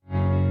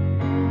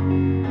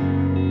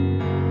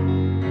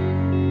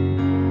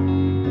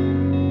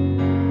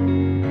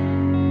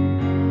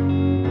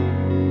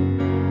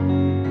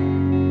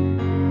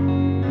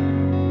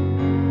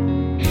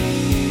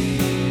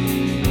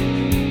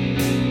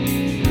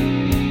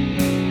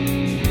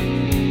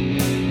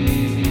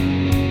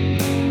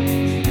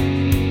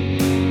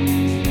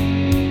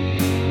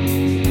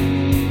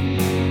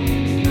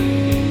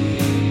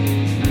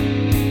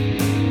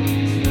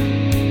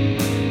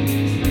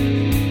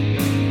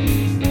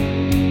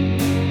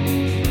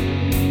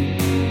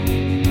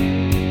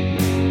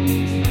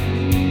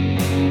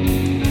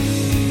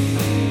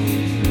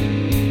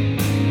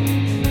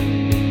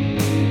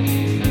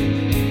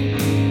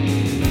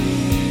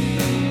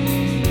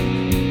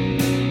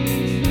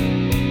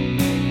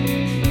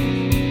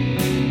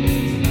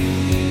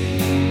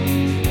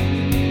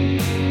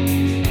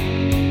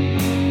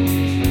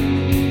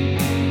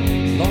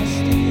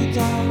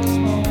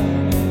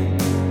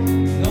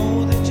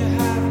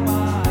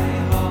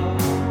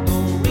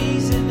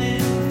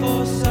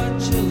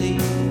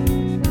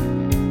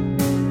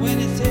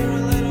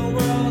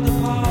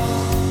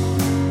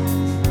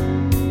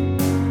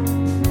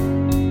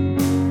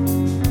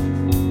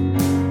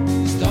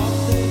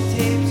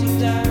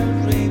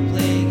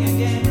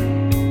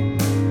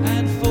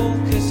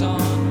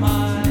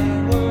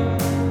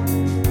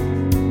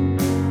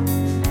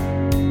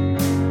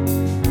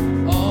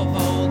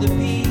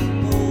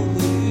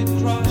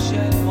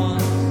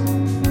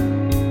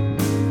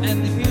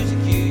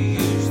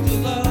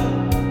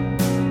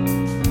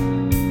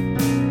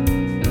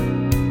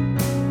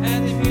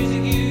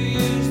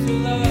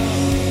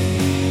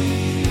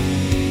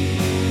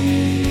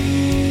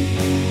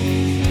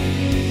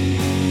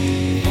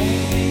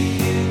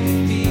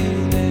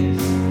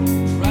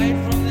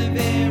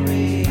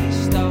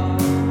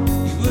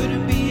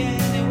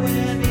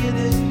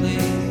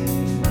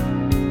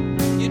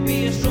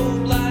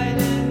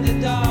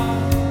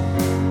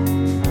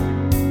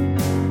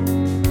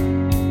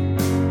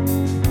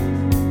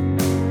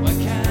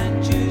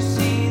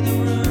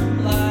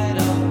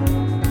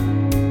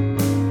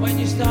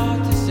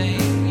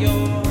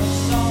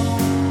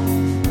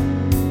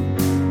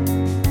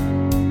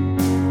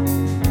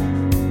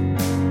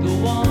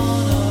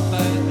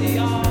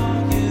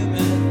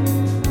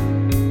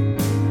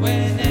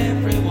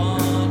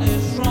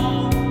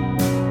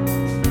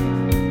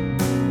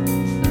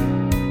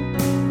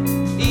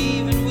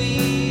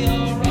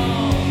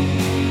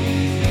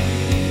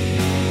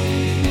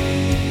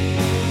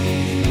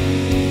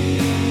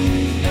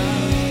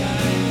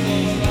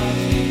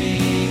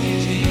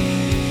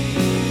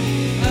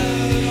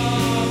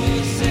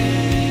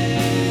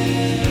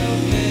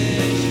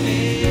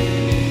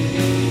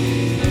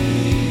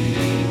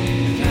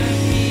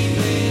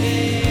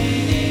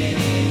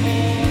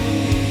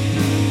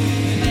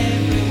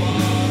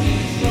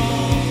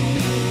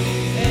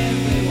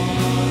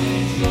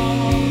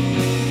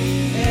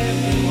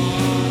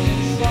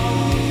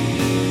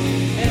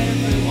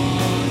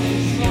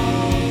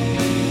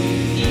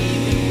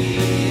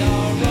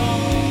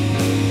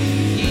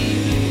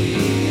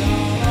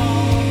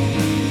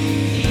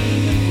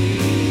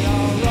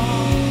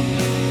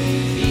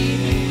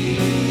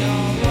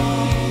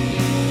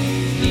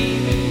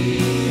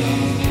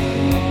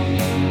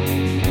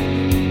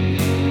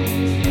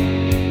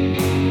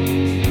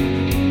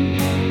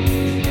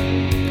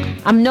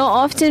 I'm not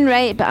often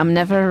right, but I'm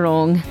never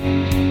wrong.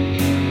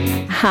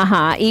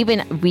 Haha,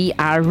 even we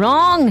are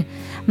wrong.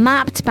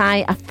 Mapped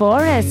by a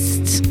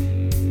forest.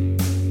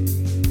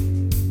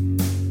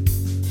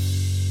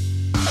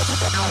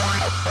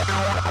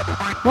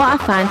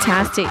 What a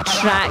fantastic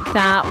track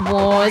that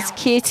was,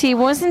 Katie,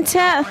 wasn't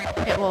it?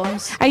 It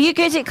was. Are you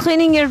good at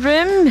cleaning your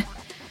room?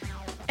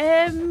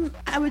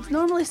 I would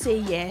normally say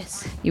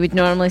yes. You would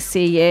normally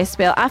say yes.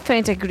 Well, I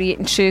found a great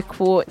and true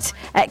quote.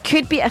 It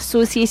could be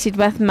associated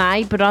with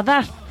my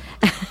brother.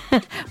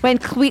 When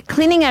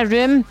cleaning a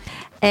room,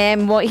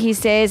 What he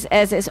says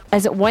is it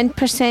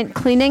 1%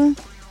 cleaning,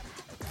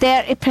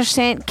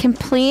 30%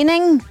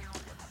 complaining.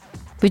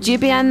 Would you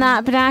be in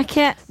that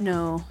bracket?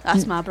 No,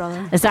 that's my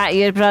brother. Is that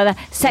your brother?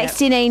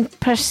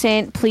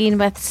 69% playing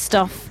with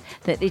stuff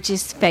that they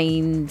just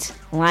find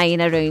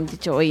lying around the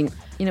joint.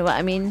 You know what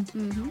I mean?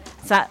 Mm-hmm.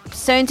 Does that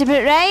sound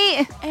about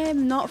right?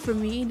 Not for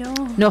me, no.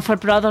 No, for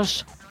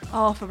brothers.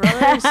 Oh, for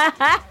brothers.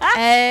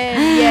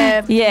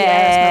 Yeah.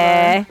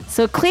 Yeah,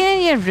 So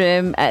cleaning your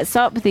room, it's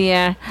up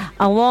there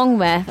along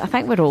with, I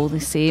think we're all the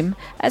same,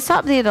 it's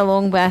up there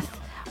along with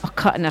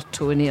cutting our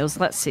toenails.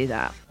 Let's say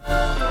that.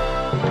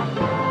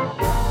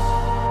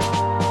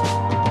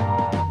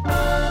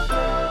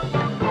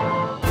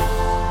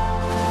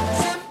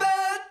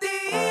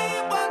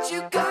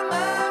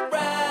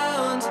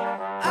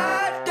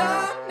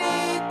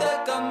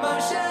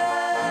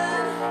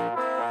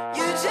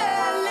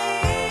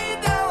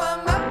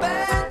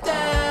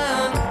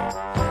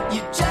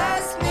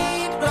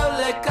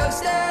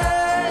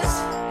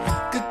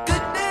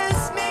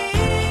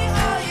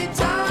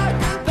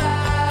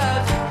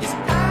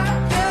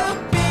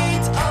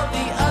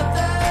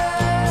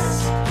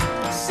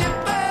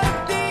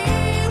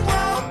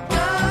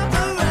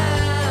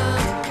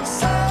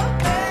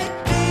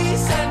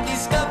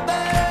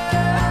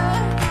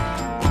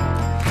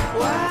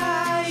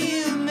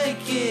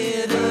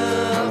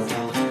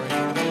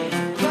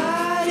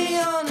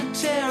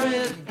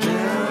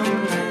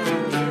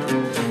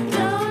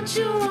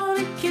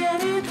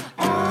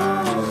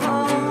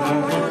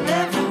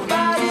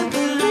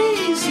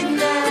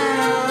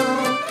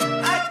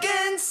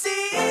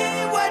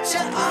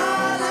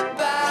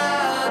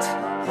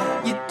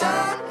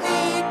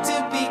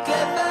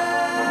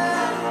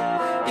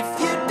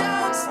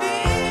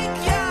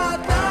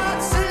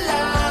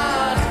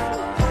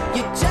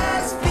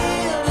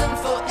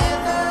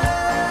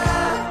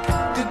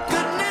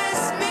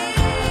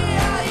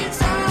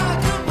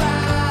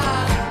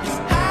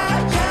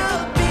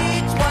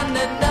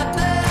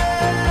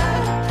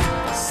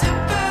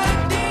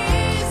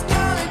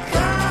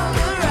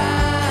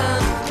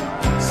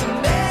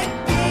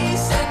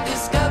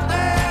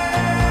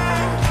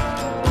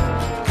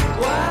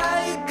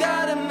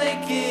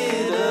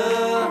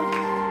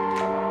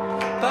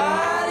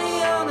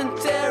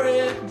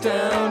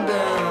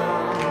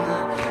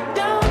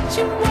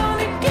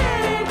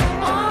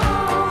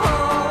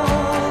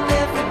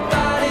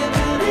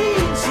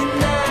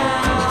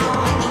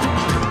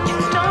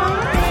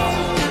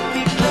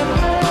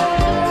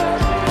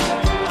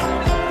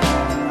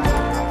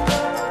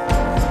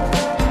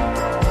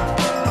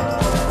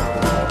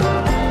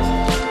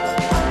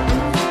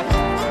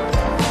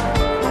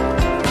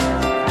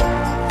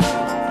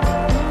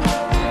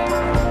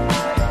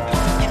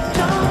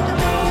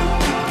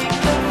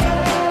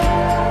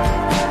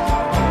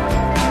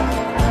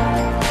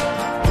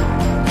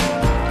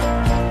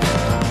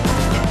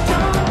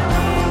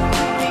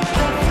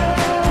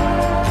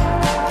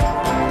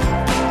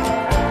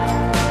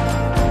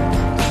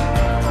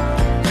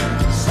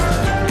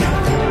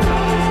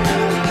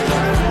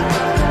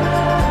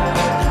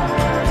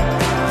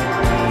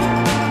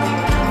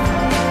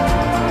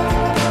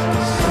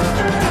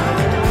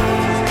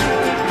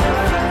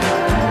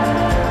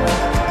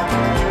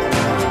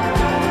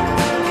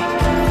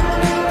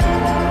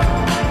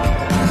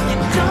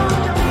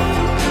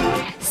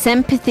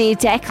 Sympathy,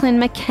 Declan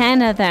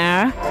McKenna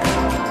there.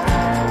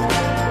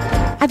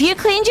 Have you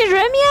cleaned your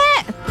room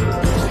yet?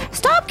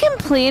 Stop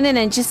complaining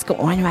and just go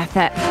on with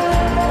it.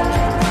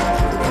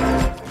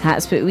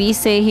 That's what we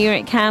say here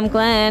at Cam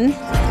Glen.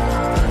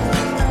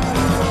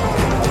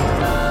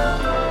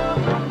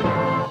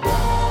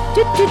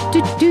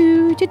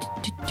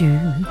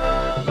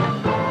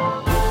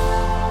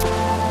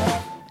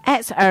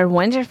 It's our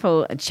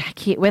wonderful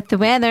Jackie with the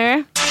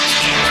weather.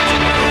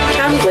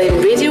 Cam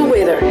Glen Radio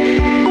weather.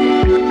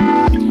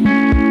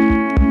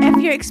 If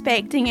you're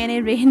expecting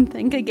any rain,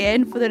 think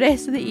again. For the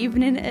rest of the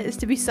evening, it is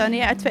to be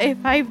sunny at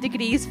 25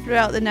 degrees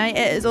throughout the night.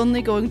 It is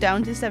only going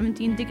down to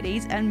 17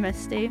 degrees and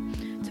misty.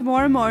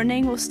 Tomorrow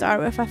morning will start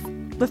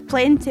with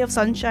plenty of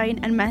sunshine,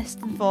 and mist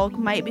and fog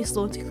might be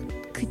slow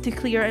to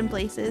clear in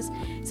places.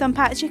 Some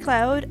patchy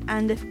cloud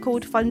and a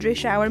cold thundery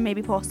shower may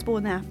be possible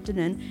in the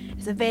afternoon.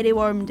 It's a very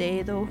warm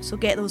day though, so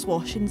get those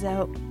washings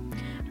out.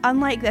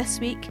 Unlike this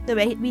week, the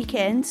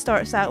weekend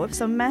starts out with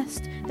some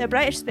mist. There are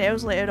brighter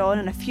spells later on,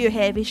 and a few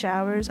heavy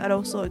showers are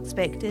also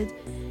expected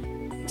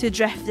to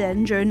drift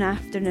in during the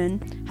afternoon.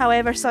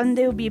 However,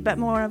 Sunday will be a bit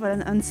more of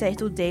an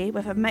unsettled day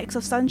with a mix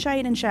of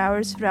sunshine and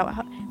showers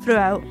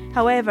throughout.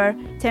 However,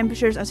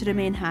 temperatures are to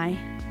remain high.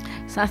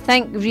 So I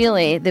think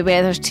really the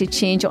weather's to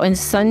change on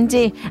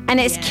Sunday, and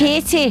it's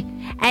Katie.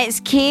 It's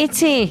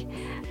Katie.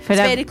 It's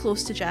very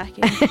close to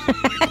Jackie.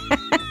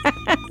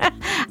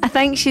 I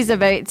think she's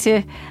about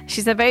to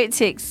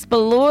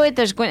explode.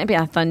 There's going to be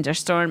a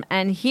thunderstorm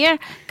in here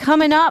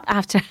coming up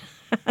after.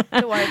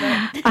 Don't worry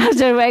about it.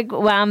 After Wig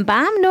Wham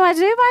Bam. No, I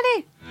do,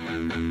 buddy.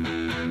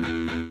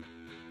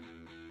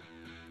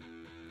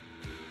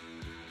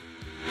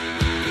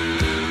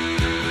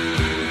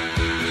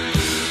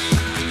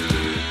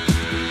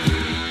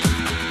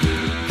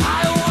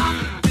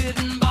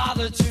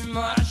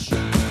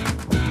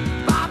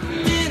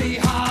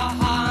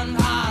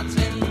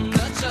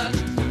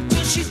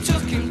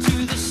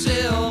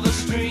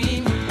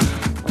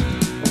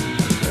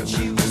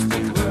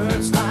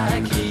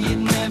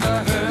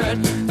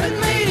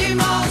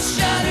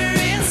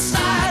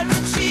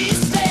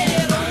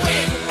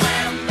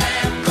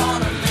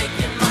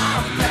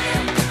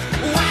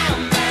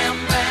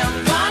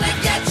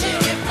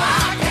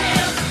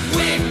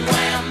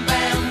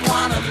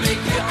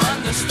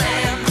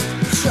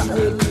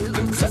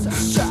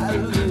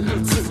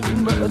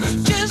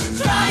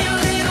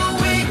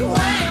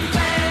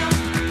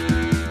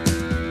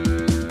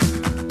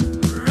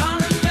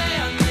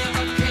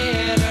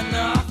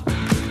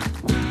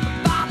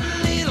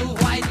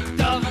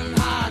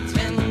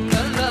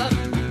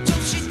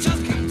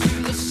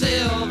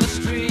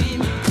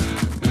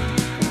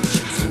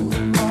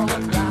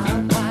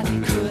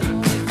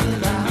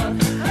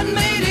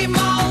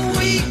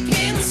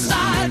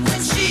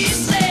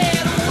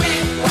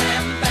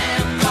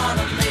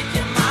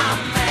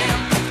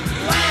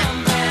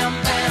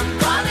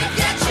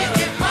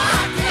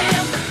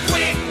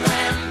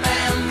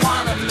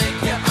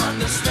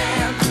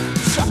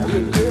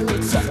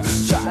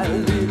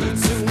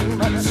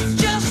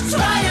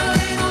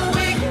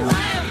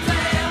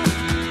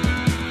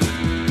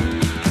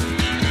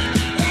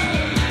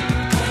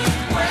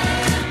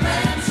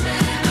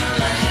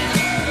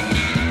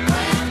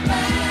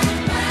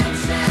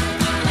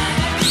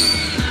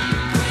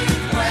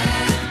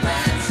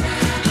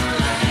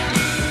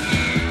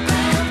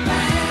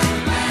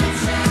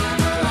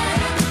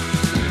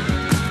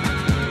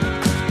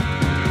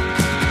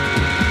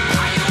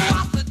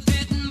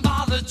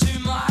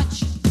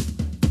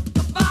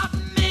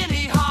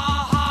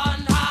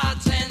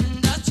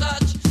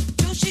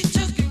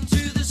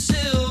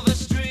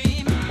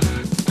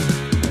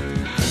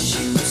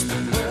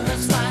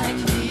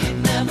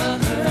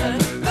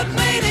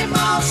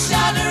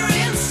 got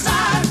her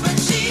inside, but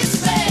she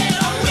said,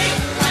 oh,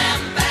 wham,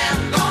 wham, bam,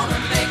 gonna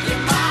make you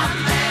my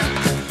man.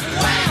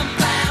 Wham,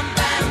 bam,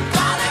 bam,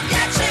 gonna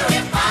get you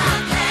if I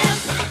can.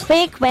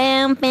 Big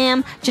wham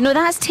bam. Do you know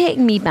that's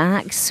taking me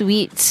back,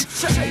 sweet?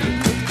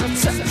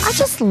 I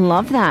just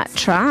love that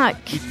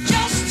track.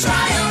 Just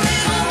try a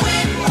little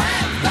wig,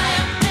 wham,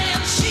 bam,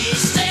 and she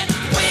said,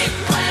 wig,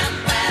 wham,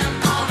 bam,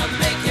 gonna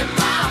make you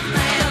my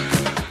man.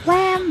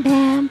 Wham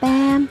bam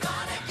bam.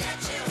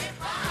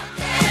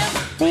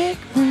 Big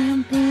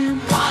wham bam.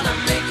 Wanna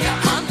make you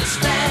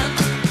understand.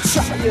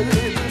 Try a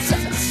little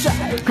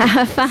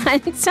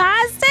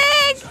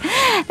Fantastic!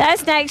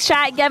 That's next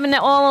track, giving it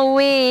all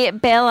away.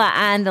 Bella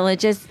and the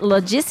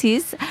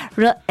Logistics.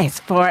 It's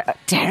for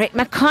Derek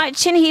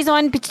McCutcheon. He's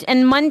on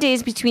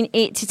Mondays between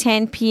 8 to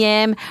 10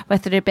 p.m.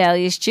 with the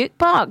Rebellious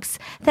Jukebox.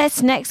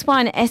 This next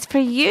one is for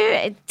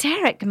you,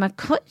 Derek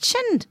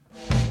McCutcheon.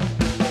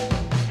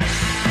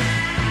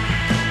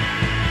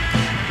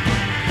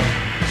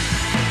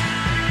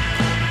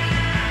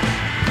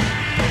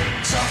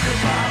 Talk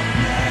about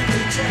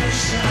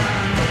meditation.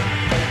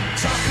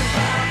 Talk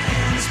about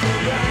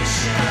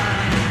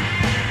inspiration.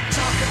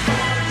 Talk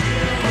about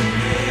you and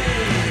me.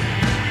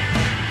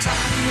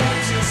 Talk about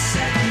to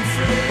set me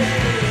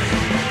free.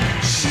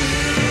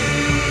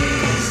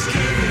 She's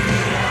giving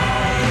it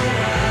all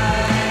away.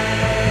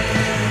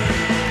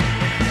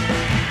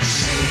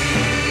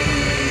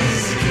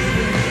 She's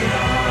giving it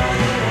all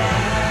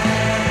away.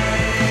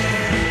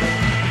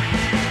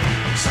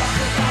 Talk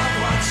about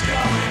what's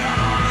going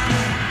on.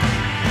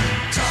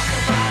 Talk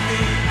about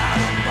the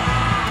atom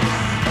bomb.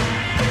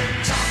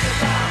 Talk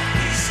about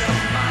peace of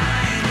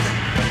mind.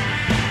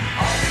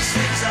 All these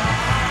things are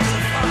hard to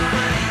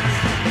find.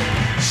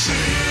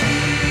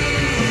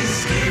 She's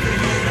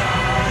giving it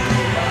all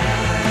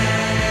away.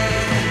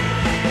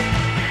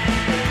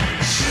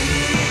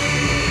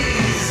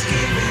 She's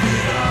giving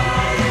it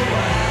all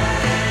away.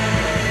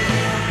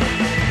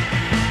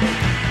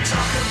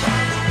 Talk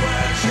about the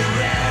words you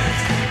read.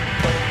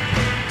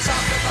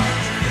 Talk about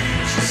the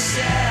things you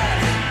said.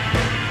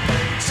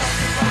 Talk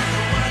about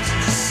the words of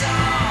the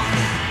song.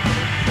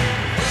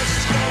 What's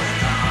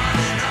going on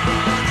and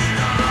on and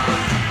on.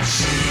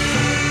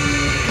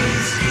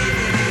 She's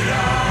giving it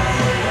all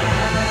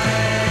away.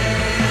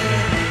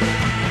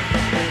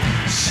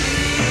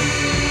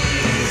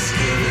 She's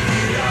giving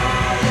it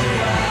all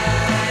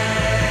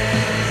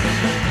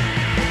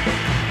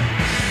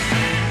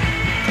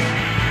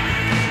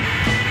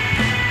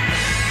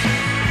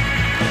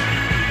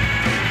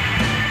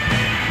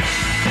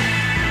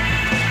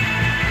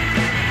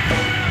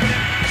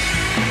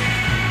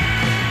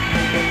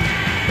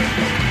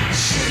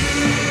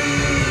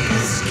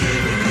She's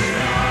giving it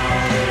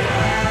all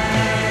away.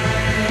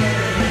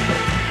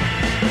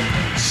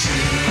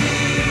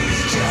 She's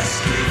just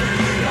giving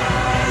it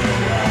all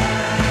away.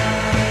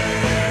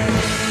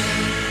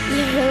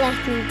 You're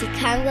listening to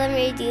Camglen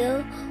Radio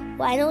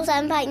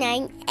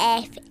 107.9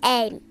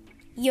 FM.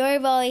 Your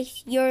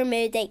voice, your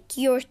music,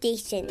 your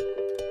station.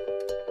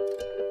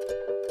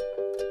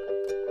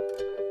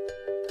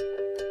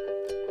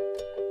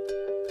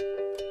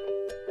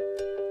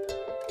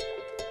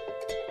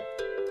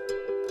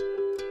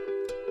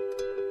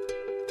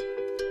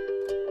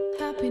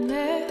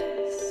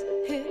 Happiness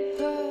hit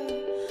her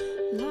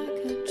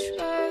like a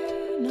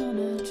train on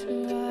a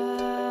track.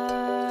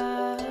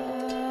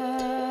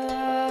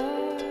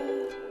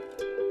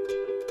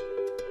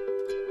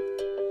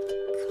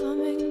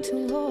 Coming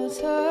towards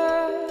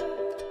her,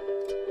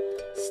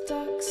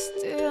 stuck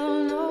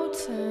still, no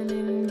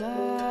turning back.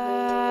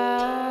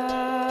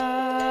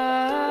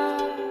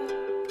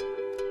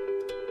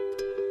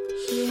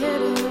 She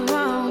hid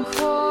around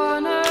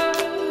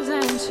corners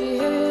and she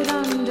hid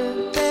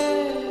under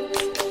beds.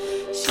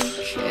 She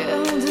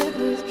killed it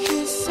with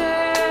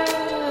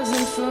kisses,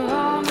 and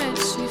from it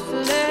she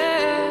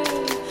fled.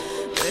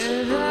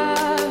 With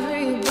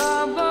every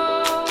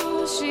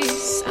bubble she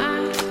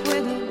sank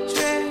with a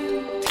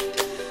drink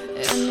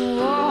and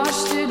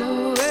washed it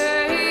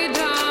away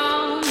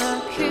down the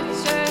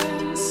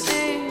kitchen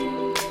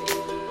sink.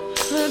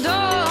 The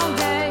dog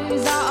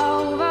days are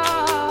over,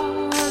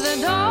 the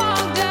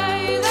dog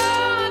days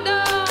are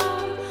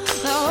done.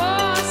 The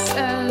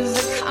horses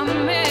are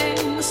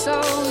coming, so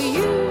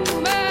you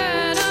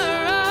better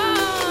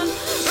run.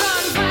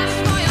 Run fast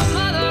for your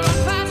mother, run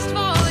fast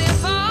for your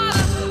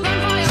father. Run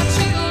for your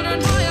children,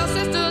 for your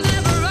sisters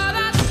and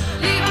brothers.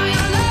 Leave all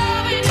your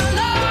love and your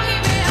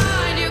longing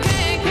behind. You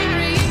can't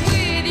carry it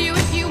with you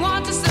if you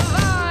want to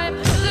survive.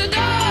 The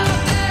dog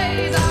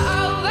days are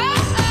over,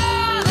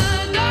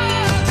 the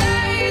dog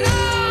days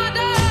are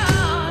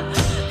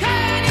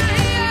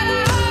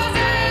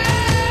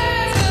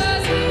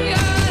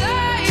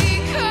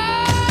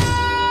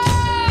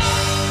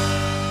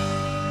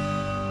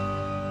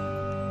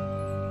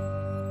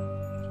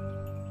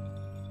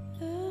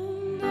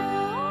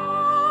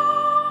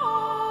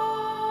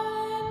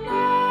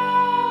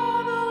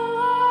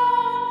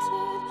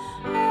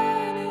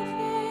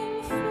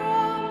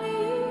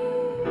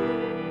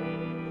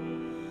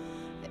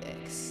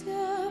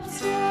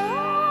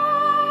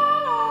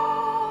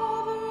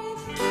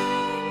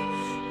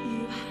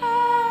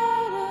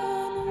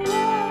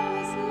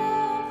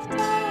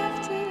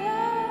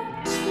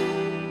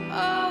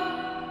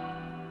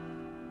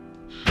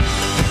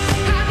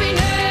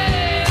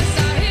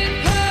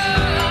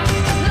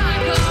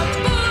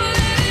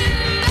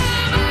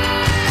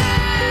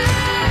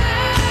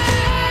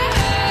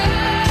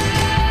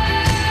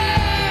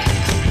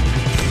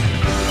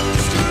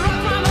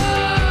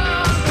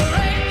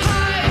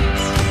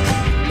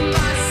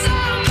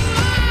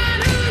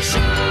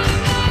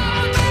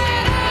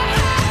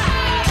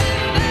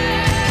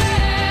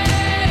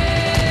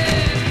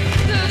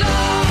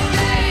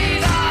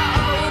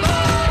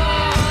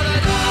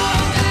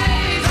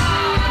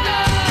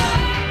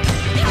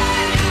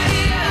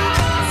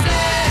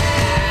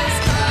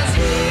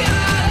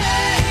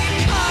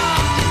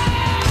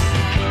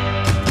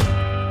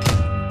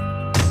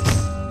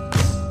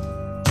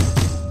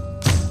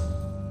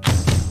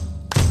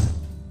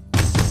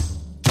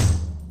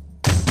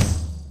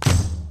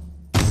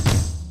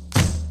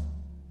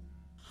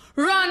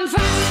Run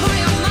fast for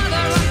your mother,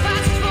 run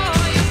fast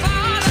for your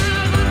father,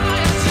 run for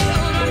your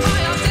children, for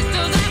your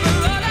sisters and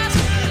brothers.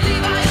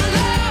 Leave all your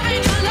love and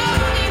your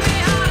lonely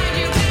behind.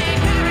 You can't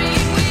carry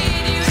it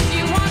with you if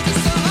you want to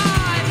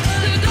survive.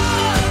 The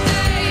dog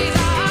days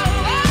are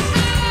over,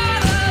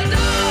 the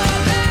dog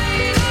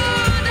days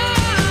are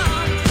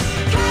done.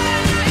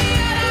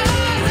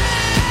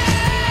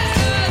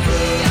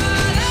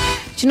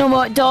 Do you know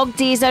what? Dog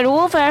days are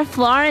over.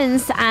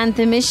 Florence and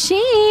the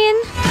Machine.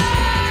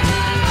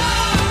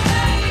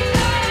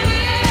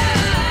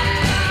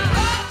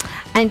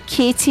 And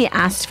Katie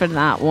asked for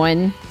that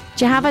one.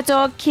 Do you have a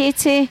dog,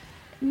 Katie?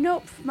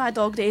 Nope, my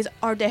dog days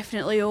are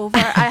definitely over.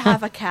 I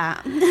have a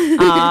cat.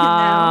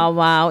 Ah,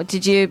 wow.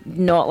 Did you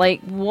not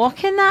like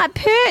walking that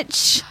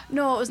pooch?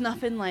 No, it was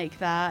nothing like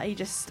that. He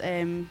just,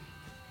 you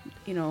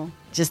know.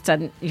 Just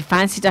didn't. You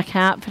fancied a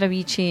cat for a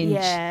wee change?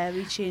 Yeah,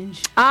 we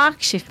changed. Ah,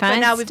 she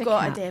fancied. But now we've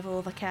got cat. a devil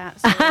of a cat.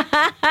 So.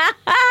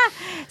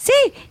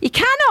 See, you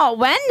cannot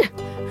win.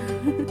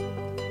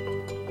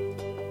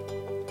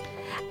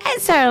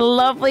 It's our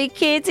lovely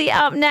Katie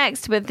up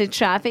next with the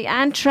traffic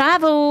and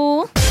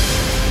travel.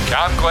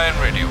 Cam Glen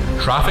Radio,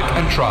 traffic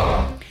and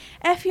travel.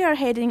 If you are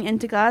heading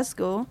into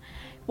Glasgow,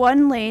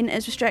 one lane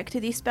is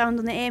restricted eastbound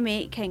on the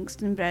M8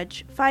 Kingston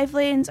Bridge. 5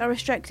 lanes are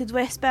restricted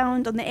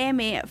westbound on the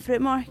M8 at Fruit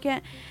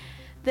Market.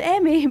 The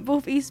M8,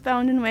 both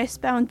eastbound and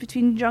westbound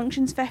between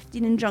junctions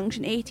 15 and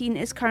junction 18,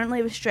 is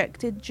currently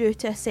restricted due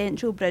to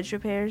essential bridge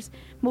repairs.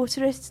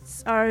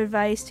 Motorists are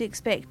advised to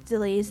expect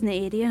delays in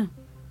the area.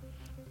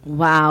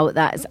 Wow,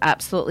 that is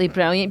absolutely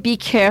brilliant. Be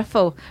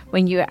careful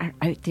when you are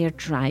out there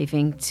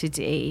driving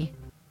today.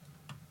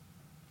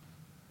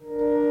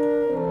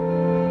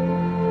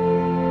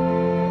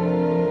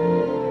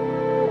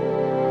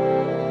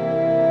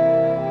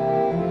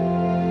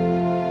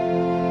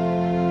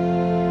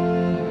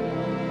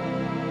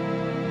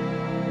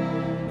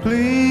 Please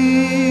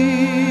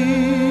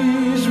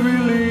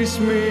release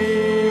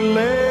me,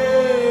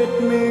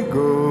 let me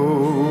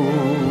go,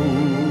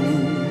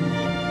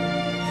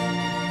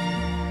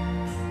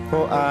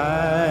 for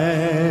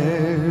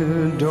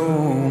I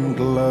don't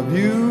love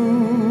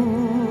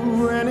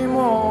you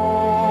anymore.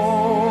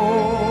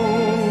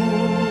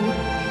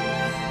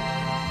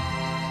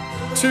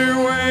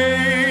 To waste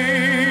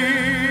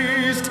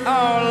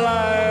our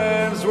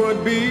lives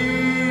would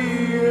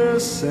be a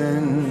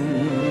sin.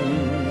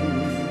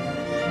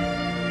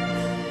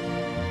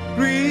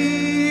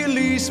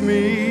 Release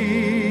me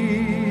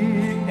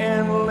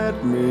and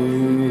let me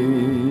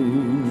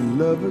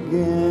love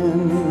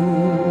again.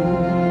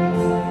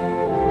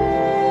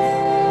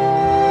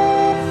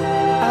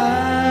 I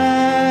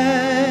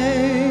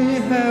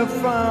have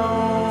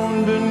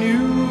found a new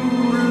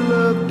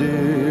love,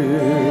 dear,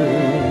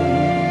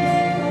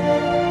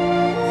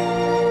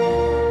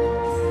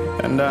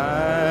 and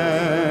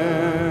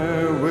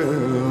I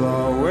will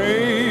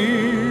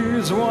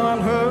always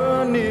want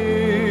her near.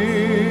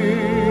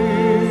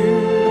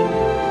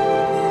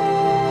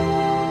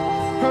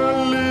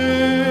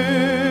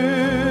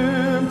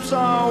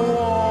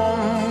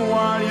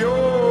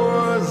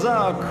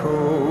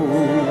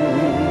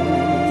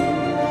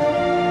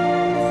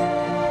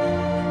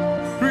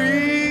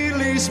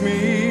 Release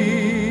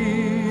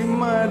me,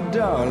 my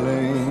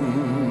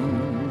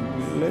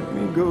darling, let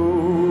me go.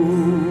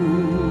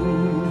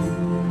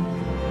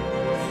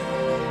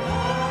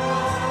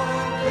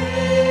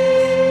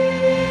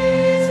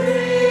 Please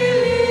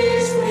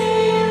release me,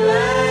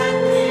 let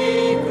me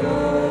go.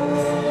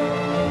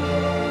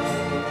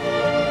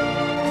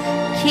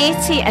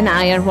 Katie and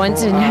I are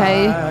wondering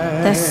how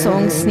this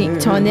song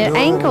sneaked on there.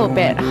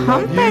 Engelbert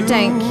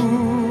Humperdinck.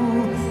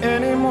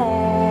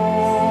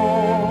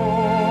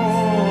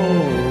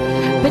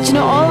 But you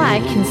know, all I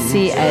can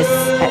say is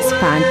it's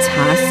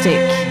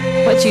fantastic.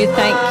 What do you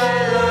think?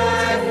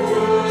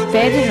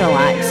 Very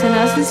relaxing,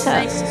 isn't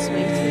it?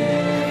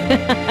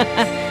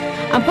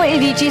 I'm going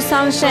to read you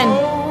something.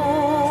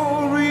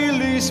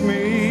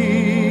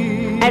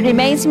 It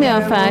reminds me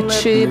of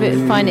True But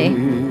Funny.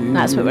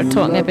 That's what we're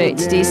talking about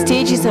today.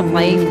 Stages of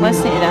life.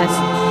 Listen to this.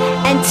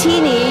 In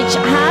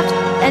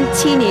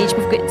teenage,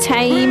 we've got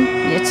time,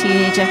 you're a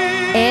teenager,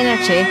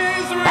 energy,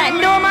 but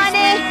no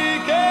money.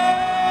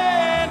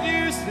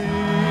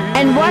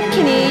 In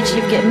working age,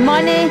 you've got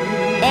money,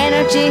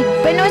 energy,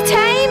 but no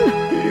time.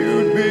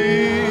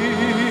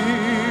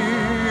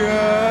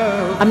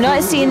 I'm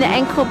not saying that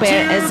Engelbert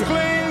is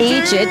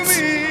aged,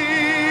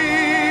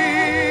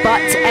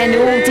 but in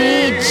old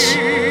age,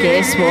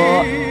 guess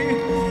what?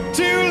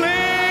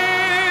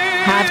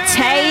 Have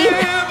time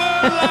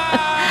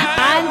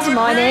and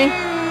money,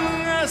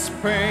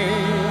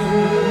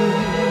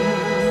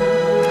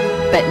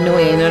 but no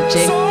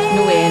energy,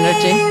 no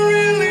energy.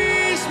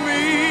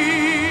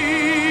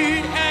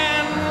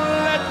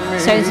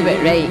 Sounds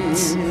about right,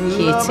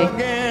 Katie,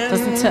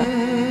 doesn't it?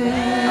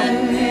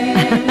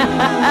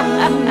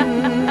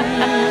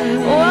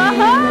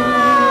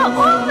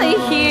 Whoa! Only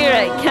here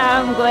at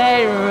Cam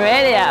Glen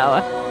Radio.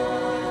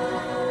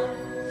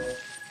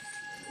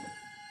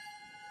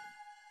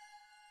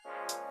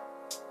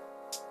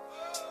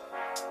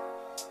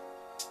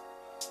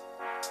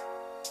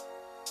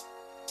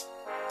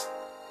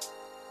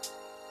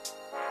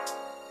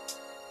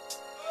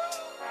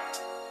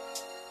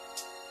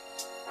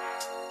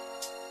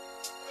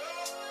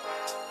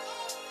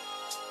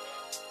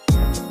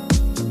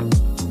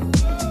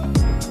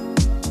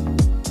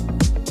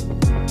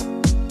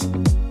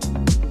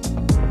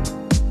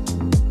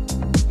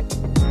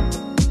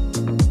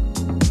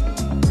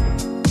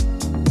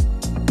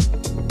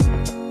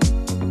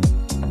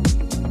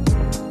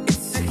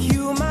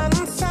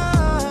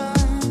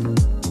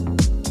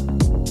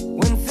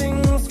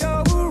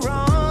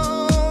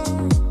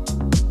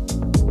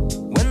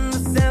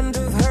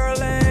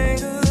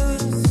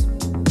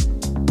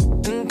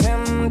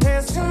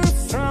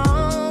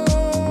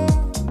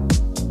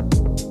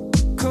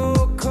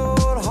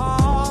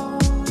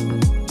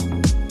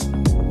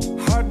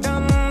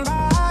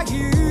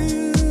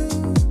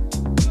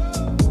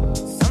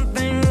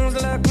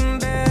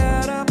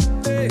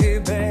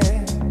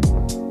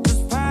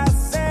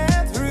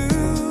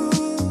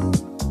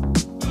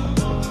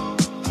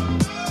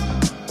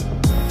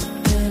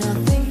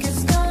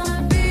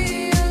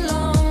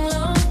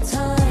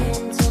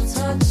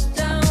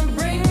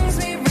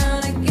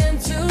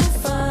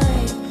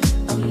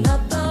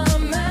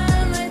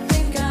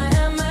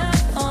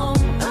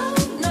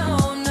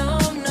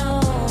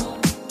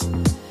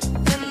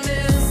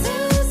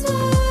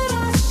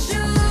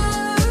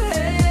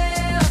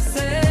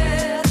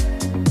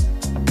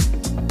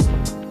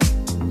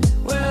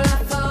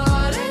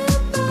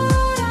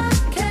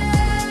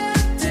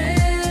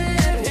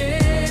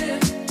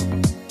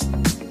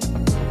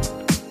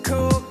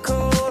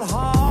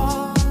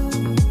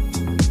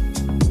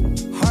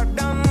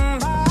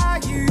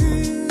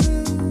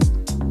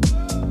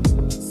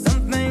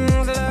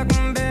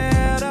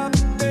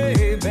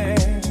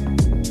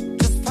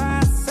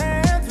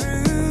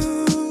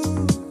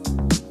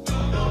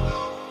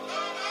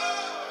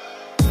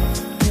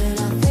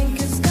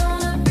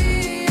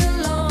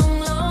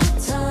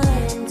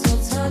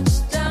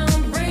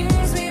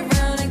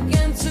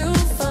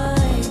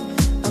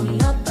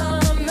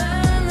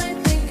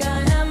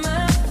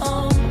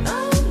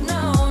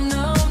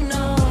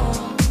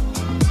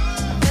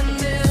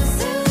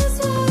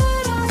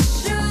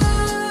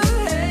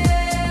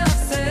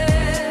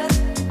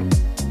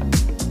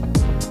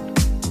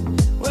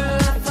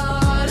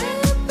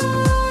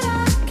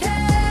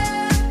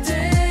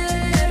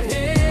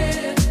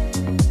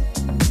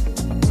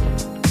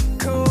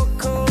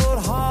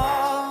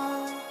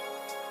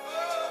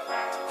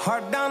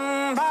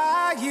 run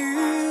by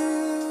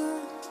you.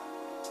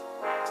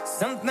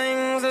 Some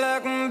things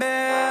look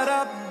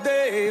better,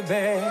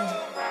 baby,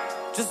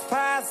 just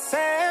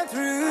passing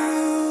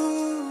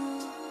through.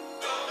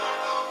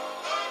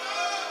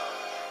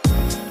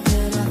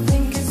 And I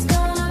think it's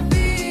gonna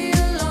be a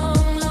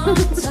long, long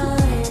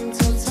time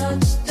till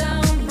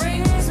touchdown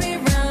brings me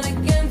round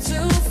again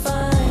to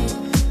find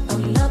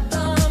I'm not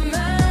the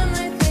man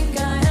I think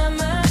I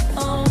am at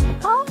home.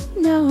 Oh,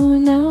 no,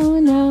 no,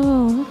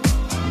 no.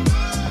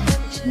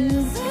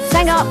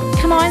 Sing up.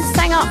 Come on,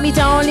 sing up, me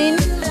darling.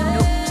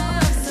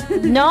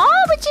 No?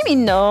 What do you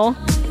mean no?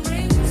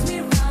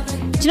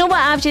 Do you know what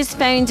I've just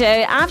found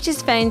out? I've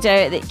just found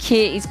out that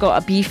Katie's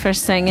got a bee for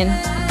singing.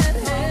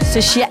 So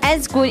she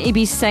is going to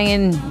be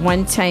singing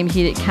one time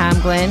here at Cam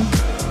Glen.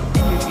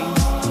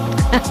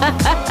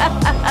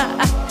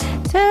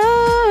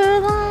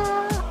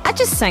 I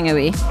just sing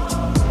away.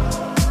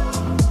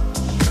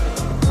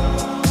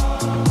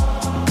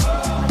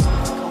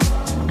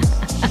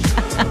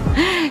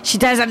 She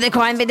does have the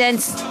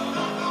confidence.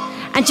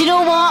 And do you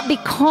know what?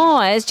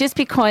 Just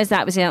because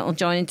that was Elton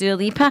John and Dua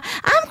Lipa,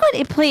 I'm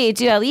going to play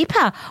Dua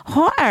Lipa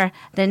Hotter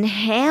Than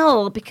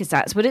Hell, because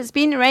that's what it's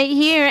been right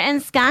here in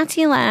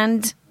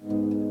Scottyland.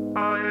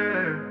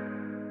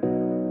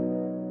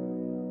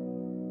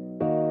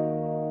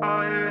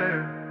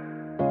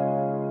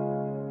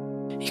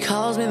 He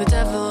calls me the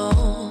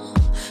devil,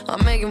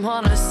 I make him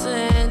wanna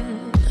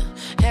sin.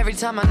 Every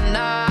time I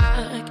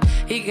knock,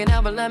 he can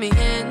help but let me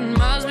in.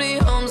 Must be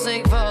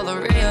homesick for the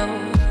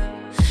real.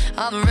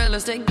 I'm the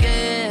realest it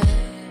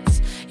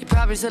gets. You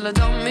probably still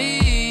adore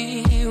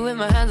me with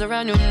my hands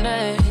around your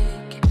neck.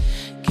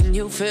 Can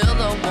you feel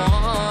the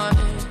warmth?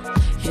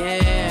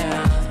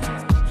 Yeah.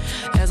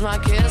 As my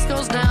kiss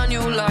goes down, you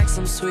like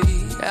some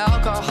sweet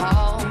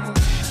alcohol.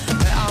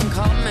 Where I'm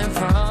coming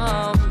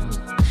from,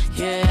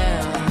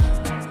 yeah.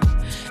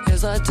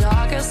 There's a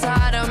darker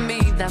side of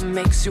me that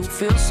makes you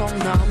feel so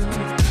numb.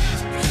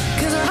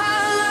 'Cause I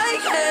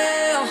like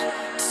hell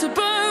to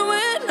burn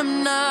when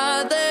I'm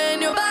not there.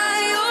 You're by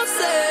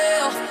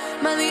yourself,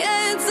 man, the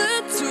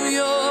answer to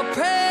your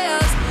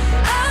prayers.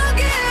 I'll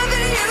give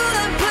you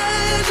that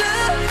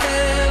pleasure,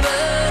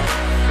 heaven,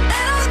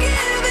 and I'll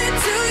give it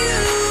to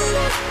you,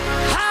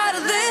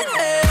 hotter than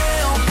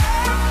hell,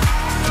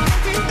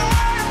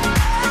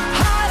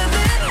 hotter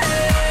than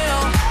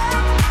hell.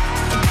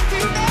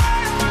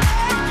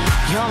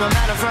 You're my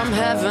manna from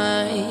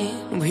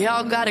heaven, we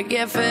all gotta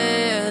get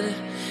fed.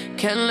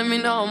 Can't let me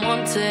know I'm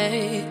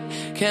wanted,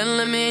 can't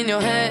let me in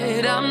your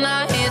head. I'm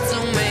not here to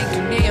make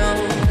you kneel,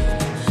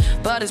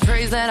 but it's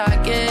praise that I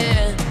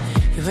get.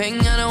 You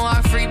ain't gonna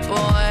walk free,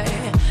 boy,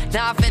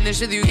 not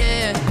finished with you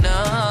yet, no.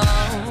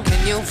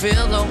 Can you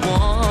feel the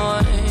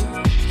warmth?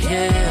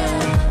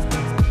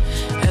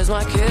 Yeah. As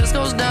my kiss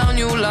goes down,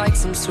 you like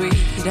some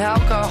sweet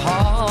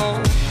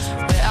alcohol.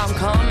 Where I'm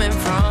coming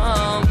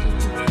from,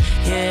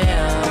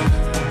 yeah.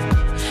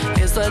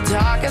 It's the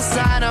darkest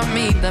side of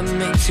me that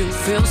makes you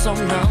feel so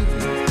numb.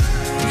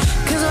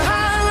 'Cause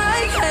I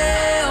like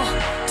hell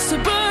to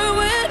burn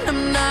when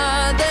I'm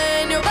not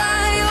there. You're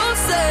by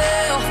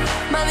yourself,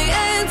 man, the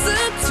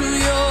answer to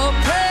your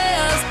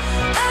prayers.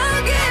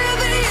 I'll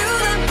give you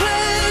that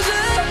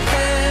pleasure,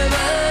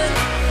 heaven,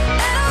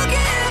 and I'll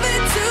give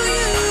it to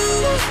you,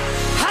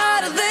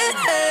 hotter than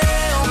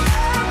hell,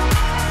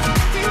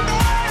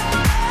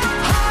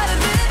 hotter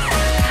than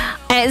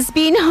hell. It's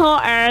been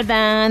hotter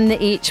than the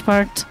H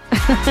word.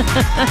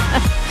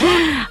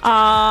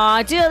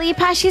 Oh, Dua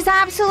Lipa, she's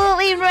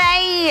absolutely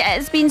right.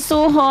 It's been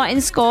so hot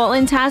in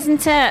Scotland,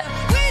 hasn't it?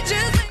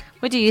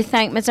 What do you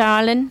think, my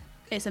darling?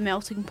 It's a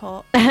melting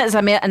pot. It's a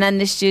and in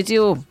the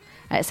studio,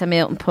 it's a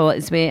melting pot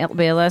as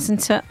well,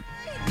 isn't it?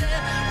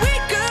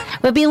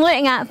 We've been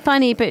looking at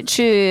funny but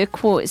true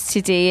quotes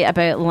today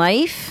about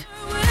life.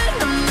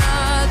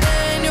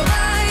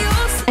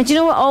 And you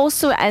know what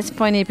also is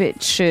funny but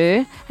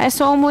true?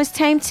 It's almost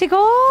time to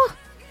go.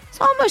 It's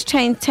almost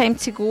time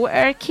to go,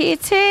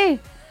 Katie.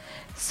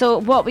 So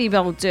what we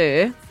will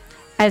do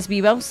is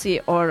we will say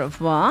au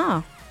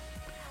revoir,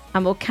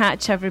 and we'll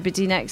catch everybody next